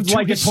all have opens 2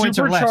 like a hit points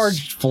or less.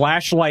 supercharged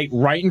flashlight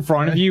right in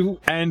front of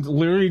you and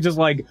literally just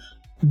like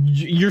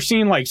you're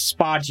seeing like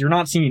spots, you're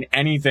not seeing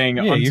anything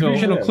Yeah, your until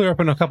vision will clear up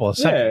in a couple of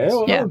Yeah,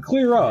 seconds. it'll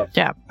clear up.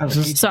 Yeah.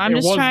 So I'm It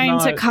just was trying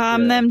to not-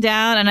 calm yeah. them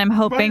down, and I'm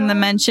hoping the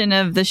mention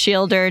of the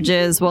shield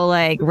urges will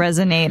like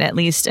resonate at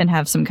least and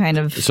have some kind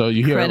of So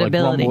you hear like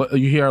credibility. rumble,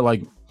 you hear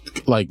like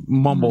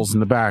mumbles in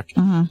the back,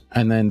 Mhm.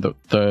 and then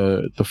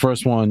the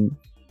first one,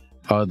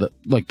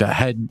 the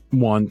head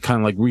one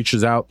kind of like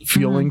reaches out,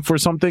 feeling for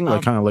something,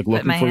 like kind of like Put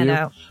looking my for hand you.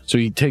 out. So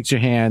he takes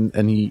your hand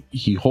and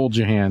he holds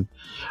your hand,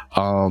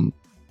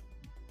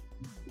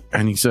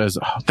 and he says,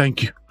 "Oh,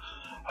 thank you.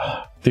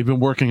 They've been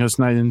working us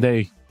night and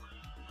day.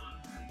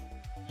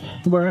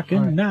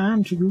 Working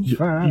 9 to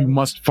 5. You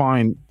must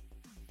find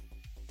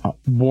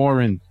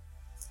Warren.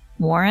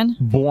 Warren?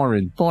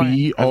 Borin. Borin.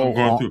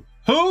 B-O-R.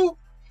 Who?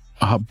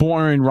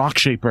 Borin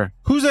Rockshaper.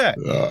 Who's that?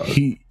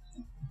 He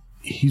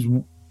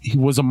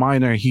was a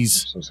miner.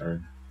 So sorry.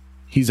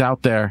 He's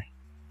out there.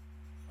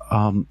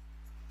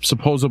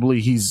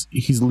 Supposedly he's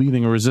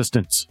leading a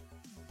resistance.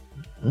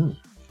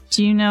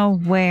 Do you know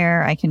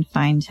where I can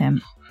find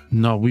him?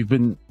 No, we've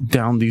been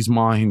down these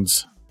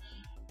mines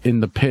in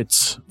the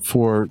pits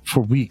for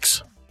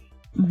weeks.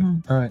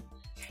 All right.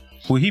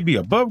 Will he be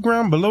above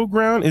ground, below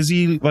ground? Is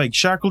he like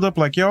shackled up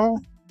like y'all?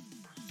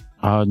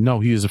 No,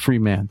 he is a free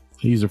man.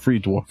 He's a free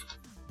dwarf.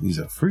 He's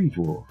a free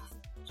dwarf.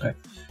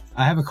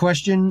 I have a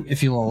question,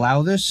 if you'll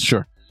allow this.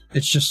 Sure.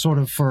 It's just sort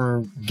of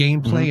for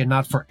gameplay and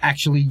not for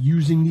actually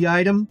using the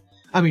item.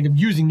 I mean, I'm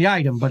using the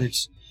item, but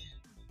it's...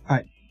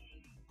 Alright.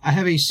 I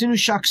have a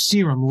Sinushock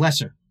Serum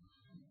Lesser.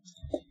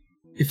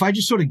 If I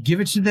just sort of give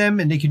it to them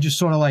and they can just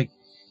sort of like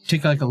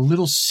take like a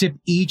little sip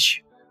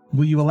each,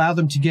 will you allow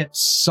them to get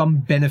some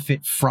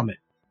benefit from it?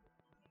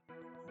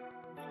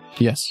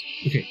 Yes.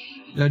 Okay.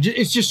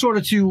 It's just sort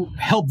of to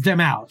help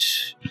them out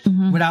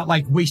Mhm. without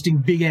like wasting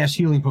big ass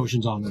healing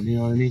potions on them. You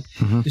know what I mean?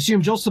 Mhm. The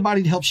serum jolts the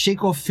body to help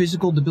shake off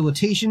physical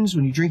debilitations.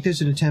 When you drink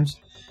this, it attempts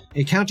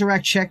a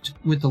counteract check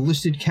with the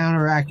listed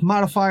counteract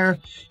modifier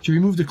to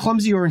remove the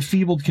clumsy or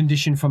enfeebled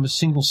condition from a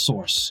single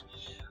source.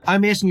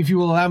 I'm asking if you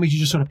will allow me to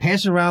just sort of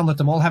pass it around, let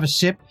them all have a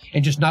sip,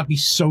 and just not be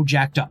so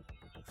jacked up.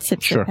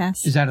 Sip, Sure. sip,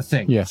 pass. Is that a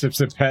thing? Yeah. Sip,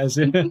 pass.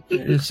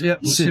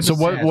 So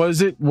what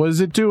was it? Was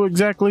it do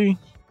exactly?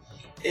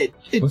 It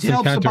What's the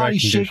helps the body counteract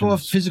shake off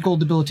conditions? physical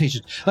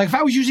debilitation. Like if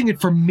I was using it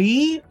for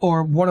me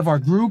or one of our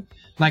group,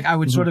 like I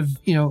would sort of,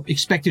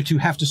 expect it to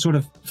have to sort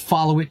of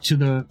follow it to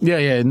the.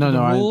 Yeah. No,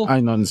 rule. I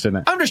understand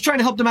that. I'm just trying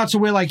to help them out so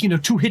where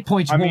 2 hit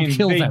points won't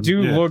kill they them.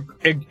 do look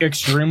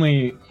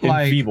extremely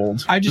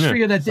enfeebled. I just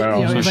figured that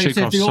like I said,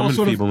 if they all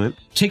sort of enfeeblement.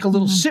 take a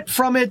little sip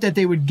from it, that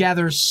they would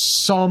gather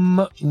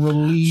some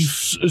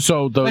relief.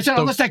 So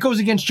unless that goes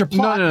against your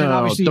plot, then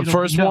obviously the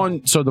first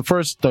one. So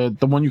the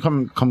one you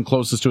come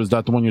closest to, is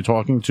that the one you're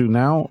talking to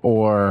now,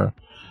 or?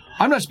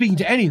 I'm not speaking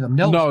to any of them.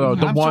 No,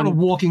 the I'm one sort of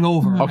walking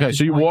over. Okay,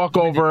 so you walk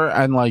over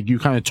and you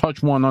kind of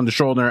touch one on the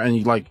shoulder, and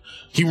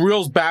he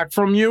reels back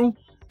from you,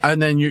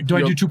 and then you. Do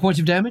I do 2 points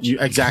of damage?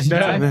 Exactly.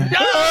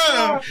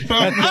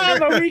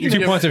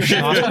 2 points of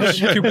shock.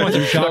 2 points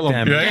of shock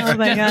damage. Oh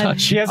my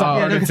god. She has a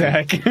heart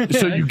attack.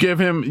 So you give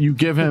him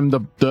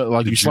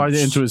the you slide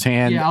it into his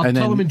hand, Yeah, I'll and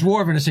tell then them in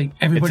Dwarven and say,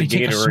 everybody It's a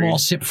take a Gatorade. small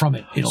sip from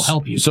it. It'll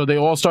help you. so they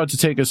all start to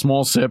take a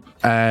small sip,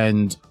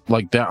 and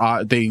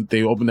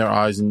they open their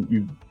eyes,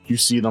 and you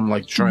see them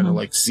trying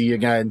to see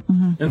again.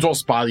 And it's all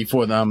spotty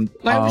for them.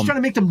 I'm just trying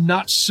to make them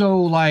not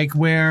so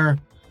where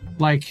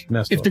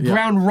Messed if up. the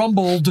ground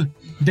rumbled,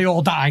 they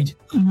all died.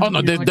 Oh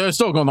no, they're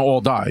still going to all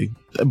die,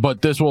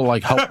 but this will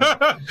help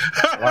them.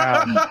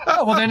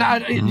 Oh well, then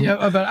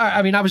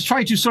I was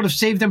trying to sort of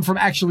save them from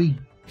actually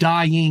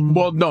dying.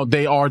 Well, no,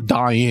 they are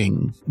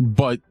dying,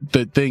 but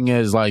the thing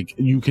is,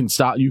 you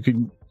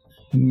can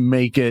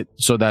make it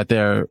so that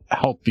they're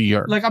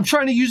healthier. I'm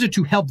trying to use it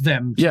to help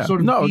them. To Yeah,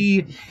 sort of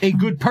be a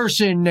good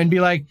person and be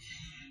like,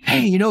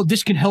 hey,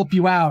 this can help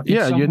you out. in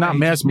Yeah, some you're not way.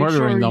 mass Just make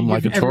murdering sure them you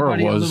like give a Torah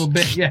everybody was. A little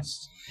bit,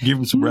 yes. Give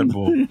him some Red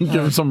Bull. Give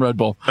them some Red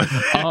Bull.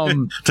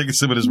 Take a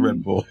sip of this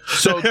Red Bull.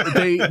 So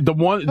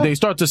they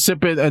start to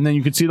sip it, and then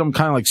you can see them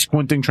kind of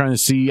squinting, trying to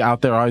see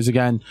out their eyes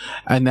again,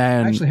 and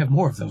then I actually have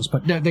more of those,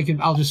 but they can.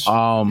 I'll just.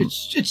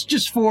 It's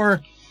just for.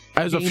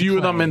 as a few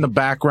of them in the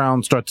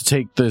background start to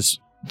take the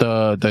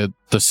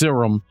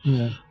serum,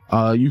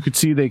 you could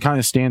see they kind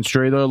of stand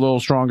straighter, a little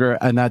stronger,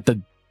 and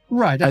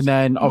Right. That's and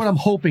then what I'm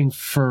hoping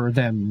for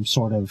them,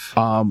 sort of.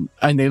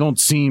 and they don't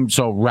seem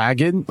so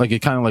ragged. It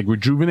kind of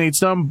rejuvenates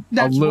them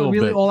That's a little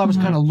really bit. all I was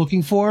kind of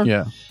looking for.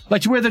 Yeah.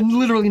 To where they're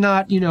literally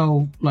not,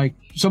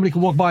 somebody can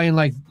walk by and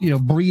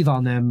breathe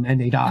on them and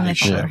they die. they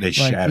shatter. They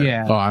shatter.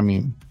 Yeah. Oh, I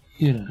mean,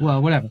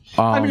 Well, whatever.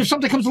 If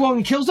something comes along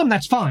and kills them,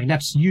 that's fine.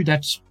 That's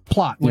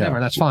plot. Whatever. Yeah.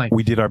 That's fine.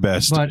 We did our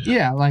best. But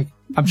yeah,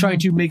 I'm trying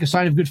to make a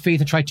sign of good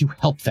faith and try to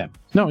help them.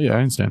 no, yeah, I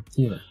understand.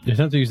 You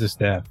have to use the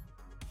staff.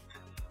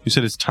 You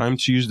said it's time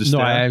to use the staff?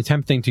 No, I'm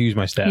attempting to use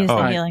my staff. Use the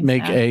All right, healing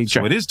make staff. a So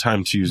check. it is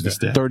time to use the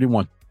staff.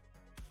 31.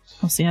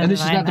 We'll see how And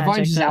this is not divine.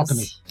 magic This is does.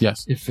 alchemy.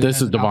 Yes, If it this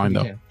has is divine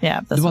alchemy, though. Yeah,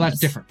 this Well, one that's is.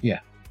 different. Yeah.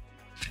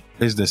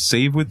 Is the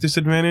save with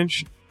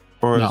disadvantage?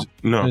 Or No.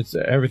 no. It's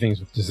everything's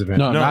with disadvantage.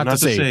 No, No, not not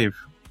to the save. save.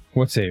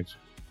 What saved?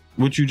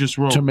 What you just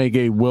rolled. To make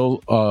a will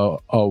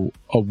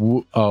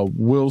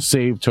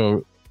save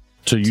to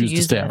use the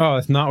use staff. Oh,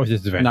 it's not with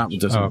disadvantage. Not with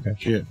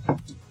disadvantage. Oh, okay. Yeah.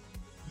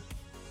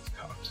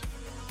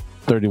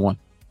 31.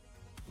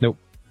 Nope.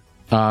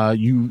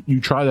 You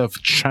try to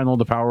channel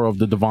the power of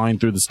the divine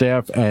through the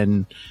staff,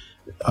 and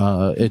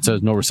it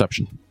says no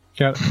reception,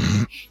 Got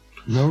it.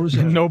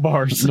 No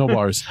bars. no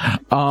bars.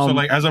 So,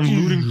 as I'm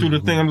looting through the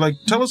thing, I'm like,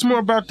 tell us more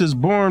about this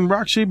Born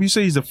rock shape. You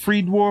say he's a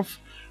free dwarf.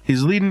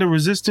 He's leading the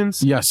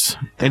resistance, Yes,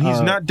 and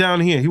he's not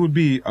down here. He would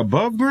be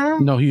above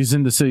ground? no, he's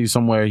in the city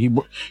somewhere. He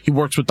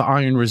works with the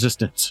Iron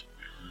Resistance.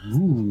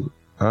 Ooh.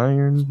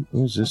 Iron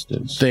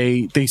resistance.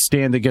 They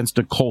stand against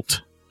a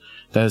cult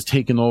that has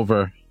taken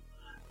over,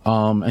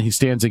 and he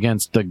stands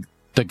against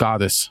the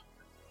goddess.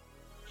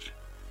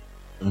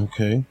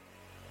 Okay.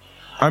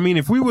 I mean,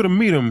 if we were to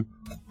meet him,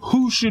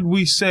 who should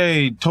we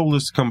say told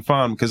us to come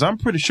find him? Because I'm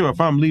pretty sure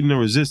if I'm leading the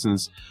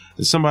resistance,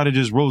 and somebody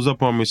just rolls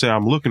up on me and say,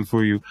 I'm looking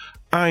for you,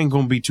 I ain't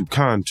going to be too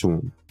kind to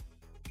him.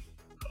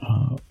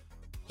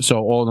 So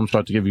all of them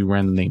start to give you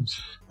random names.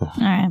 All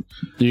right.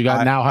 You got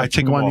I now have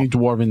take them all. 20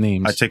 dwarven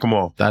names. I take them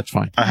all. That's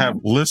fine. I have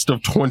list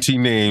of 20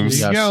 names.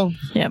 There you go.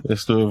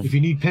 List of If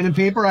you need pen and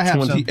paper, I have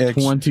 20 some. X.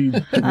 20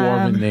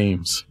 dwarven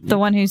names. The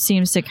one who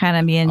seems to kind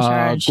of be in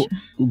charge.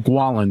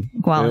 Gwalin.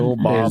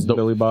 Gwalin. Is the-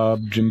 Billy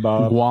Bob, Jim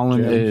Bob.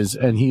 Gwalin Jim. is,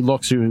 and he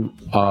looks you,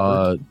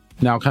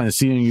 now kind of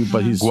seeing you,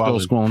 but he's still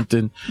Gwalin.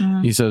 squinting.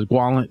 He says,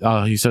 Gwalin,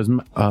 he says,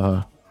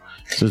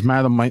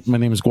 Madam, my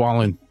name is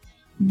Gwalin.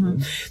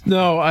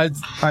 No, He's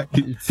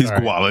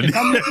Sorry. Gwalin. If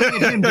I'm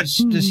looking at him, does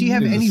he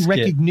have any Skit.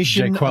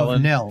 recognition Jake of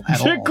Quellen. Nell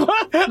at all?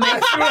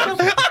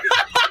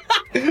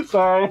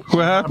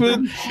 What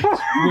happened?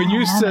 when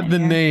you said the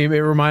name, it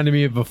reminded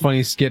me of a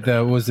funny skit that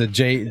was a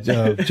Jay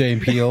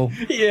and Peele.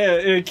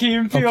 Yeah, Key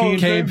and Peele.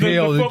 Key and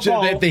Peele.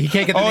 He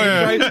can't get the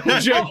name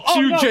right.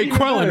 Jay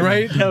Quellen,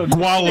 right?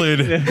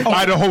 Gwalin,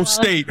 Idaho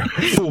State,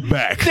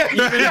 fullback. You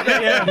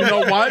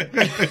know what?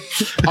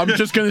 I'm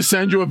just going to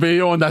send you a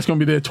video, and that's going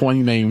to be their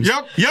 20 names.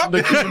 Yep. So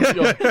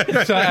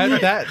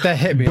that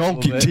hit me.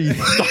 Donkey teeth.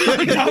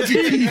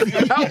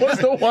 That was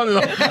the one.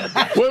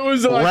 What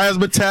was it like?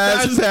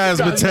 Razzmatazz,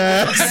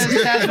 Tazmatazz.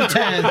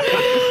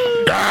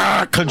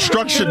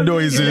 Construction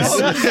noises.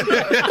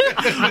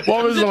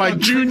 What was it like?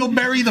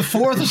 Jingleberry the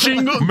Fourth. Or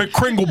something?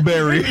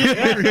 McCringleberry.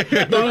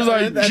 It was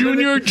like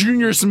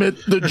Junior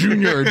Smith, the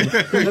junior.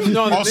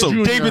 Also,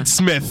 Junior. David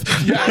Smith.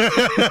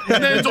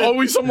 And then it's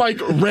always some like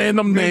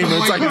random name.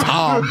 It's like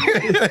Tom.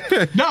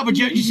 No, but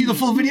you see the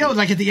full video.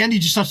 Like at the end, he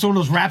just starts throwing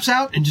those raps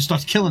out and just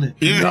starts killing it.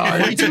 No,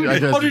 I guess.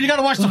 Oh, dude, you got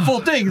to watch the full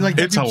thing. Like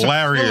It's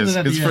hilarious.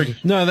 It's freaking.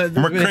 No,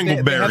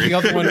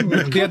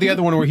 McCringleberry. they had the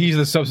other one where he's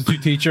the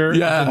substitute teacher.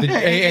 Yeah. The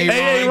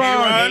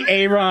Aaron.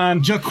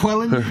 Aaron.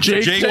 Jaqueline.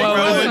 Jake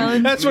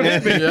Quellen. That's what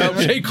happened. Yep.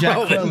 Jake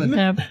Quellen.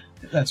 Yep.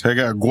 That's I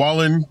got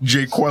Gwalin,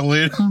 Jay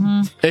Quellen,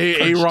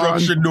 Aaron.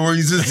 construction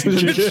noises,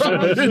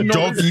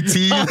 donkey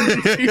teeth,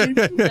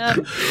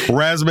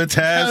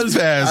 razzmatazz,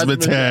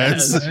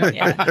 Pazmatazz.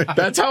 Yeah.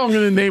 That's how I'm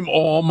gonna name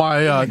all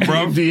my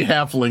D&D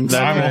halflings.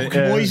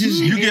 Moises.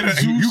 You get a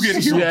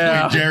hero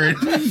Yeah. point, Jared.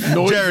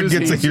 Noises, Jared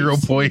gets a hero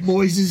point.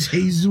 Moises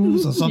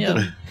Jesus or something.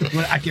 Yeah.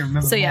 I can't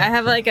remember. So yeah, I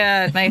have like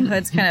my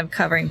hood's kind of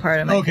covering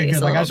part of my Okay, face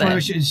good. a Like I little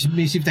just bit. want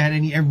to see if they had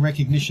any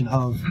recognition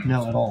of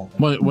Nell at all.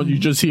 When you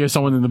just hear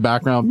someone in the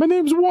background, my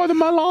name's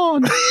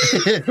Watermelon.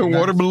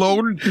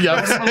 Watermelon.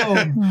 Yes,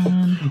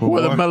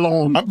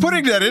 Watermelon. I'm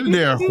putting that in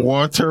there.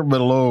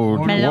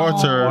 Watermelon. Melon.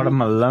 Water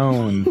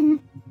Watermelon.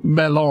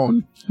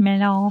 Melon.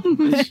 Melon.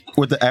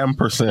 with the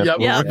ampersand. Yep.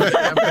 Yep.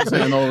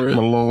 Ampersand over it.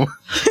 Melon.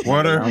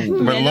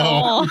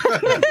 Watermelon.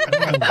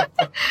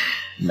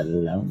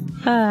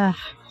 Melon.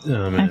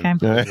 Oh, man.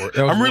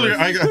 Okay. I'm really.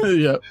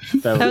 Yeah.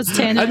 That was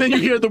tangent. And then you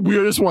hear the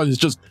weirdest one. It's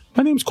just,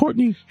 my name's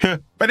Courtney.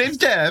 My name's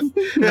Jeff.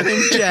 My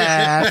name's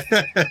Jeff.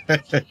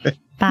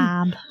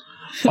 Bob.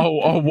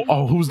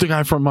 Oh, who's the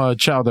guy from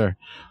Chowder?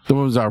 The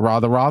one was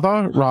Rather.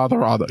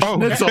 Oh,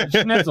 Schnitzel.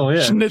 Schnitzel,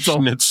 yeah.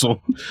 Schnitzel.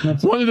 Schnitzel.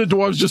 One of the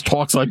dwarves just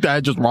talks like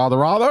that, just rather.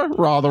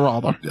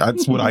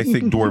 That's what I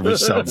think Dwarvish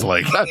sounds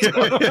like.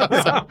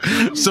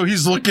 So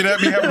he's looking at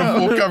me having a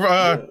full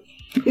cover.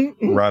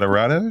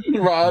 Rada.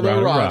 Yep.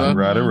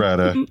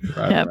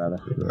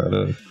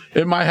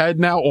 In my head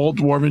now, all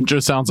dwarven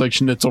just sounds like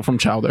Schnitzel from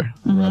Chowder.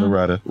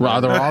 Rada.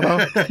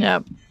 Rather.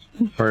 Yep.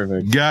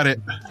 Perfect. Got it.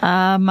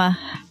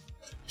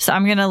 So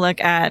I'm gonna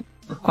look at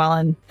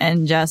Quellen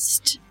and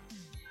just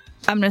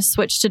I'm gonna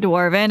switch to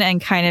Dwarven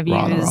and kind of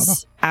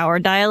use our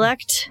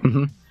dialect.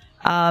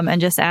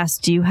 And just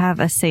ask, do you have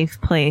a safe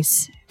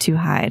place to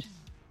hide?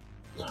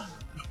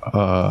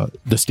 The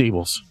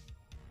stables.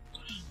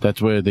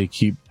 That's where they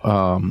keep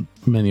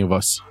many of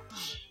us.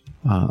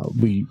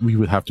 We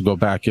would have to go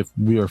back if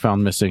we are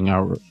found missing.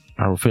 Our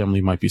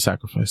family might be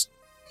sacrificed.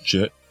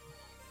 Shit.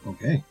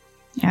 Okay.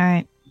 All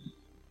right.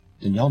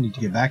 Then y'all need to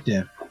get back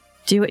there.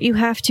 Do what you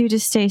have to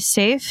stay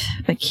safe,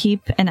 but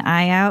keep an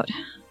eye out.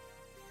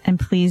 And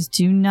please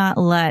do not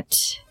let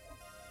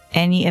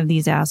any of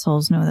these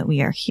assholes know that we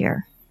are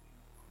here.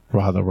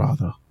 Rather.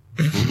 Rada.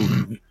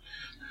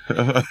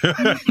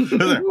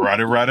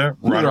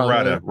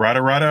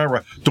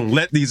 Don't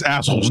let these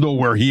assholes know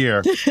we're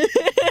here.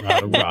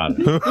 And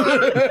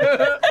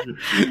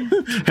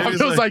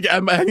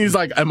he's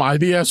like, am I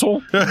the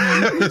asshole?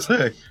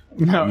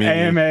 No,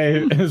 AMA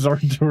is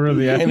Arturo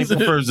the And he asshole.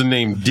 prefers the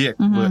name Dick,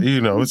 but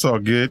it's all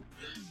good.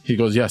 He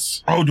goes,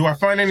 yes. Oh, do I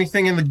find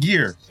anything in the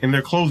gear, in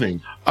their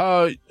clothing?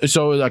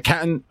 So a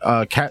cat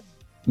of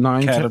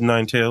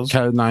nine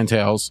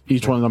tails.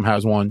 Each one of them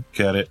has one.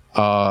 Got it.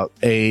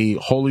 A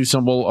holy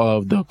symbol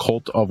of the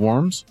cult of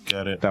worms.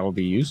 Got it. That would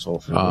be useful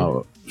for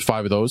me.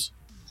 5 of those.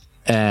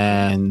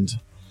 And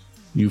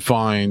you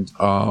find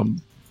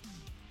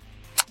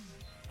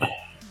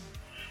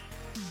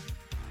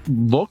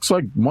looks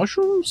like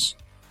mushrooms?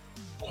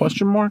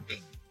 Question mark.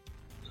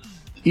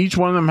 Each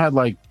one of them had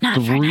like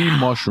 3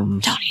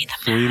 mushrooms. Don't eat them.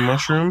 3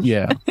 mushrooms?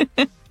 Yeah.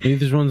 Are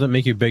these ones that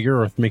make you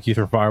bigger or make you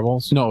throw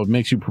fireballs? No, it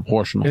makes you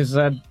proportional. Is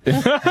that...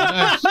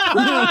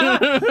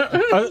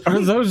 are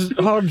those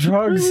hard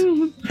drugs?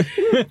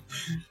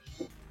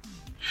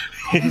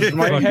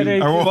 My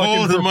headache. I will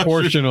hold the mushroom.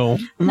 Proportional.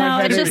 No,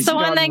 it's just the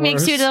one that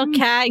makes you a little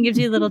cat and gives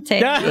you a little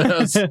tail.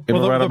 Yes.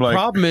 Well, Right, the I'm like-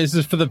 problem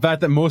is for the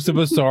fact that most of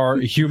us are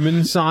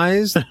human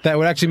sized, that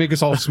would actually make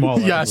us all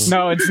smaller. Yes.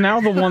 No, it's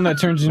now the one that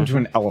turns into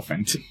an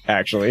elephant,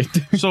 actually.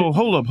 So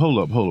hold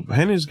up.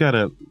 Henry's got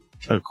a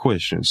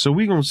question. So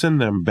we gonna send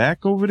them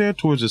back over there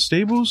towards the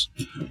stables?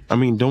 I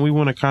mean, don't we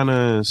want to kind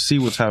of see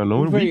what's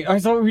happening? Wait,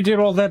 I thought we did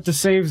all that to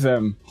save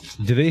them.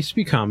 Do they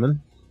speak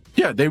common?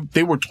 Yeah,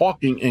 they were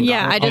talking in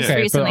Yeah, I just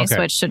Okay, recently okay.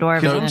 switched to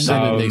Dwarven. Notes,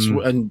 and then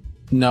and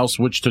now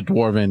switched to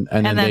Dwarven,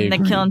 and And they then the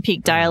agreed. Kiln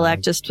Peak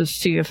dialect, just to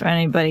see if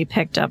anybody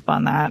picked up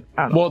on that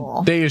at Well,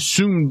 all. they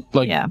assumed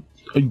like Yeah.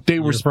 they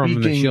were You're from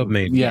the speaking. Shield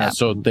Maid. Yeah, Yeah.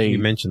 so they You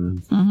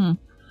mentioned.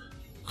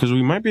 Because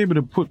we might be able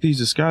to put these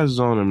disguises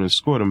on them and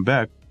escort them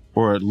back,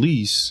 or at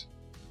least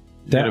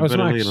get That a was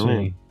better my, lay of the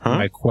land. Huh?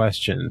 my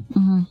question.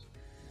 Mhm.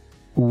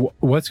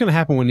 What's going to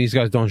happen when these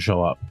guys don't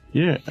show up?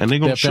 Yeah, and they're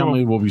gonna their show.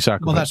 family will be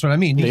sacrificed. Well, that's what I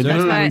mean. These They guys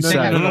don't might know say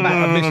that.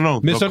 that- No.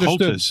 The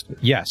Misunderstood. cultists.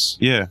 Yes.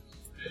 Yeah,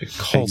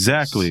 Cultists.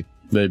 exactly.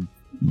 They,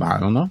 I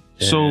don't know.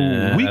 So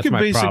Yeah, we that's could my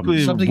basically problem.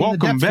 Something in the welcome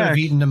depths could have back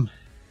eaten them.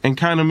 and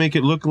kind of make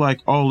it look like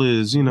all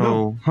is,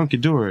 hunky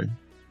dory.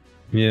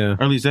 Yeah.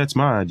 Or at least that's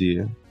my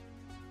idea.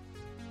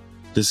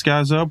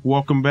 Disguise up,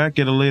 walk them back,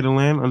 get a lay of the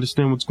land,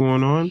 understand what's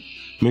going on,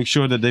 make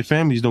sure that their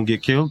families don't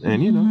get killed,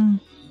 and, you know,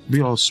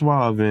 be all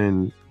suave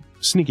and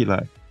sneaky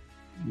like.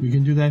 You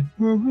can do that.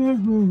 I'm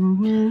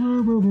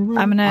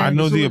gonna. I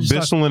know the Absolutely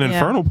abyssal and Yeah.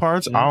 infernal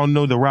parts. I don't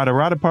know the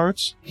rada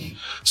parts.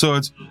 So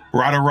it's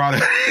rada.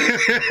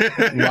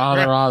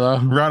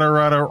 Rada,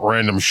 rada.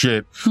 Random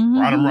shit.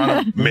 Mhm.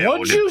 Rada,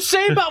 What'd you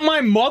say about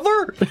my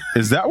mother?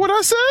 Is that what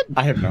I said?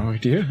 I have no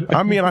idea.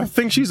 I mean, I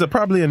think she's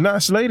probably a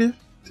nice lady.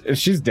 If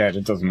she's dead,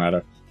 it doesn't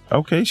matter.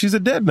 Okay, she's a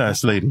dead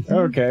nice lady.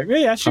 Okay.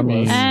 Yeah, she I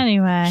mean- was.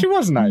 Anyway. She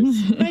was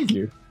nice. Thank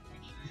you.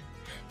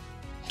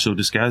 So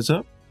disguise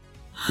up?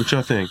 What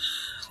y'all think?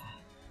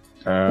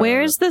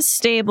 Where's the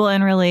stable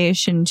in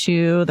relation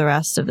to the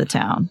rest of the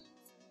town?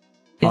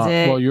 Is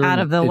it well, you're out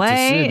in of the it's a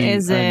way? city,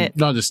 Is and- it?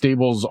 No, the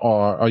stables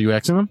are you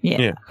Xing them?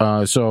 Yeah.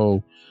 Yeah.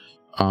 So,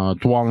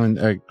 Dwalin,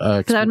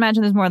 Because I would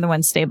imagine there's more than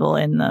one stable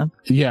in the.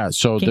 yeah,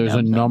 so there's a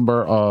Kingdom.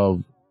 number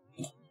of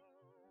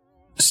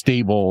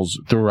stables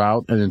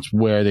throughout, and it's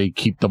where they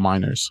keep the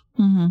miners.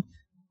 Mm-hmm.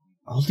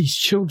 all these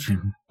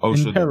children? Oh, In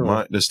so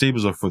peril. the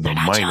stables are for the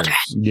miners.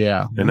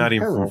 Yeah. They're not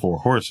even Peril. for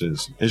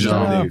horses. It's just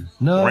No. how they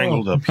No.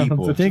 wrangle the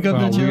people. Think of the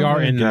Well, we children.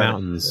 are in the Got it.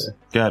 mountains.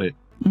 Got it.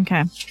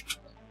 Okay.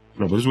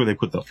 No, but this is where they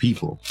put the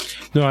people.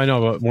 No, I know,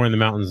 but we're in the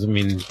mountains. I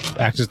mean,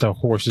 access to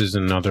horses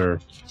and other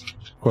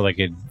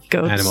four-legged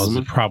Goats. animals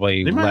is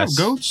probably They might less.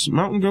 have goats,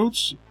 mountain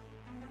goats.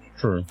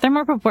 True. They're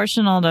more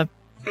proportional to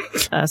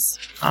us.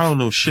 I don't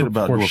know shit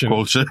about dwarf Proportion.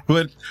 culture,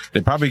 but they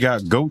probably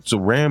got goats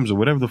or rams or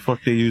whatever the fuck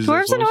they use.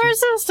 Dwarves as and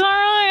horses. horses don't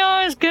really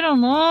always get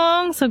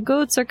along, so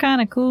goats are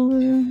kind of cooler.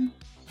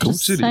 Goat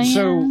Just City.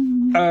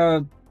 saying.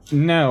 So,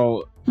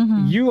 Nell,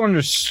 Mhm. you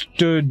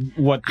understood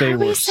what they Are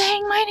were. we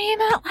saying my name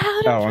out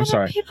loud in Oh, I'm front of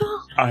sorry.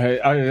 people?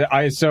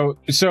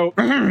 So.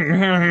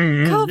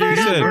 Covert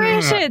You said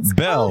operations.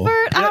 Bell.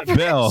 Covert operations.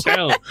 Bell.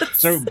 Bell.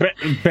 So,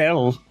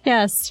 Bell.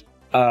 Yes,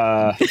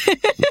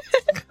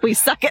 we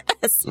suck at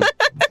this.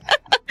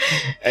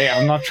 Hey,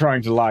 I'm not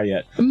trying to lie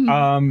yet.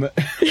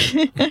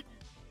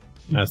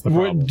 That's the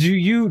problem. Do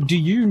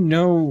you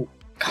know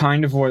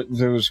kind of what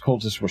those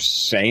cultists were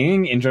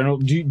saying in general?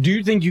 Do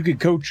you think you could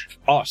coach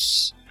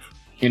us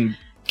in?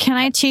 Can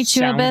I teach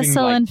you Sounding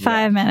Abyssal like in that.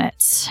 5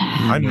 minutes?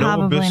 I know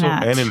Probably Abyssal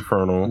not. and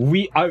Infernal.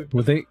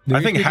 Well, they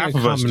I think speak half a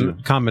of us do.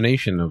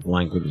 combination of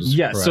languages.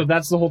 Yeah, so correct?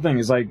 that's the whole thing.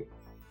 Is like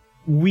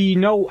we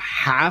know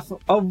half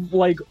of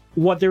like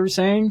what they were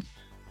saying.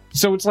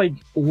 So it's like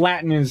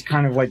Latin is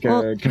kind of like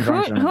Well, a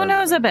conjunction. who of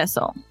knows everything.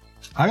 Abyssal?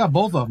 I got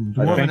both of them.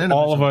 I Dwarven think and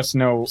all of Abyssal. us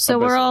know. So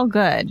we're Abyssal. all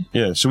good.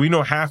 Yeah, so we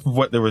know half of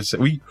what they were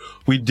saying.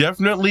 We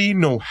definitely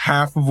know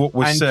half of what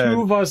was and said.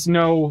 two of us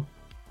know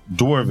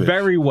Dwarvish.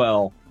 very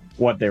well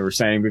what they were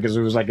saying because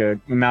it was like a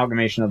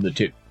amalgamation of the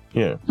two.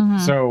 Yeah. Mhm.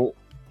 So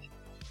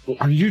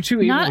are you two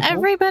able Not to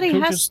everybody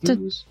coach has us to.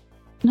 through this?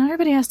 Not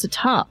everybody has to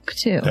talk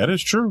too. That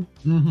is true.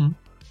 Mm-hmm.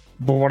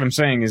 But what I'm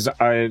saying is,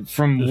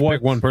 from Just what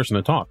pick one person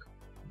to talk.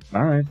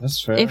 All right, that's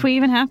fair. If we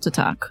even have to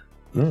talk,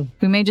 Yeah.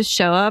 we may just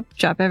show up,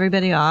 drop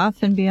everybody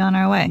off, and be on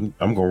our way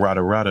I'm going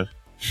rada.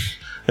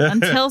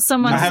 until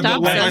someone I have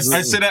stops the, us.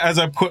 I say that as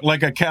I put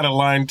like a cat of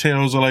lion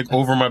tails or like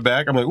over my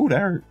back. I'm like, ooh, that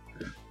hurt.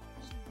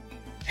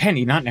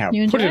 Henny, not now.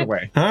 You Put enjoy it it?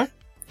 away. Huh?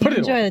 Put You it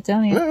enjoy away. it,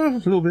 don't you?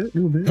 A little bit.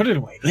 Put it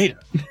away later.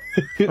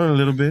 A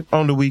little bit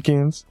on the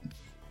weekends.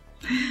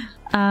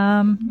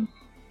 All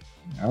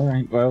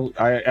right. Well,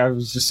 I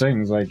was just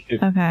saying, like,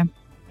 Okay.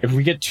 if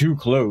we get too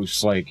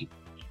close, like,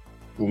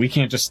 we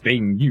can't just stay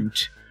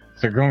mute.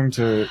 They're going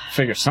to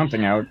figure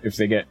something out if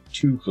they get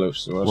too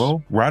close to us.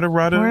 Well, rada. We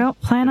don't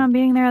plan on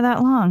being there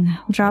that long. We'll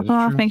drop That them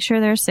is off, true. make sure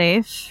they're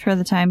safe for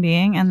the time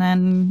being, and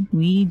then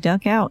we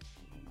duck out.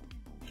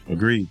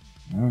 Agreed.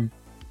 All right.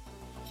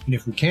 And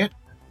if we can't,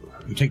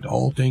 we take the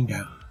whole thing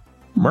down.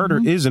 Murder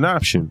Mhm. is an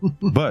option,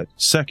 but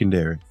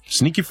secondary.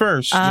 Sneaky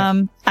first.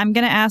 I'm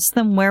gonna ask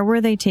them, where were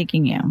they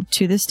taking you?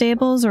 To the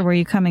stables, or were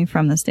you coming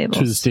from the stables?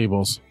 To the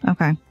stables.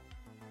 Okay.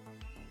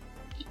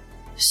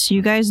 So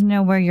you guys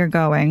know where you're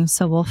going,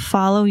 so we'll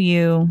follow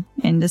you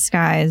in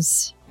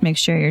disguise. Make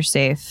sure you're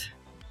safe.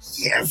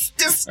 Yes,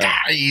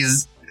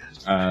 disguise.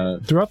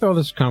 Throughout all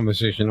this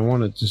conversation, I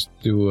want to just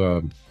do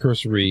a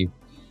cursory.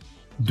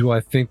 Do I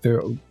think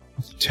they're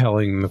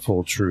telling the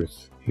full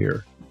truth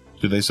here?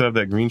 Do they still have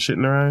that green shit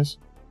in their eyes?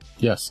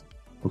 Yes.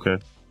 Okay.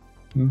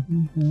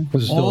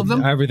 Was it All of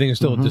them? Everything is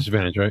still Mhm. a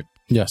disadvantage, right?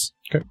 Yes.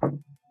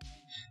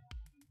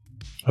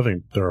 I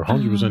think they're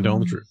 100% telling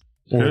the truth,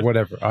 or Good.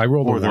 whatever. I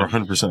rolled Or a they're one.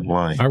 100%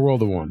 lying. I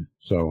rolled a 1,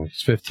 so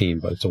it's 15,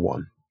 but it's a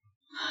 1.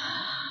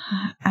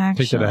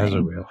 Actually, Take that as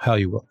a real. How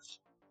you will.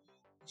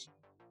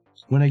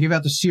 When I give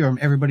out the serum,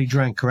 everybody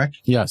drank, correct?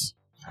 Yes.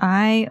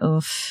 I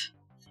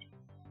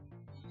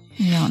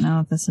don't know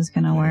if this is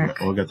gonna work.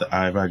 Oh, we got the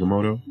eye of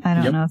Agamotto. I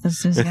don't Yep. know if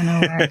this is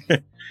gonna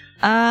work.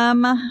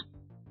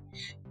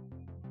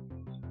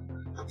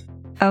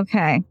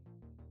 Okay.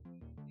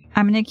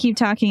 I'm going to keep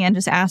talking and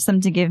just ask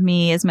them to give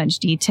me as much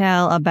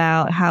detail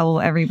about how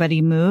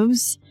everybody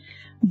moves.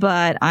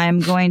 But I'm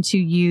going to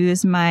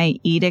use my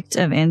Edict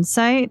of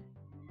Insight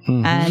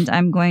and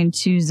I'm going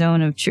to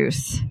Zone of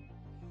Truth.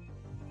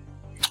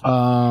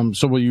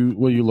 So what are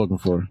you looking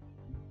for?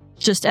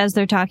 Just as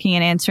they're talking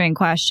and answering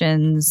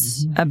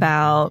questions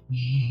about,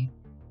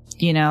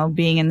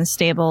 being in the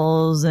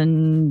stables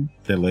and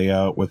The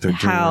layout, what they're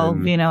how,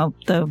 doing.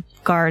 the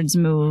guards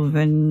move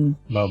and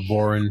About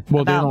Boren.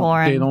 Well, About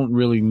Lauren. they don't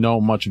really know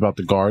much about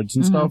the guards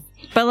and stuff.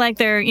 but like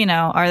they're,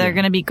 are there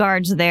going to be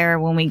guards there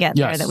when we get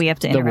there Yes, that we have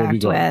to there will be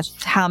interact guards.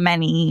 with? How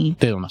many?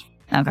 They don't know.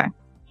 Okay.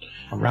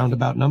 A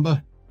roundabout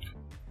number?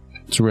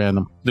 It's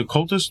random. The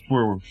cultists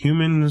were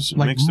humans,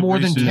 Like mixed more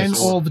than races, 10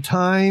 or- all the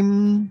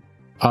time?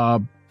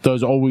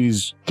 There's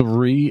always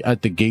 3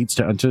 at the gates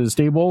to enter the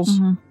stables,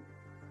 Mhm.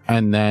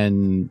 and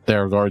then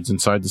there are guards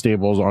inside the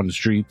stables on the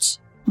streets.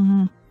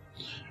 Mhm.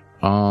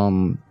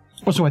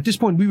 Oh, so at this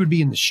point, we would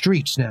be in the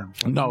streets now.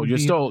 No, We'd you're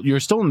be-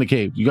 still in the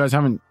cave. You guys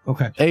haven't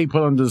Okay. A,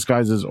 put on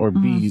disguises, or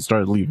B,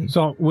 started leaving.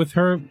 So with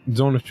her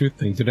Zone of Truth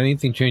thing, did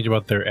anything change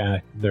about their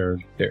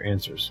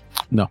answers?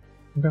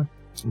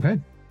 Okay.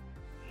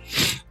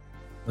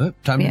 Well,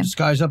 time Yeah. to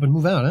disguise up and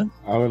move out, huh?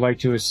 I would like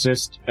to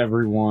assist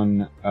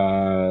everyone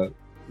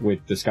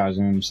with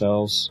disguising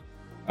themselves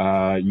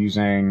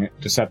using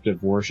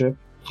deceptive worship,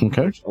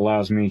 Okay. which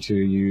allows me to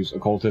use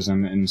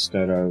occultism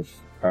instead of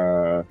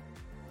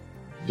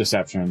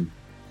deception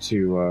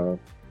to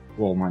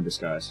roll my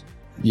disguise.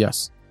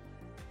 Yes.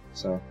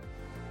 So,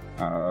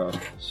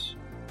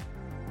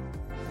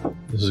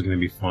 This is going to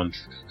be fun.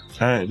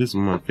 All right, this is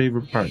my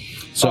favorite part.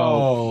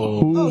 So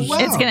who's wow.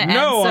 It's going to end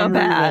No, so I'm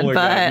bad, re-rolling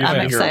but that. I'm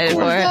Yeah, excited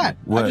What for was it. that?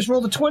 What? I just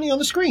rolled a 20 on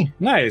the screen.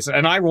 nice,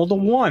 and I rolled a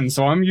 1,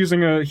 so I'm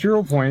using a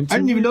hero point. I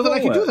didn't even know that I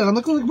could re-roll do that. I'm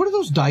looking like, what are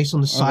those dice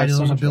on the side that's of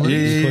those so much fun.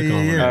 abilities? Click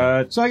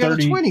on it. So I got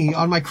 30 a 20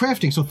 on my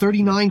crafting. So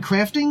 39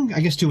 crafting, I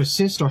guess, to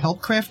assist or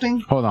help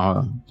crafting. hold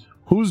on.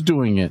 Who's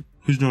doing it?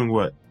 Who's doing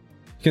what?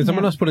 Can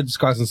someone else put a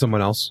disguise on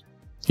someone else?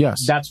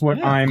 Yes. That's what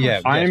Yeah. I'm. Yeah,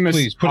 I'm yes,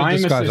 please, put a I'm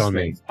disguise on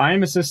assisting. me.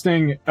 I'm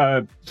assisting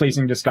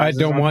placing I disguises.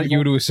 don't on want you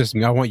people. to assist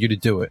me. I want you to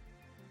do it.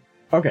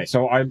 Okay,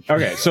 so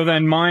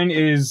then mine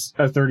is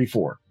a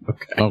 34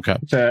 Okay.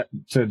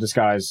 to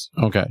disguise.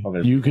 Okay.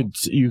 Other You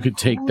people. could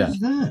take What that. is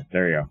that?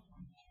 There you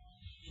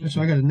go.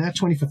 So I got a nat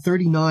 20 for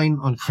 39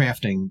 on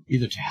crafting,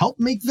 either to help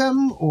make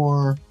them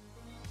or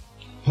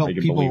help Make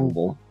it people.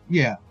 believable.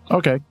 Yeah.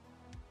 Okay.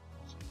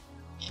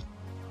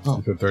 Oh,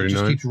 Is it it 39?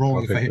 just keeps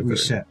rolling if I'll I take hit the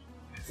reset.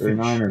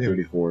 39 or There.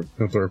 34.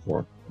 No,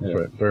 34. Yeah.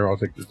 But there, I'll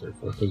take the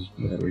 34 because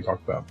that's what we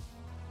talked about.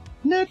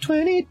 Nat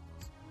 20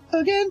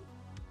 again.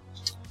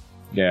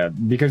 Yeah,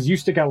 because you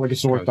stick out like a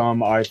sore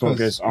thumb. I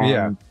focus on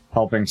Yeah.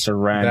 helping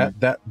Seren.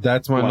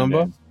 That's my Blend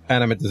number, in.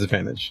 and I'm at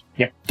disadvantage.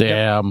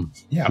 Damn.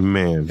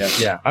 Man, Yeah.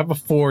 Yeah, I have a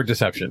 4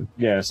 deception.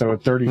 Yeah, so a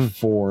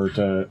 34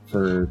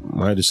 for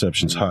my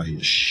deception's high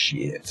as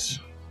shit.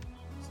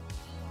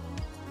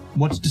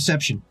 What's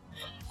deception?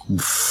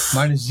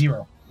 Mine is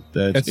 0.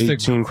 That's It's the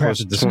 18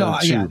 plus crafted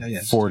 22, No, yeah,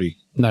 40.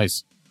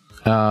 Nice.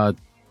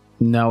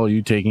 Now are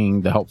you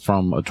taking the help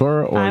from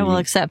Atura, or I will you-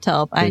 accept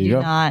help. I There you do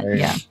go. not. There you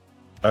Yeah.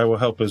 I will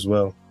help as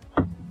well.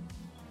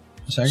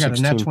 So I got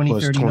a nat 16 20,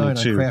 plus 39 on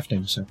 22.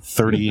 crafting. So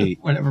 38.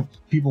 whatever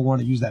people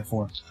want to use that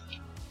for.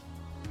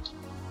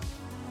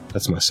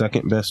 That's my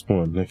second best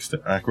one next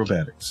to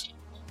acrobatics.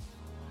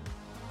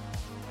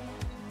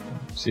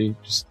 see,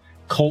 just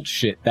cult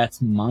shit.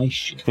 That's my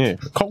shit. Yeah,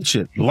 cult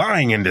shit.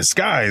 Lying in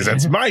disguise.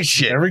 That's my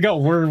shit. There we go.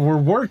 We're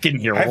working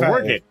here. High We're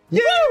five.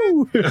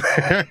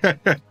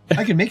 working.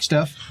 I can make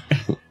stuff.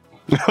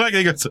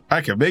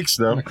 I can make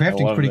stuff. My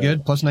crafting's love pretty that.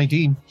 good. Plus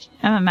 19.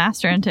 I'm a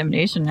master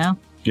intimidation now.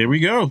 Here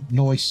we go.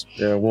 Noise.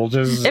 Yeah, we'll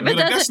just. If it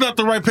That's doesn't, not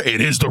the right prayer. It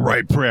is the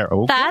right prayer.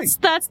 Okay.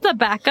 that's the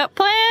backup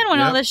plan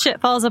when all Yep. this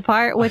shit falls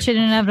apart, which it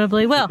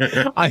inevitably will.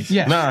 I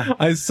Yeah. Nah.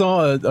 I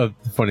saw a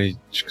funny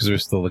because we're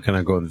still kind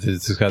of going through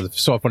this. I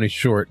saw a funny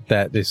short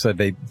that they said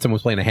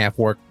someone's playing a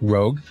half-orc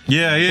rogue,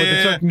 Yeah, but they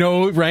yeah. took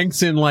no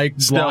ranks in like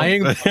Stealth.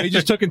 lying. They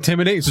just took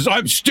intimidate. He says,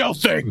 "I'm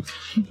stealthing."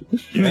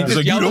 He's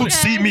like, you yelled don't at-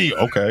 see me.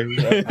 Okay.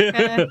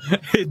 Okay.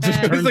 It just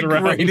Okay. It's turns the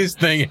around. greatest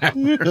thing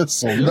ever.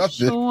 That's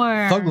nothing.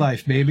 Sure. Thug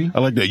life, baby. I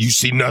like that. You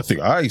see nothing.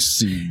 I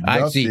see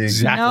nothing. I see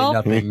exactly Nope.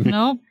 nothing.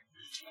 Nope.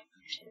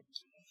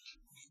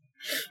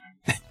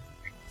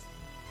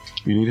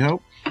 You need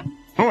help?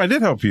 Oh, I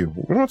did help you.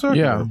 What am I talking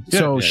Yeah. about?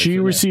 So yeah, she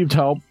so, yeah. received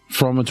help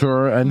from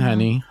Atura and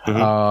Henny.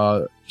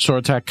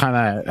 Sorotek kind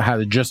of had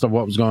a gist of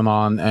what was going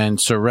on, and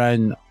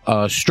Seren,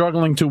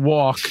 struggling to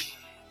walk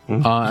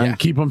and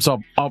keep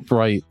himself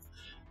upright,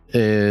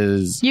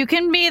 is. You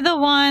can be the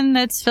one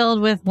that's filled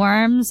with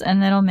worms,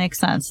 and it'll make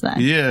sense then.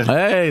 Yeah.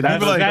 Hey,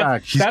 that's like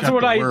back. He's That's got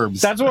what the I.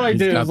 worms. That's what I He's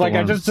did. got Is the like I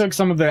worms. just took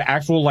some of the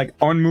actual like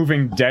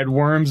unmoving dead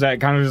worms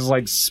that kind of just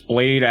like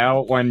splayed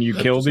out when you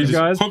kill these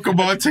guys. Hook him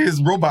onto his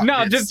robot.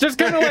 No, bits. just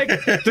kind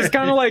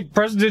of like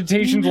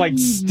presentations like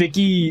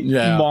sticky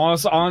Yeah.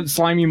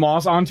 slimy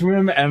moss onto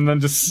him, and then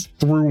just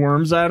threw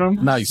worms at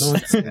him. Nice.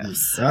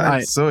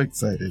 I'm so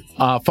excited.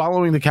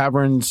 Following the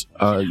caverns,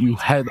 you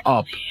head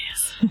up.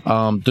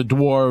 The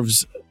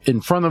dwarves in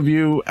front of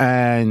you,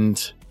 and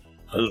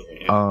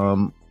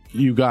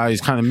you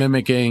guys kind of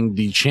mimicking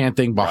the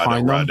chanting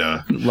behind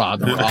them.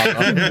 Rada.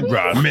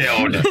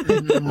 Meld.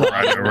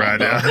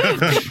 Rada.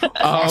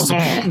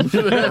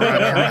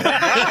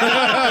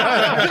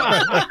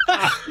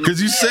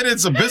 Because you said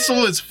it's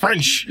abyssal, it's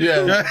French.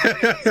 Yeah.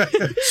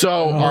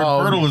 So, or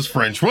Infernal is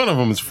French. One of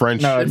them is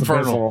French. No, it's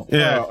Infernal. Abyssal.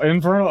 Yeah. Oh,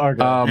 Infernal?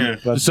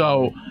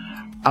 Okay.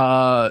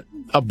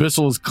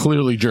 Abyssal is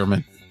clearly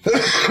German.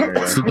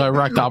 It's the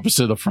direct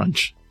opposite of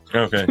French.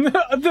 Okay.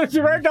 The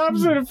direct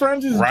opposite of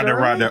French is Rada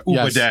German? Rada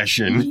Yes.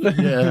 Ubadashin.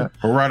 Yeah.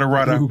 Rada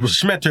Rada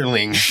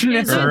Schmetterling.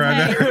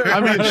 Rada.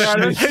 I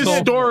mean,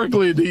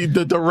 historically,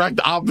 the direct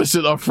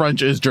opposite of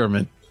French is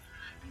German.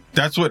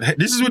 This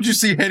is what you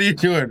see Hetty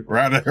doing.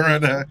 Rada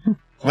Rada.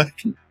 Like,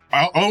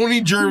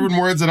 only German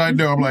words that I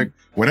know. I'm like,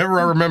 whatever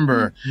I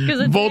remember.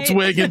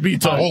 Volkswagen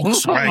Beetle.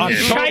 Volkswagen.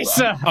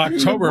 Scheiße.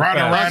 October.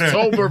 Rada Rada.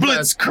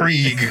 Oktoberfest.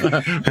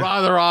 Blitzkrieg.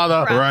 Rada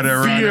Rada.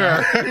 Rada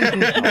Fear.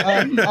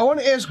 Rada. I want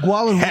to ask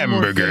Gwalin one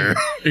more thing.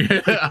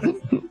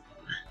 Hamburger.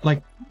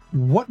 Like,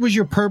 what was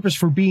your purpose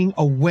for being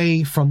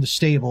away from the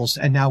stables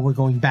and now we're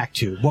going back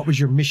to? What was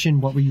your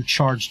mission? What were you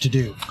charged to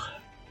do?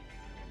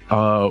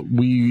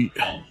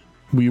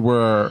 We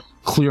were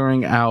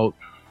clearing out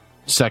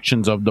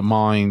sections of the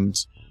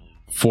mines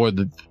for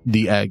the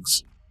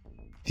eggs.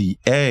 The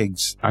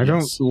eggs. I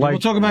don't like We'll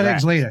talk about that.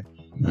 eggs later.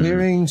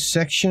 Clearing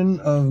section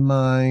of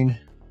mine.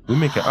 We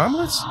making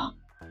omelets?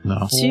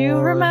 No. Do you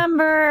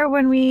remember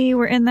when we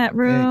were in that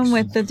room Eggs.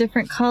 with the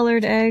different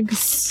colored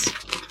eggs?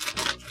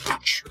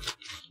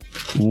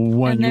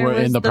 When And you there were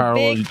in was the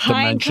parallel big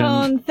pine dimension.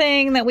 cone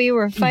thing that we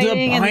were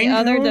fighting in the pine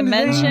other cone thing?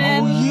 dimension.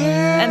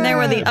 And there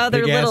were the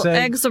other Big ass little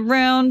egg. eggs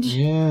around.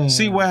 Yeah.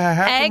 See what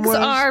happened Eggs was?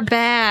 are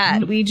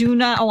bad. We do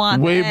not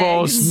want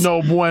Huevos eggs.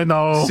 no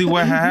bueno. See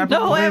what happened?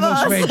 No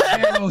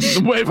huevos.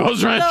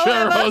 Huevos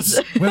rancheros.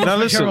 Now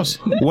listen,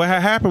 what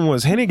had happened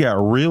was Henny got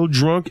real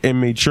drunk and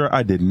made sure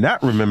I did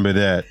not remember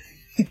that.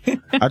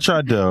 I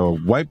tried to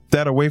wipe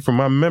that away from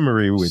my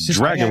memory with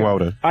dragon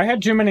water. I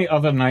had too many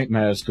other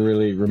nightmares to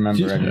really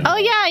remember anything. Oh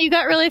yeah, you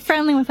got really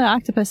friendly with the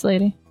octopus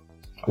lady.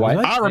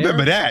 What? I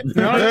remember that.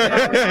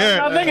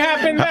 Nothing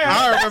happened there.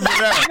 I remember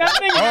that.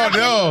 Nothing Oh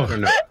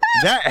no,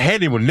 that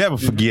Henny will never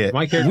forget.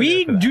 My character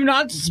We does that. do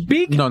not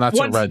speak. No, not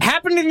What's Red.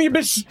 happened in the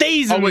abyss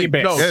stays in Oh, wait, the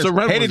abyss. no. Yes, So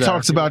Red Henny was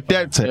talks there. about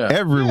that to Yeah.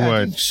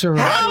 everyone.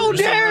 How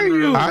dare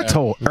you? I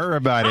told her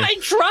about it. I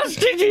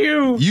trusted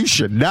you. You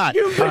should not.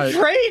 You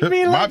betrayed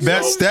me. My like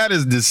best so- stat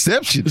is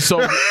deception.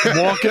 So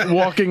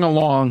walking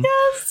along,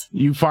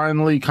 you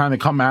finally kind of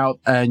come out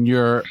and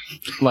you're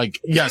like,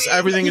 yes,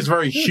 everything is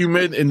very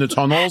humid in the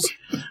tunnels.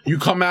 You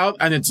come out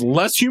and it's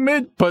less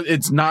humid, but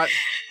it's not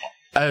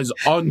as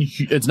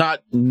it's not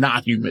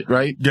humid,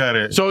 right? Got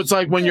it. So it's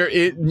like when you're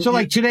in. So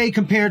like today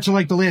compared to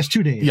like the last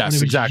 2 days. Yes, when it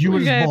was exactly. You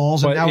and Okay. his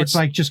balls, and But now it's- it's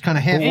like just kind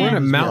of half. But we're in a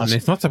humid. mountain.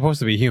 It's not supposed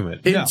to be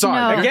humid.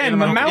 inside. No. Again,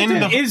 the mountain in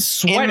the- is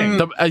sweating.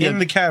 In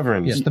the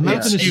caverns. Yes, the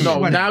mountain is You know,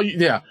 sweating.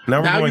 now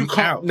Now we're going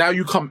out. Now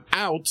you come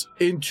out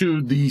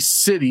into the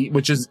city,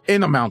 which is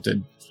in a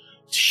mountain.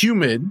 It's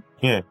humid.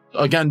 Yeah.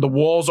 Again, the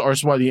walls are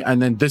sweaty,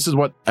 and then this is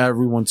what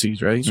everyone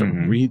sees, right? So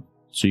Mhm. read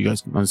so you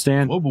guys can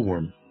understand. Global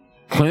warming.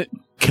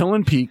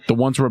 Killen Peak, the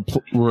once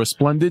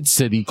resplendent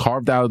city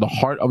carved out of the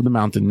heart of the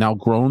mountain, now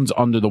groans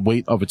under the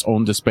weight of its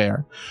own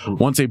despair.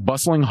 Once a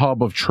bustling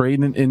hub of trade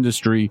and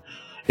industry,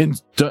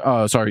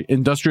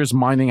 industrious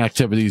mining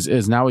activities,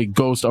 is now a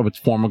ghost of its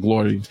former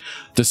glory.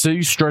 The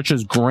city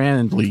stretches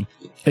grandly,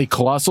 a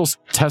colossal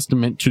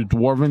testament to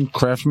dwarven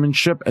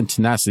craftsmanship and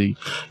tenacity.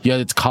 Yet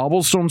its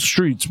cobblestone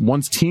streets,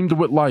 once teemed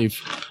with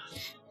life,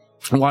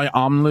 lie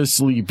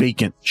ominously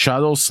vacant.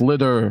 Shadows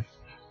slither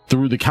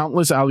through the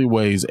countless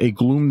alleyways, a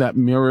gloom that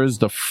mirrors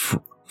the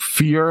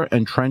fear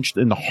entrenched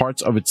in the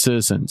hearts of its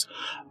citizens.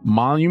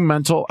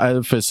 Monumental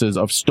edifices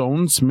of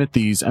stone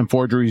smithies and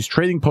forgeries,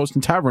 trading posts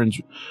and taverns,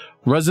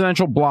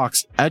 residential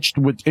blocks etched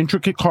with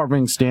intricate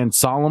carvings stand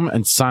solemn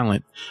and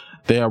silent.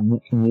 Their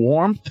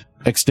warmth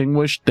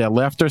extinguished, their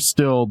laughter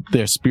stilled,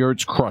 their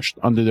spirits crushed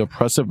under the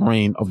oppressive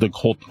reign of the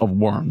cult of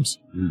worms.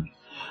 And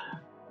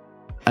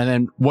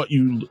then what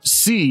you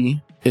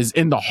see is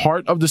in the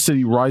heart of the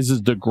city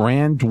rises the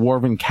grand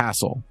dwarven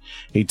castle,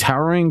 a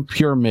towering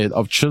pyramid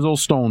of chiseled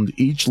stone,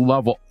 each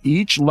level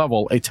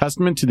a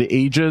testament to the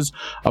ages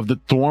of the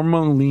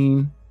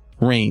Thormaline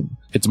reign.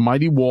 Its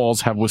mighty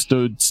walls have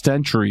withstood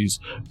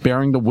centuries,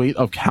 bearing the weight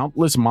of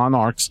countless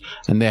monarchs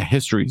and their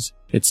histories.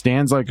 It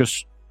stands like a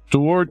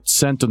stalwart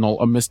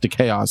sentinel amidst the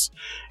chaos,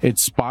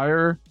 its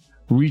spire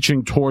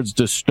reaching towards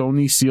the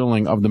stony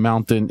ceiling of the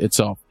mountain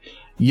itself.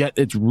 Yet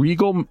its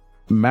regal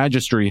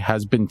majesty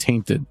has been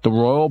tainted. The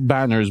royal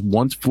banners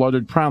once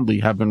fluttered proudly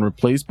have been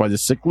replaced by the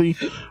sickly,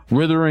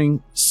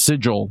 withering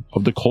sigil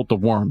of the cult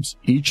of worms.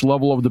 Each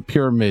level of the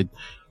pyramid,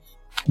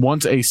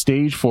 once a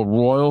stage for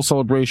royal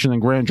celebration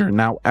and grandeur,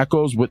 now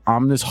echoes with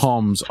ominous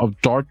hums of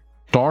dark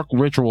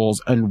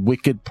rituals and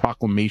wicked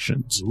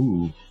proclamations.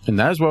 Ooh. And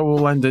that is where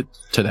we'll end it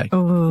today.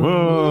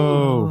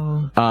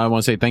 Whoa. I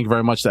want to say thank you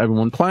very much to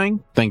everyone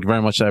playing. Thank you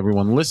very much to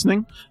everyone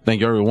listening.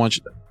 Thank you everyone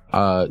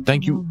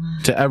Thank you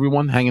to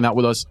everyone hanging out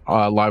with us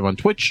live on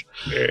Twitch.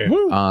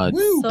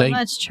 So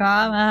much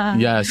trauma.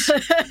 Yes.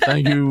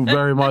 Thank you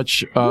very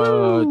much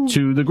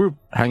to the group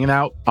hanging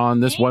out on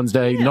this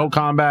Wednesday. No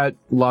combat,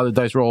 a lot of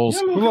dice rolls.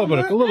 A little bit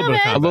of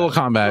combat. A little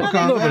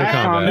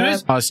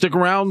combat. Stick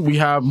around. We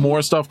have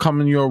more stuff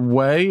coming your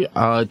way.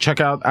 Check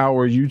out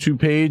our YouTube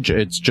page.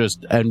 It's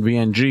just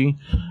NVNG.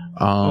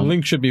 The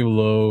link should be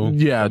below.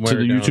 Yeah, to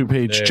the YouTube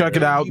page. there. Check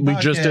it out. We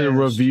just did a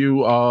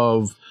review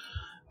of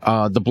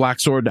the Black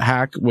Sword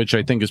hack, which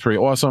I think is pretty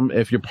awesome.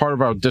 If you're part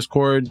of our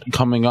Discord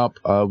coming up,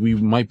 we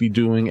might be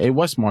doing a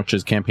West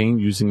Marches campaign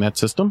using that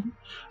system.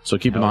 So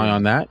keep an eye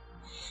on that.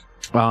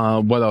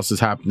 What else is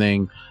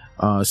happening?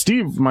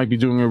 Steve might be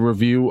doing a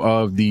review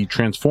of the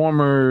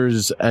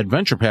Transformers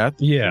Adventure Path.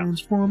 Yeah.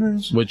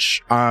 Transformers.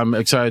 Which I'm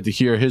excited to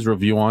hear his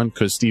review on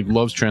because Steve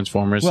loves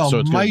Transformers. Well, so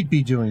it's might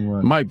be doing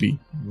one. Might be.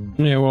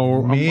 Yeah,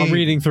 well, I'm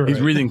reading through He's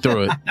it. reading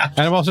through it. And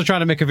I'm also trying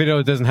to make a video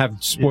that doesn't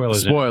have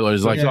spoilers.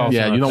 Spoilers. Like,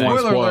 yeah, you don't want to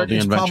Spoiler spoil alert, the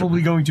it's adventure.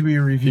 probably going to be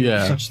a review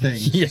Yeah. of such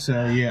things.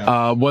 So,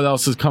 yeah. What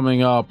else is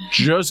coming up?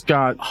 Just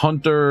got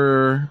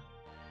Hunter.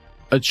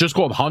 It's just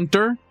called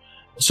Hunter.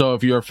 So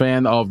if you're a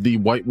fan of the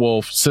White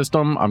Wolf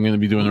system, I'm going to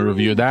be doing a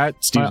review of that.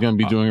 Steve's going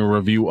to be doing a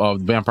review of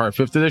Vampire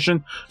 5th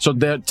edition. So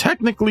they're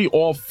technically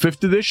all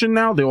 5th edition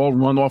now. They all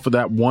run off of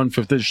that one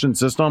 5th edition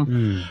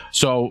system.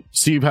 So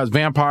Steve has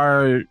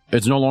Vampire.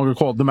 It's no longer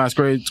called The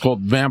Masquerade. It's called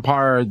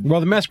Vampire.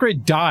 Well, the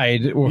Masquerade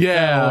died or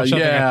fell or something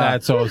like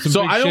that. So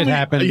some big shit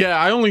happened. Yeah,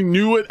 I only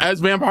knew it as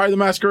Vampire the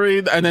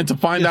Masquerade, and then to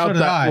find out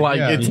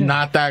that it's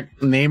not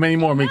that name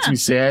anymore makes me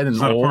sad and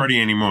It's not a old.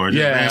 party anymore. It's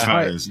just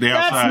vampires. They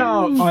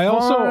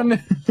outside.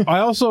 I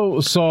also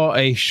saw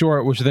a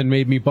short which then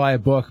made me buy a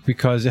book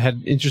because it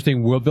had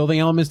interesting world building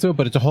elements to it,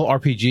 but it's a whole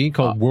RPG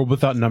called World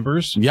Without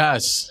Numbers.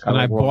 Yes. And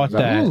I bought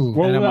that. World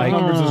And I'm Without like,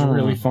 Numbers is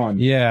really fun.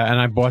 yeah, and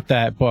I bought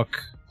that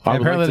book. I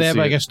would Apparently like to they have see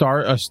like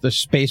it. the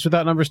Space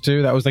Without Numbers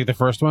too. That was like the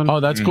first one. Oh,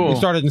 that's cool. They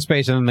started in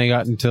space and then they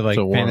got into like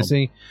So world.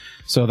 fantasy.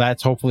 So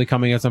that's hopefully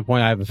coming at some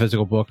point. I have a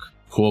physical book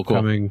Cool.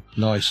 coming.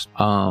 Nice.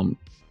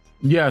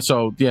 Yeah,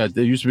 so yeah, it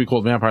used to be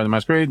called Vampire the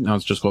Masquerade. Now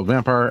it's just called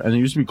Vampire, and it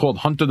used to be called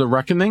Hunter the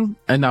Reckoning,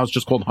 and now it's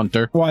just called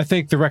Hunter. Well, I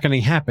think the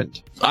reckoning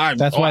happened.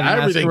 That's why the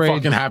everything Masquerade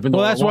fucking happened.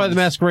 Well, all that's at why once.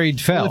 the Masquerade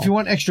fell. Well, if you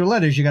want extra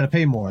letters, you got to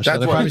pay more. So That's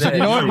they what probably they said, you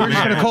know what? do, We're just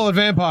man. going to call it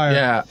Vampire.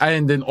 Yeah,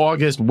 and in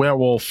August, the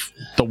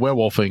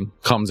werewolfing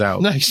comes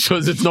out. Nice.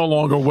 Because it's no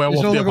longer Werewolf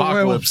It's no the longer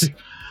Apocalypse.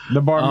 The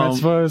bar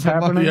mitzvah is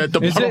happening. Yeah,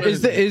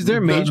 Is there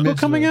Mage Book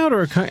coming out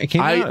or it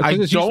came out? I Because it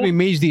used to be don't-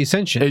 Mage the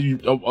Ascension.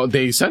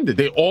 They ascended.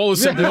 They all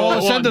ascended. They all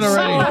ascended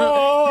already.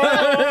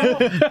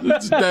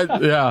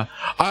 Yeah,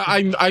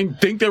 I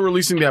think they're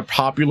releasing their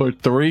popular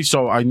 3.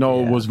 So I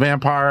know it was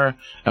Vampire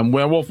and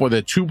Werewolf were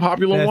the 2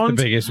 popular That's ones.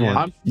 the biggest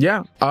one.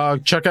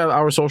 Check out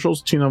our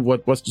socials. Tina,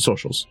 what's the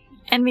socials?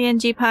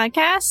 NVNG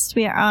Podcast.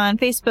 We are on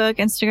Facebook,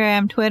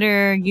 Instagram,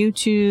 Twitter,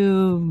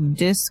 YouTube,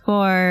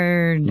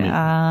 Discord,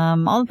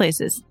 all the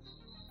places.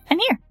 And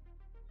here.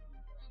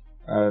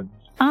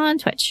 On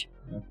Twitch.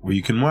 Well,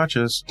 you can watch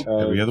us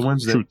every other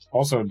Wednesday.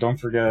 Also, don't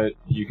forget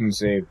you can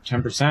save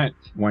 10%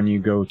 when you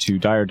go to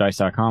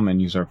diredice.com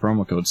and use our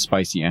promo code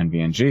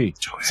SPICYNVNG.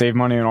 Save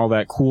money on all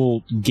that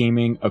cool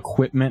gaming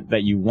equipment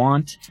that you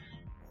want.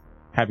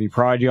 Happy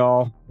Pride,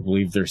 y'all. I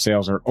believe their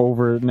sales are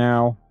over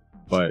now,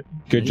 but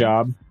good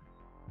job.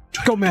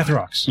 Go Math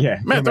Rocks. Yeah.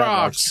 Math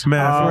Rocks.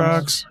 Math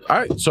Rocks. All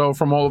right. So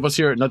from all of us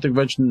here at Nothing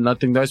Venture,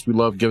 Nothing Dice, we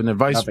love giving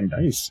advice. Nothing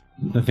dice.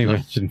 Nothing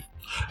mentioned.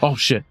 Oh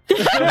shit!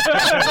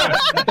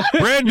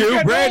 Brand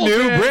new.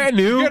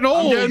 Getting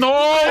old. I'm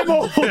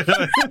old.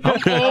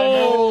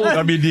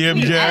 I mean,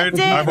 DM Jared.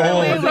 I'm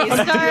old.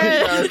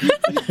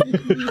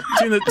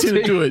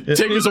 Tina, do it.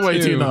 Take us away,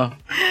 Tina.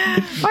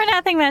 We're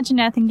Nothing Venture,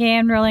 Nothing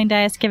Gained, rolling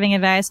dice, giving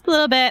advice, a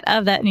little bit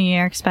of that New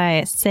York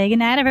spice. Say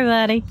goodnight,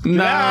 everybody.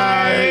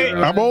 Night.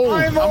 I'm old.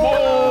 I'm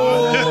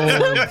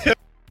old.